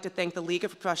Kilroys, I'd like to thank the League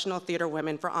of Professional Theater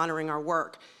Women for honoring our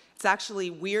work. It's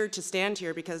actually weird to stand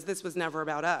here because this was never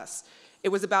about us. It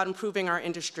was about improving our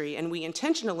industry, and we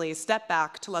intentionally stepped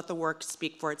back to let the work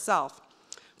speak for itself.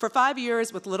 For 5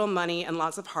 years, with little money and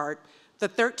lots of heart, the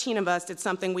 13 of us did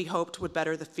something we hoped would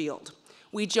better the field.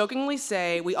 We jokingly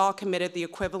say we all committed the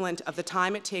equivalent of the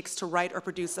time it takes to write or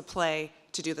produce a play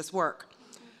to do this work.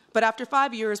 But after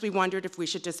 5 years, we wondered if we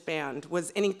should disband.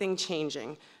 Was anything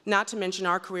changing? Not to mention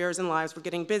our careers and lives were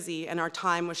getting busy and our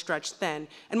time was stretched thin.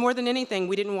 And more than anything,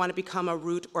 we didn't want to become a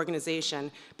root organization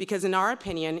because in our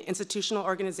opinion, institutional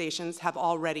organizations have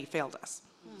already failed us.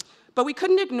 But we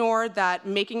couldn't ignore that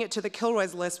making it to the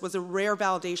Kilroys list was a rare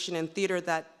validation in theater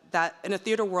in a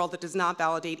theater world that does not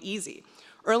validate easy.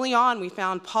 Early on, we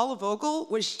found Paula Vogel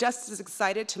was just as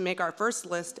excited to make our first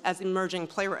list as emerging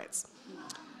playwrights.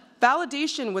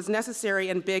 Validation was necessary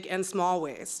in big and small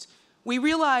ways. We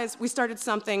realized we started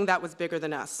something that was bigger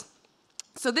than us.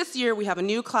 So this year, we have a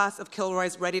new class of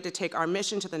Kilroys ready to take our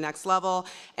mission to the next level,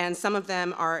 and some of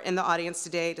them are in the audience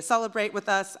today to celebrate with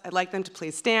us. I'd like them to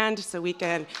please stand so we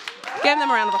can give them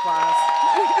a round of applause.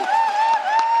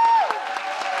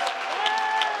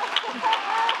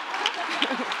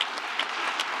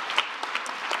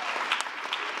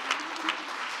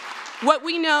 What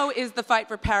we know is the fight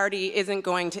for parity isn't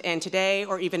going to end today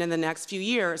or even in the next few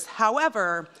years.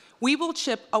 However, we will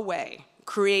chip away,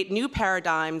 create new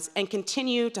paradigms, and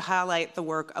continue to highlight the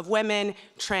work of women,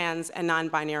 trans, and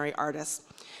non-binary artists.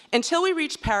 Until we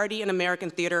reach parity in American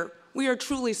theater, we are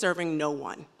truly serving no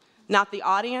one. Not the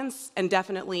audience, and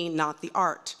definitely not the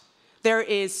art. There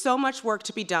is so much work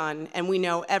to be done, and we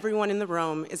know everyone in the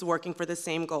room is working for the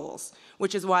same goals,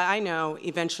 which is why I know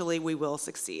eventually we will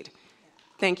succeed.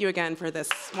 Thank you again for this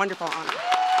wonderful honor.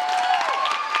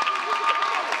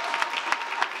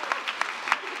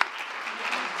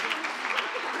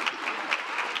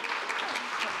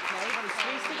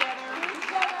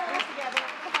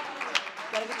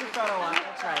 Gotta get your photo on,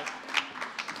 that's right.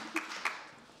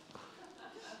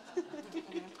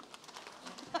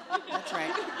 That's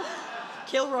right.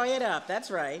 Kilroy it up, that's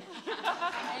right.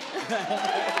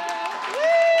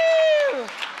 Woo!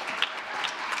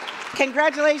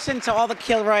 Congratulations to all the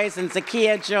Kilroys and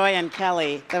Zakiya, Joy, and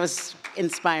Kelly. That was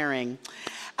inspiring.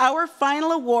 Our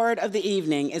final award of the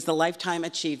evening is the Lifetime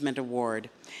Achievement Award.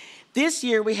 This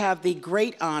year, we have the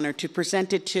great honor to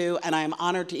present it to, and I am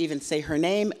honored to even say her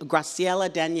name,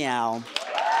 Graciela Daniele.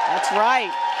 That's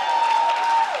right.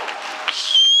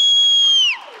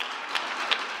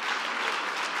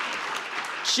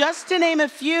 Just to name a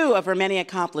few of her many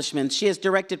accomplishments, she has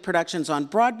directed productions on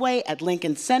Broadway, at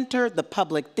Lincoln Center, the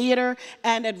Public Theater,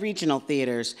 and at regional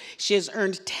theaters. She has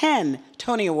earned 10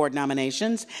 Tony Award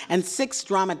nominations and 6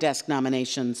 Drama Desk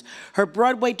nominations. Her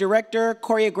Broadway director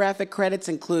choreographic credits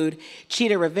include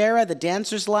Cheetah Rivera, The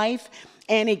Dancer's Life,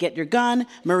 Annie, Get Your Gun,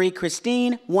 Marie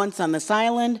Christine, Once on This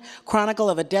Island, Chronicle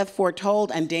of a Death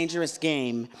Foretold, and Dangerous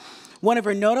Game. One of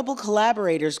her notable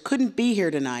collaborators couldn't be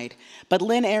here tonight, but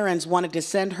Lynn Ahrens wanted to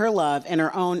send her love in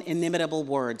her own inimitable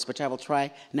words, which I will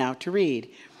try now to read.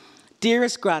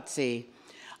 Dearest Grazie,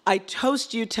 I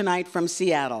toast you tonight from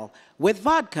Seattle with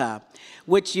vodka,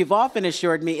 which you've often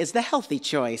assured me is the healthy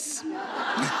choice.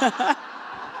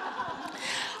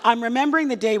 I'm remembering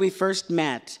the day we first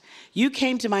met. You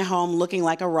came to my home looking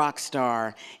like a rock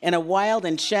star in a wild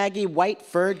and shaggy white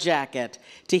fur jacket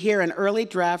to hear an early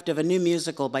draft of a new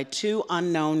musical by 2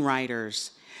 unknown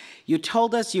writers. You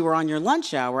told us you were on your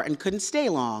lunch hour and couldn't stay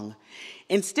long.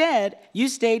 Instead, you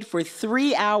stayed for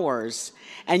 3 hours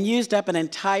and used up an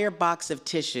entire box of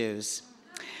tissues.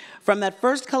 From that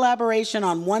first collaboration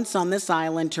on Once on This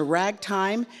Island to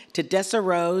Ragtime, to Dessa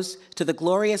Rose, to The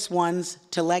Glorious Ones,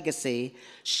 to Legacy,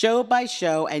 show by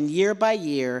show and year by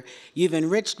year, you've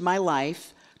enriched my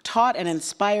life, taught and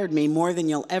inspired me more than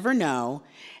you'll ever know,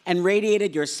 and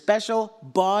radiated your special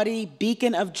bawdy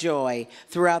beacon of joy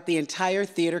throughout the entire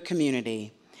theater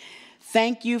community.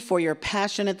 Thank you for your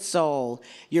passionate soul,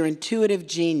 your intuitive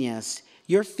genius,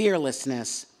 your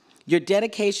fearlessness, your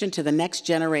dedication to the next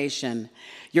generation,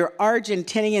 your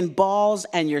Argentinian balls,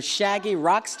 and your shaggy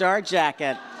rock star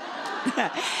jacket.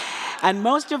 And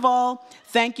most of all,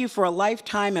 thank you for a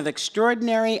lifetime of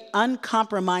extraordinary,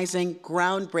 uncompromising,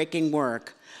 groundbreaking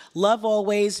work. Love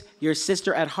always, your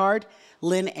sister at heart,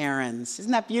 Lyn Henry.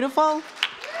 Isn't that beautiful?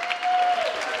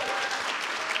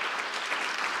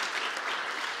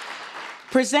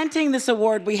 Presenting this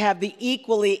award, we have the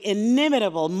equally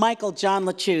inimitable Michael John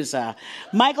LaChiusa.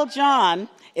 Michael John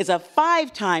is a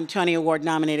 5-time Tony Award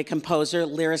nominated composer,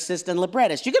 lyricist, and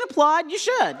librettist. You can applaud? You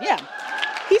should, yeah.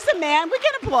 He's the man, we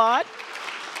can applaud.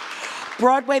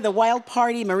 Broadway, The Wild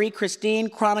Party, Marie Christine,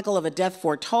 Chronicle of a Death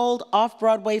Foretold,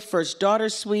 Off-Broadway, First Daughter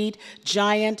Suite,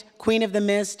 Giant, Queen of the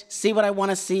Mist, See What I Want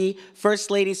to See,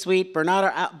 First Lady Suite,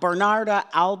 Bernarda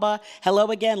Alba, Hello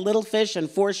Again, Little Fish, and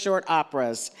 4 short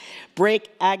operas.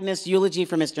 Break, Agnes, Eulogy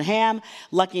for Mr. Ham,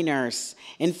 Lucky Nurse.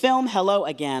 In film, Hello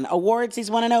Again. Awards, he's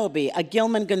won an Obie, a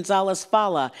Gilman Gonzalez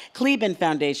Fala, Kleben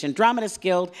Foundation, Dramatists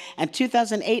Guild, and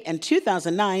 2008 and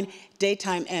 2009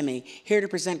 Daytime Emmy. Here to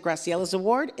present Graciela's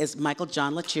award is Michael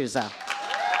John LaChiusa.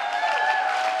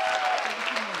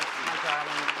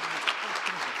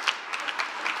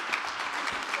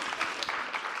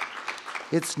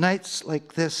 It's nights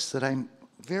like this that I'm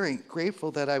very grateful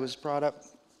that I was brought up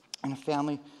in a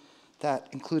family that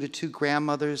included 2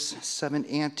 grandmothers, 7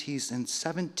 aunties, and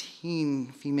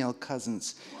 17 female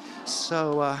cousins.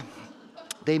 So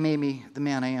they made me the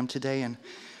man I am today, and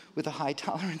with a high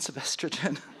tolerance of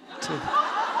estrogen.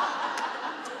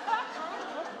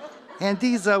 And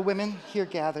these women here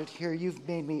gathered here, you've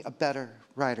made me a better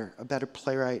writer, a better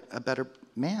playwright, a better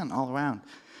man all around.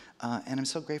 And I'm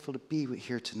so grateful to be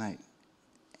here tonight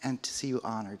and to see you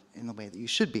honored in the way that you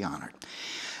should be honored.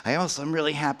 I also am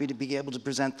really happy to be able to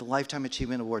present the Lifetime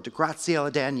Achievement Award to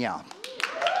Graciela Daniele.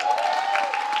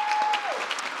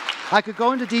 I could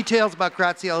go into details about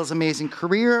Graciela's amazing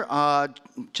career.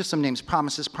 Just some names: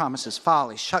 Promises, Promises,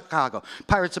 Folly, Chicago,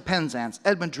 Pirates of Penzance,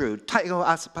 Edmund Drood, Tycho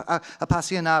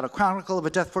Appassionato, Chronicle of a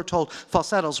Death Foretold,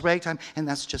 Falsettos, Ragtime, and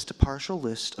that's just a partial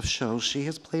list of shows she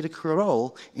has played a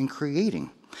role in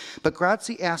creating. But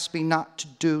Grazie asked me not to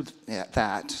do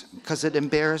that because it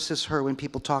embarrasses her when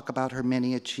people talk about her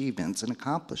many achievements and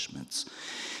accomplishments.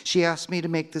 She asked me to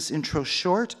make this intro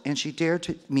short, and she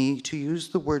dared me to use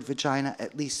the word vagina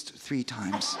at least 3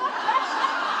 times.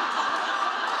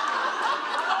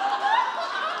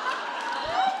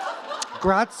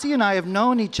 Grazie and I have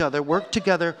known each other, worked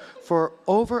together for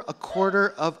over a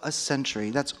quarter of a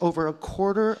century. That's over a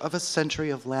quarter of a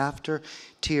century of laughter,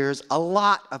 tears, a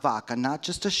lot of vodka, not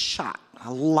just a shot,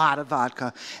 a lot of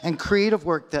vodka, and creative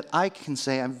work that I can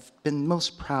say I've been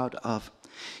most proud of.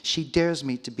 She dares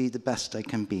me to be the best I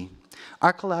can be.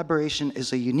 Our collaboration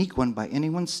is a unique one by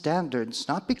anyone's standards,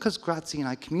 not because Grazie and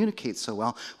I communicate so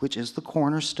well, which is the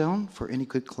cornerstone for any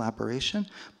good collaboration,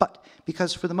 but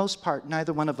because for the most part,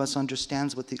 neither one of us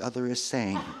understands what the other is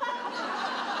saying.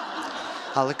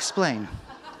 I'll explain.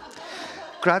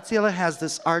 Graciela has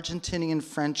this Argentinian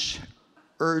French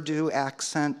Urdu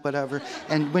accent, whatever,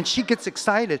 and when she gets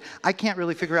excited, I can't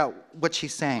really figure out what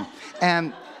she's saying.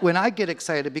 And when I get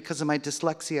excited, because of my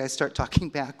dyslexia, I start talking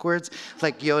backwards,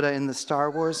 like Yoda in the Star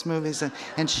Wars movies,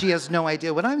 and she has no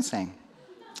idea what I'm saying.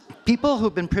 People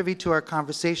who've been privy to our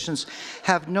conversations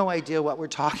have no idea what we're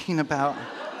talking about.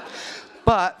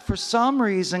 But for some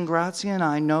reason, Grazie and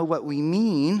I know what we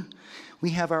mean. We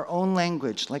have our own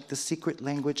language, like the secret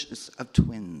languages of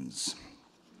twins.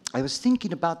 I was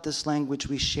thinking about this language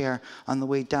we share on the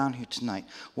way down here tonight,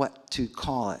 what to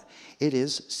call it. It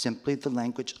is simply the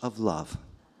language of love.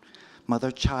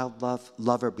 Mother-child love,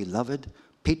 lover, beloved,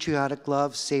 patriotic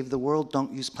love, save the world,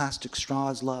 don't use plastic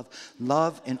straws love,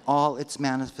 love in all its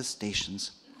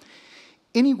manifestations.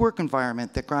 Any work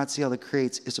environment that Graciela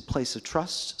creates is a place of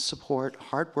trust, support,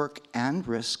 hard work and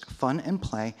risk, fun and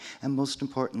play, and most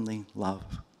importantly, love.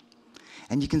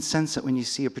 And you can sense it when you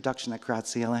see a production that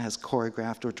Graciela has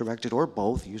choreographed or directed, or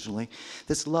both usually.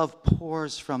 This love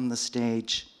pours from the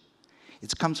stage.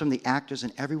 It comes from the actors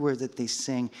and every word that they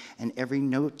sing and every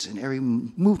note and every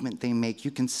movement they make.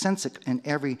 You can sense it in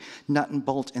every nut and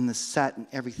bolt in the set and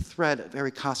every thread of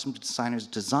every costume designer's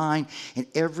design and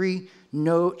every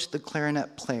note the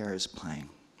clarinet player is playing.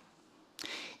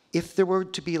 If there were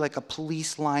to be like a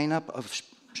police lineup of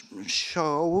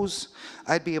shows,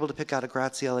 I'd be able to pick out a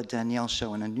Graciela Daniele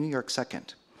show in a New York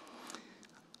second.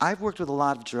 I've worked with a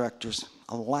lot of directors,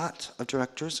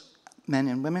 men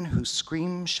and women who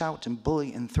scream, shout, and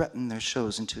bully and threaten their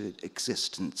shows into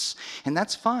existence. And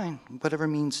that's fine, whatever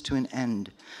means to an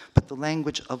end. But the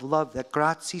language of love that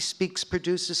Grazie speaks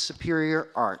produces superior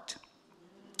art.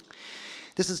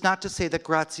 This is not to say that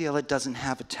Graciela doesn't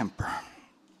have a temper.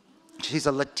 She's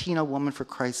a Latina woman, for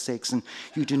Christ's sakes, and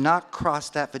you do not cross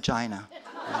that vagina.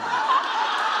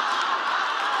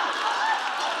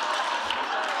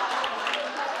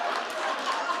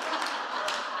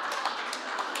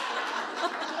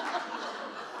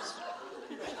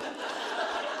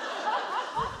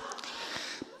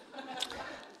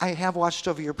 I have watched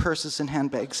over your purses and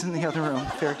handbags in the other room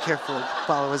very carefully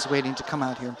while I was waiting to come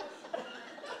out here.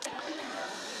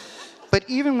 But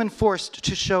even when forced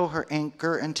to show her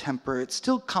anger and temper, it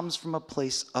still comes from a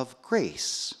place of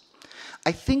grace.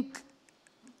 I think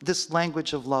this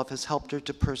language of love has helped her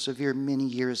to persevere many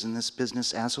years in this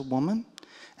business as a woman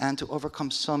and to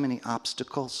overcome so many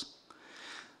obstacles.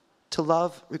 To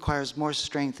love requires more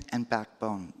strength and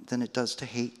backbone than it does to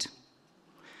hate.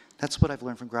 That's what I've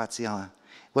learned from Graciela.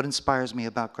 What inspires me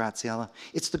about Graciela?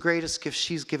 It's the greatest gift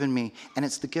she's given me, and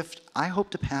it's the gift I hope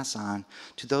to pass on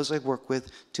to those I work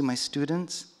with, to my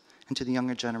students, and to the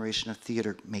younger generation of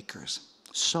theater makers.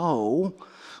 So,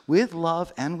 with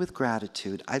love and with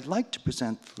gratitude, I'd like to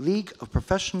present the League of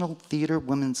Professional Theater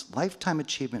Women's Lifetime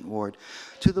Achievement Award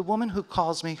to the woman who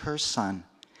calls me her son,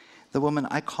 the woman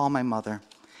I call my mother,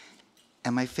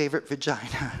 and my favorite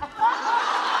vagina.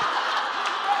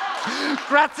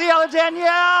 Graciela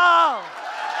Daniele!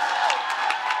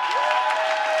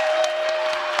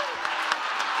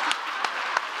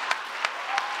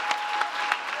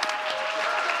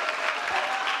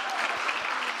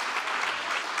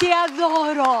 Te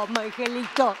adoro, my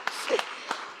angelito.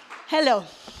 Hello,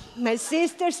 my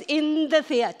sisters in the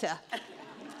theater.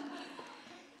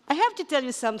 I have to tell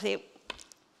you something.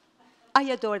 I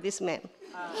adore this man.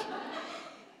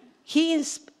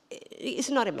 He's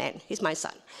not a man, he's my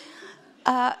son.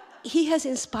 He has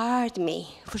inspired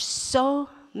me for so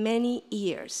many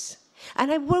years.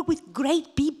 And I work with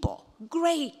great people.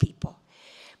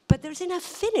 But there's an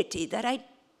affinity that I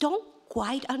don't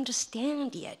quite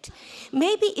understand yet.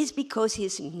 Maybe it's because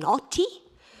he's naughty,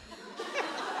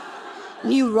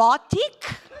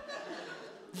 neurotic,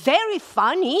 very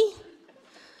funny,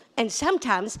 and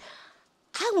sometimes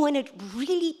I want to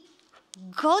really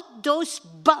got those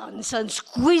buns and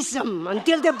squeeze them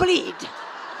until they bleed.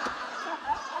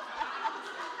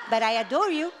 But I adore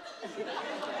you.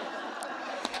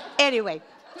 Anyway,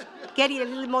 getting a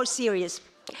little more serious.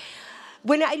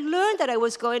 When I learned that I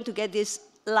was going to get this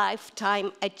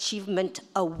Lifetime Achievement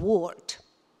Award,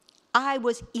 I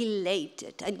was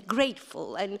elated and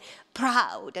grateful and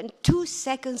proud. And 2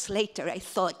 seconds later, I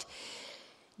thought,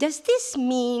 does this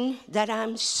mean that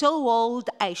I'm so old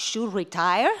I should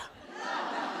retire?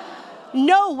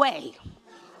 No way.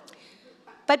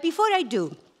 But before I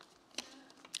do,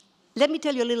 let me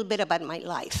tell you a little bit about my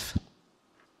life.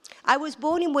 I was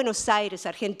born in Buenos Aires,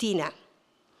 Argentina,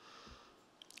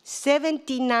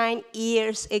 79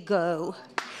 years ago,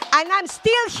 and I'm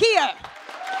still here.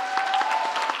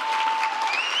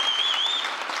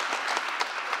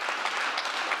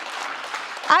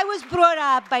 I was brought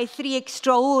up by 3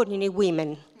 extraordinary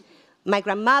women, my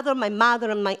grandmother, my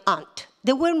mother, and my aunt.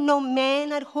 There were no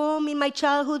men at home in my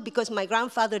childhood because my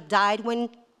grandfather died when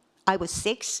I was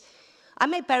 6,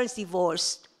 and my parents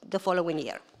divorced the following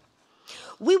year.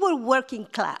 We were working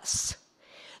class.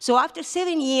 So after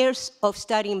 7 years of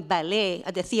studying ballet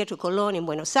at the theatrical in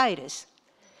Buenos Aires,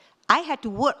 I had to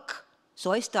work.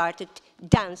 So I started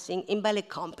dancing in ballet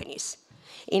companies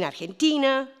in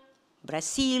Argentina,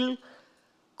 Brazil,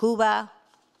 Cuba,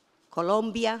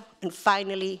 Colombia, and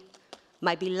finally,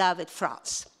 my beloved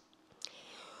France.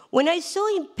 When I saw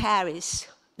in Paris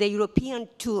the European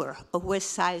tour of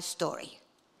West Side Story,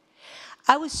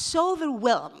 I was so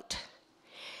overwhelmed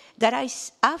that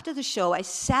after the show, I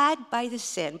sat by the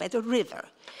Seine, by the river,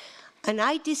 and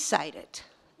I decided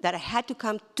that I had to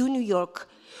come to New York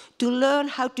to learn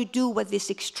how to do what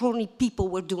these extraordinary people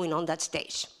were doing on that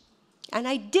stage. And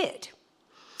I did.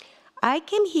 I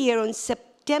came here on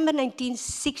September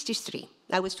 1963.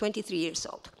 I was 23 years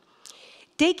old,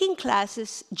 taking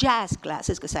classes, jazz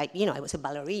classes, because I was a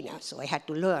ballerina, so I had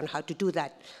to learn how to do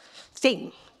that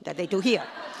thing that they do here.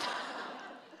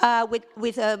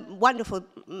 With a wonderful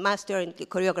master and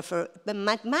choreographer,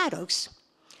 Matt Maddox.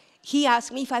 He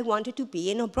asked me if I wanted to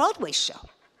be in a Broadway show.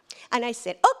 And I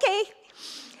said, okay.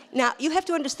 Now, you have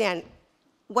to understand,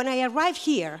 when I arrived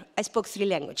here, I spoke 3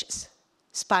 languages: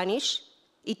 Spanish,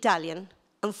 Italian,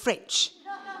 and French.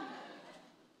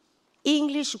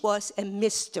 English was a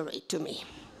mystery to me.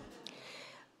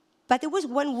 But there was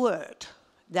one word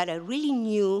that I really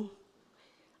knew,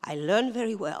 I learned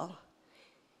very well,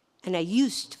 and I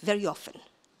used very often.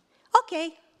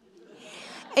 Okay.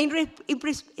 There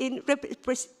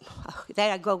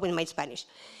I go with my Spanish.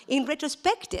 In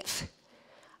retrospective,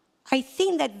 I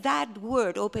think that that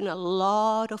word opened a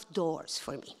lot of doors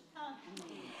for me.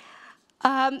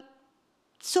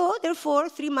 So therefore,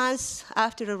 3 months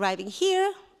after arriving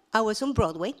here, I was on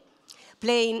Broadway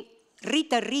playing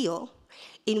Rita Rio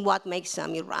in What Makes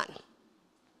Sammy Run.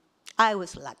 I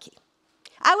was lucky.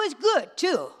 I was good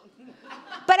too,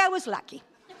 but I was lucky.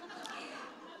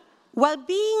 While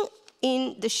being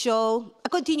in the show, I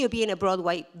continued being a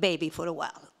Broadway baby for a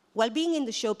while. While being in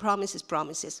the show Promises,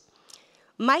 Promises,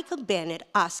 Michael Bennett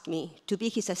asked me to be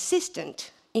his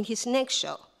assistant in his next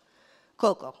show,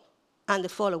 Coco, and the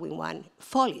following one,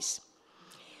 Follies.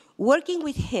 Working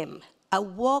with him,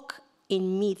 awoke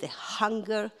in me the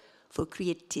hunger for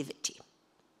creativity.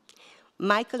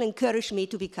 Michael encouraged me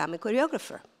to become a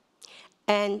choreographer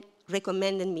and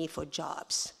recommended me for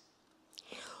jobs.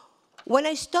 When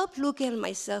I stopped looking at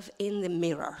myself in the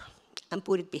mirror and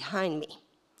put it behind me,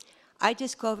 I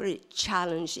discovered a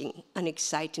challenging and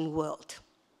exciting world.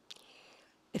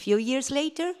 A few years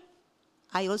later,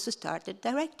 I also started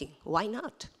directing. Why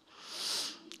not?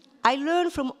 I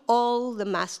learned from all the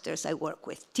masters I work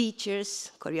with,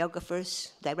 teachers,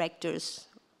 choreographers, directors,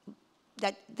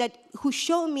 who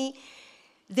show me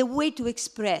the way to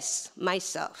express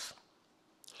myself.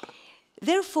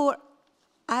 Therefore,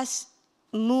 as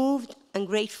moved and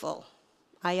grateful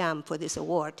I am for this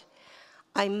award,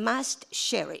 I must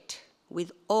share it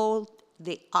with all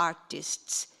the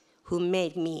artists who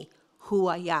made me who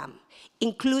I am,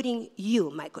 including you,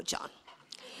 Michael John.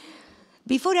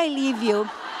 Before I leave you,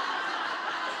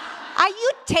 are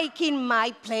you taking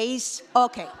my place?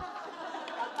 Okay.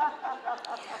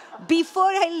 Before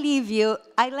I leave you,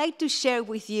 I'd like to share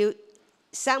with you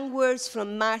some words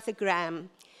from Martha Graham,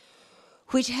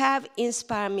 which have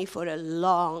inspired me for a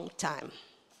long time,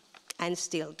 and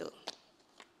still do.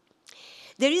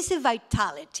 There is a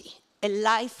vitality, a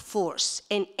life force,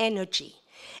 an energy,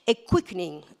 a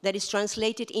quickening that is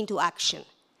translated into action.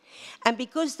 And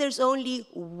because there's only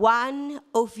one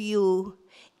of you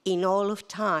in all of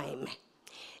time,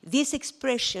 this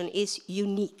expression is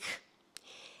unique.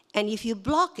 And if you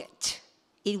block it,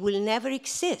 it will never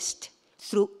exist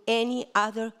through any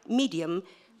other medium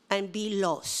and be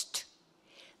lost.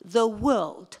 The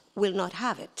world will not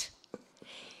have it.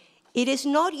 It is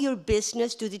not your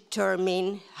business to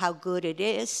determine how good it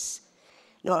is,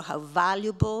 nor how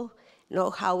valuable,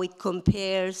 nor how it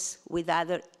compares with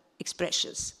other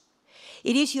expressions.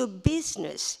 It is your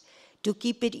business to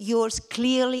keep it yours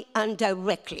clearly and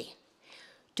directly,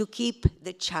 to keep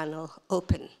the channel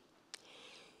open.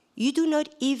 You do not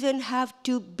even have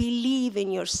to believe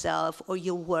in yourself or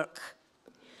your work.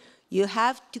 You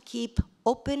have to keep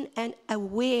open and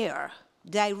aware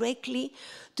directly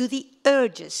to the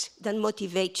urges that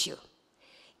motivate you.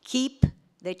 Keep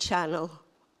the channel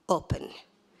open.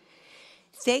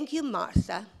 Thank you,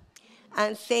 Martha,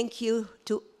 and thank you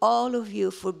to all of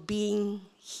you for being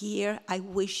here. I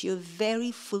wish you a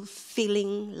very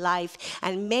fulfilling life,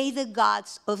 and may the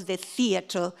gods of the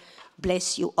theater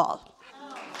bless you all.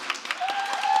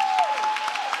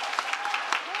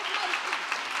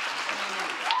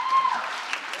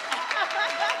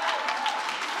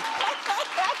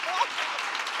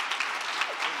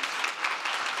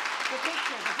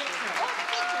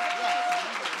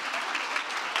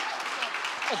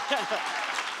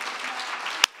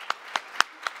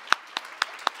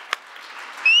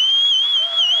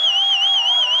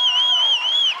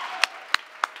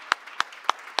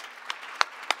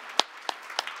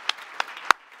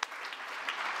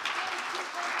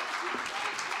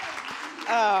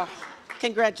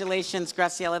 Congratulations,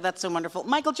 Graciela. That's so wonderful.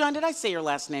 Michael John, did I say your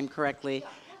last name correctly?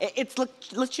 It's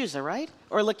Lachusa, right?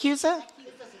 Or Lacusa?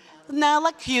 No,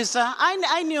 Lacusa.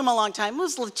 I knew him a long time. It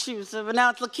was Lachusa, but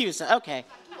now it's Lacusa. Okay.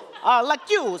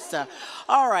 Lacusa.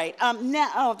 All right.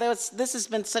 This has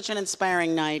been such an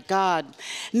inspiring night. God.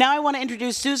 Now I want to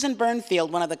introduce Susan Burnfield,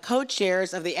 one of the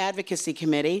co-chairs of the Advocacy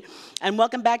Committee, and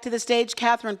welcome back to the stage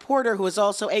Catherine Porter, who is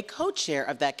also a co-chair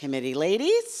of that committee.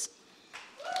 Ladies.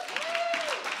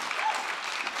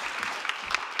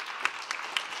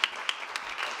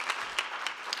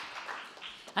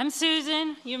 I'm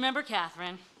Susan. You remember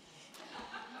Catherine.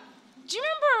 Do you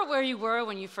remember where you were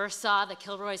when you first saw the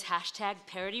Kilroys hashtag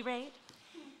parody raid?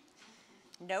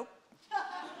 Nope.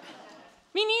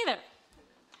 Me neither.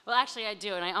 Well, actually, I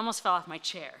do, and I almost fell off my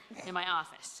chair in my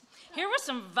office. Here was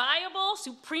some viable,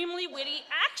 supremely witty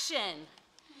action.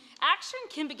 Action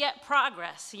can beget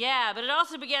progress, yeah, but it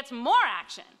also begets more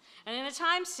action. And in the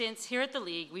time since, here at the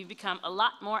League, we've become a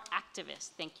lot more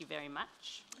activist. Thank you very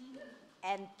much.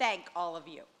 And thank all of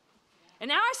you. And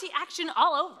now I see action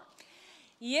all over.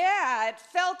 Yeah, it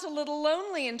felt a little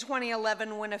lonely in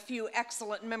 2011 when a few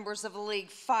excellent members of the League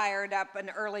fired up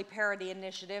an early parody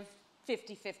initiative,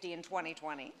 50-50 in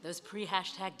 2020. Those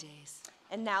pre-hashtag days.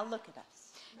 And now look at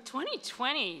us.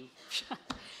 2020,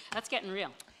 that's getting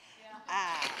real.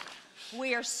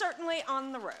 We are certainly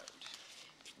on the road.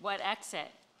 What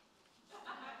exit?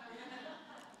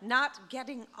 Not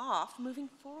getting off, moving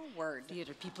forward.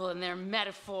 Theater people and their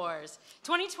metaphors.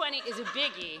 2020 is a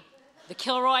biggie. The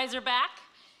Kilroys are back.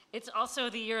 It's also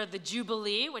the year of the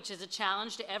Jubilee, which is a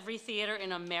challenge to every theater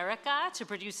in America to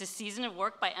produce a season of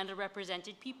work by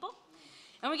underrepresented people.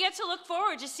 And we get to look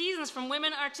forward to seasons from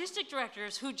women artistic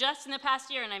directors who just in the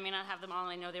past year, and I may not have them all,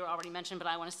 I know they were already mentioned, but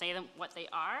I want to say them what they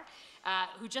are,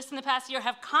 who just in the past year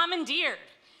have commandeered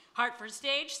Hartford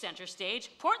Stage, Center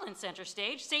Stage, Portland Center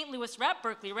Stage, St. Louis Rep,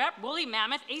 Berkeley Rep, Woolly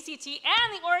Mammoth, ACT,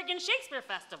 and the Oregon Shakespeare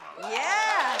Festival.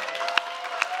 Yeah!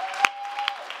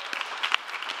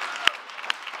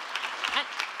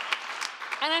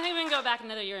 And I think we can go back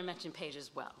another year and mention Paige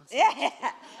as well. Yeah.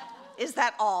 Is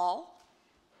that all?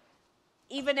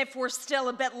 Even if we're still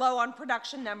a bit low on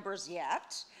production numbers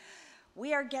yet,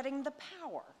 we are getting the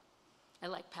power. I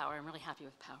like power. I'm really happy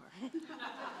with power.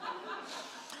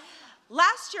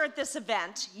 Last year at this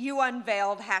event, you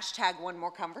unveiled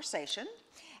 #OneMoreConversation,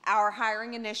 our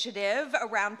hiring initiative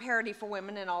around parity for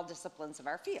women in all disciplines of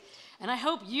our field. And I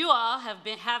hope you all have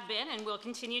been and will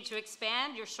continue to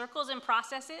expand your circles and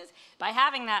processes by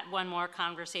having that one more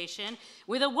conversation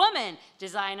with a woman,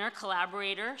 designer,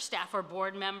 collaborator, staff or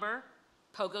board member,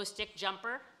 pogo stick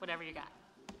jumper, whatever you got.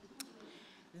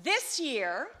 This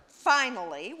year,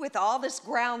 finally, with all this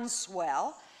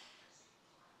groundswell,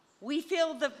 we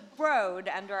feel the road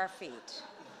under our feet.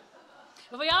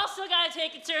 But we also got to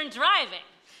take a turn driving.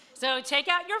 So take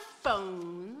out your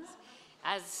phones,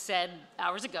 as said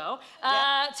hours ago.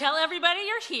 Tell everybody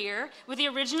you're here with the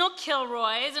original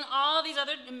Kilroys and all these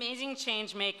other amazing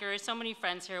change makers. So many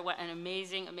friends here. What an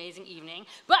amazing, amazing evening.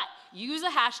 But use the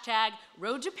hashtag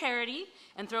Road to Parity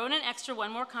and throw in an extra one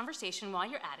more conversation while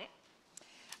you're at it.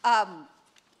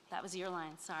 That was your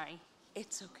line. Sorry.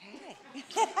 It's okay.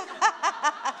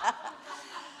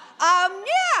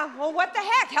 Yeah, well, what the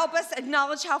heck? Help us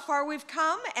acknowledge how far we've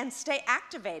come and stay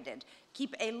activated.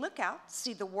 Keep a lookout,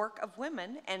 see the work of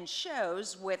women and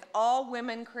shows with all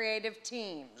women creative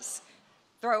teams.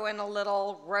 Throw in a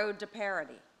little Road to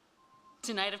Parity.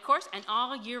 Tonight, of course, and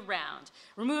all year round.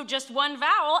 Remove just one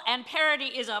vowel and parity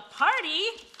is a party.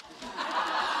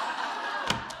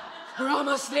 We're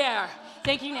almost there.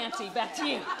 Thank you, Nancy. Back to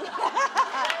you.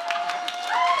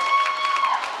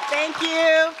 Thank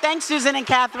you. Thanks, Susan and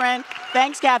Catherine.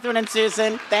 Thanks, Catherine and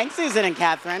Susan. Thanks, Susan and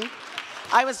Catherine.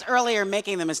 I was earlier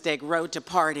making the mistake, Road to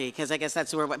Party, because I guess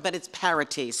that's where, but it's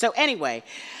parity. So anyway,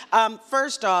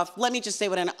 first off, let me just say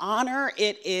what an honor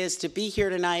it is to be here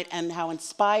tonight and how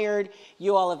inspired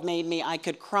you all have made me. I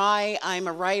could cry. I'm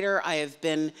a writer. I've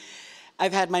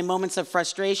had my moments of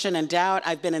frustration and doubt.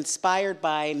 I've been inspired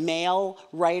by male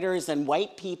writers and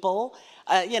white people.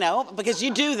 Because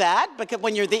you do that because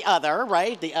when you're the other,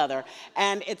 right? The other.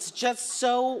 And it's just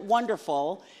so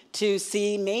wonderful to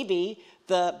see maybe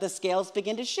the scales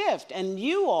begin to shift. And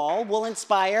you all will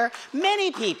inspire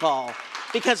many people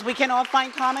because we can all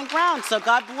find common ground. So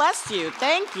God bless you.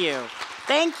 Thank you.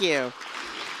 Thank you.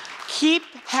 Keep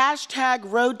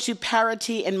 #Road to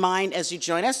Parity in mind as you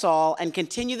join us all and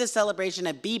continue the celebration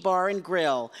at B Bar and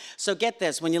Grill. So get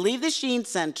this, when you leave the Sheen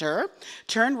Center,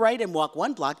 turn right and walk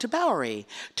 1 block to Bowery.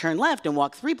 Turn left and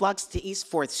walk 3 blocks to East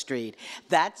 4th Street.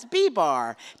 That's B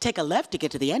Bar. Take a left to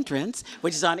get to the entrance,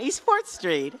 which is on East 4th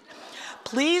Street.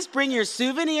 Please bring your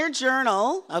souvenir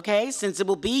journal, okay, since it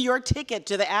will be your ticket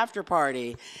to the after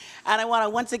party. And I want to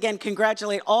once again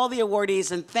congratulate all the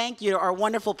awardees and thank you to our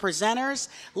wonderful presenters,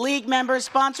 league members,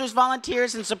 sponsors,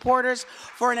 volunteers, and supporters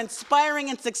for an inspiring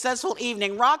and successful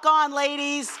evening. Rock on,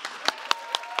 ladies.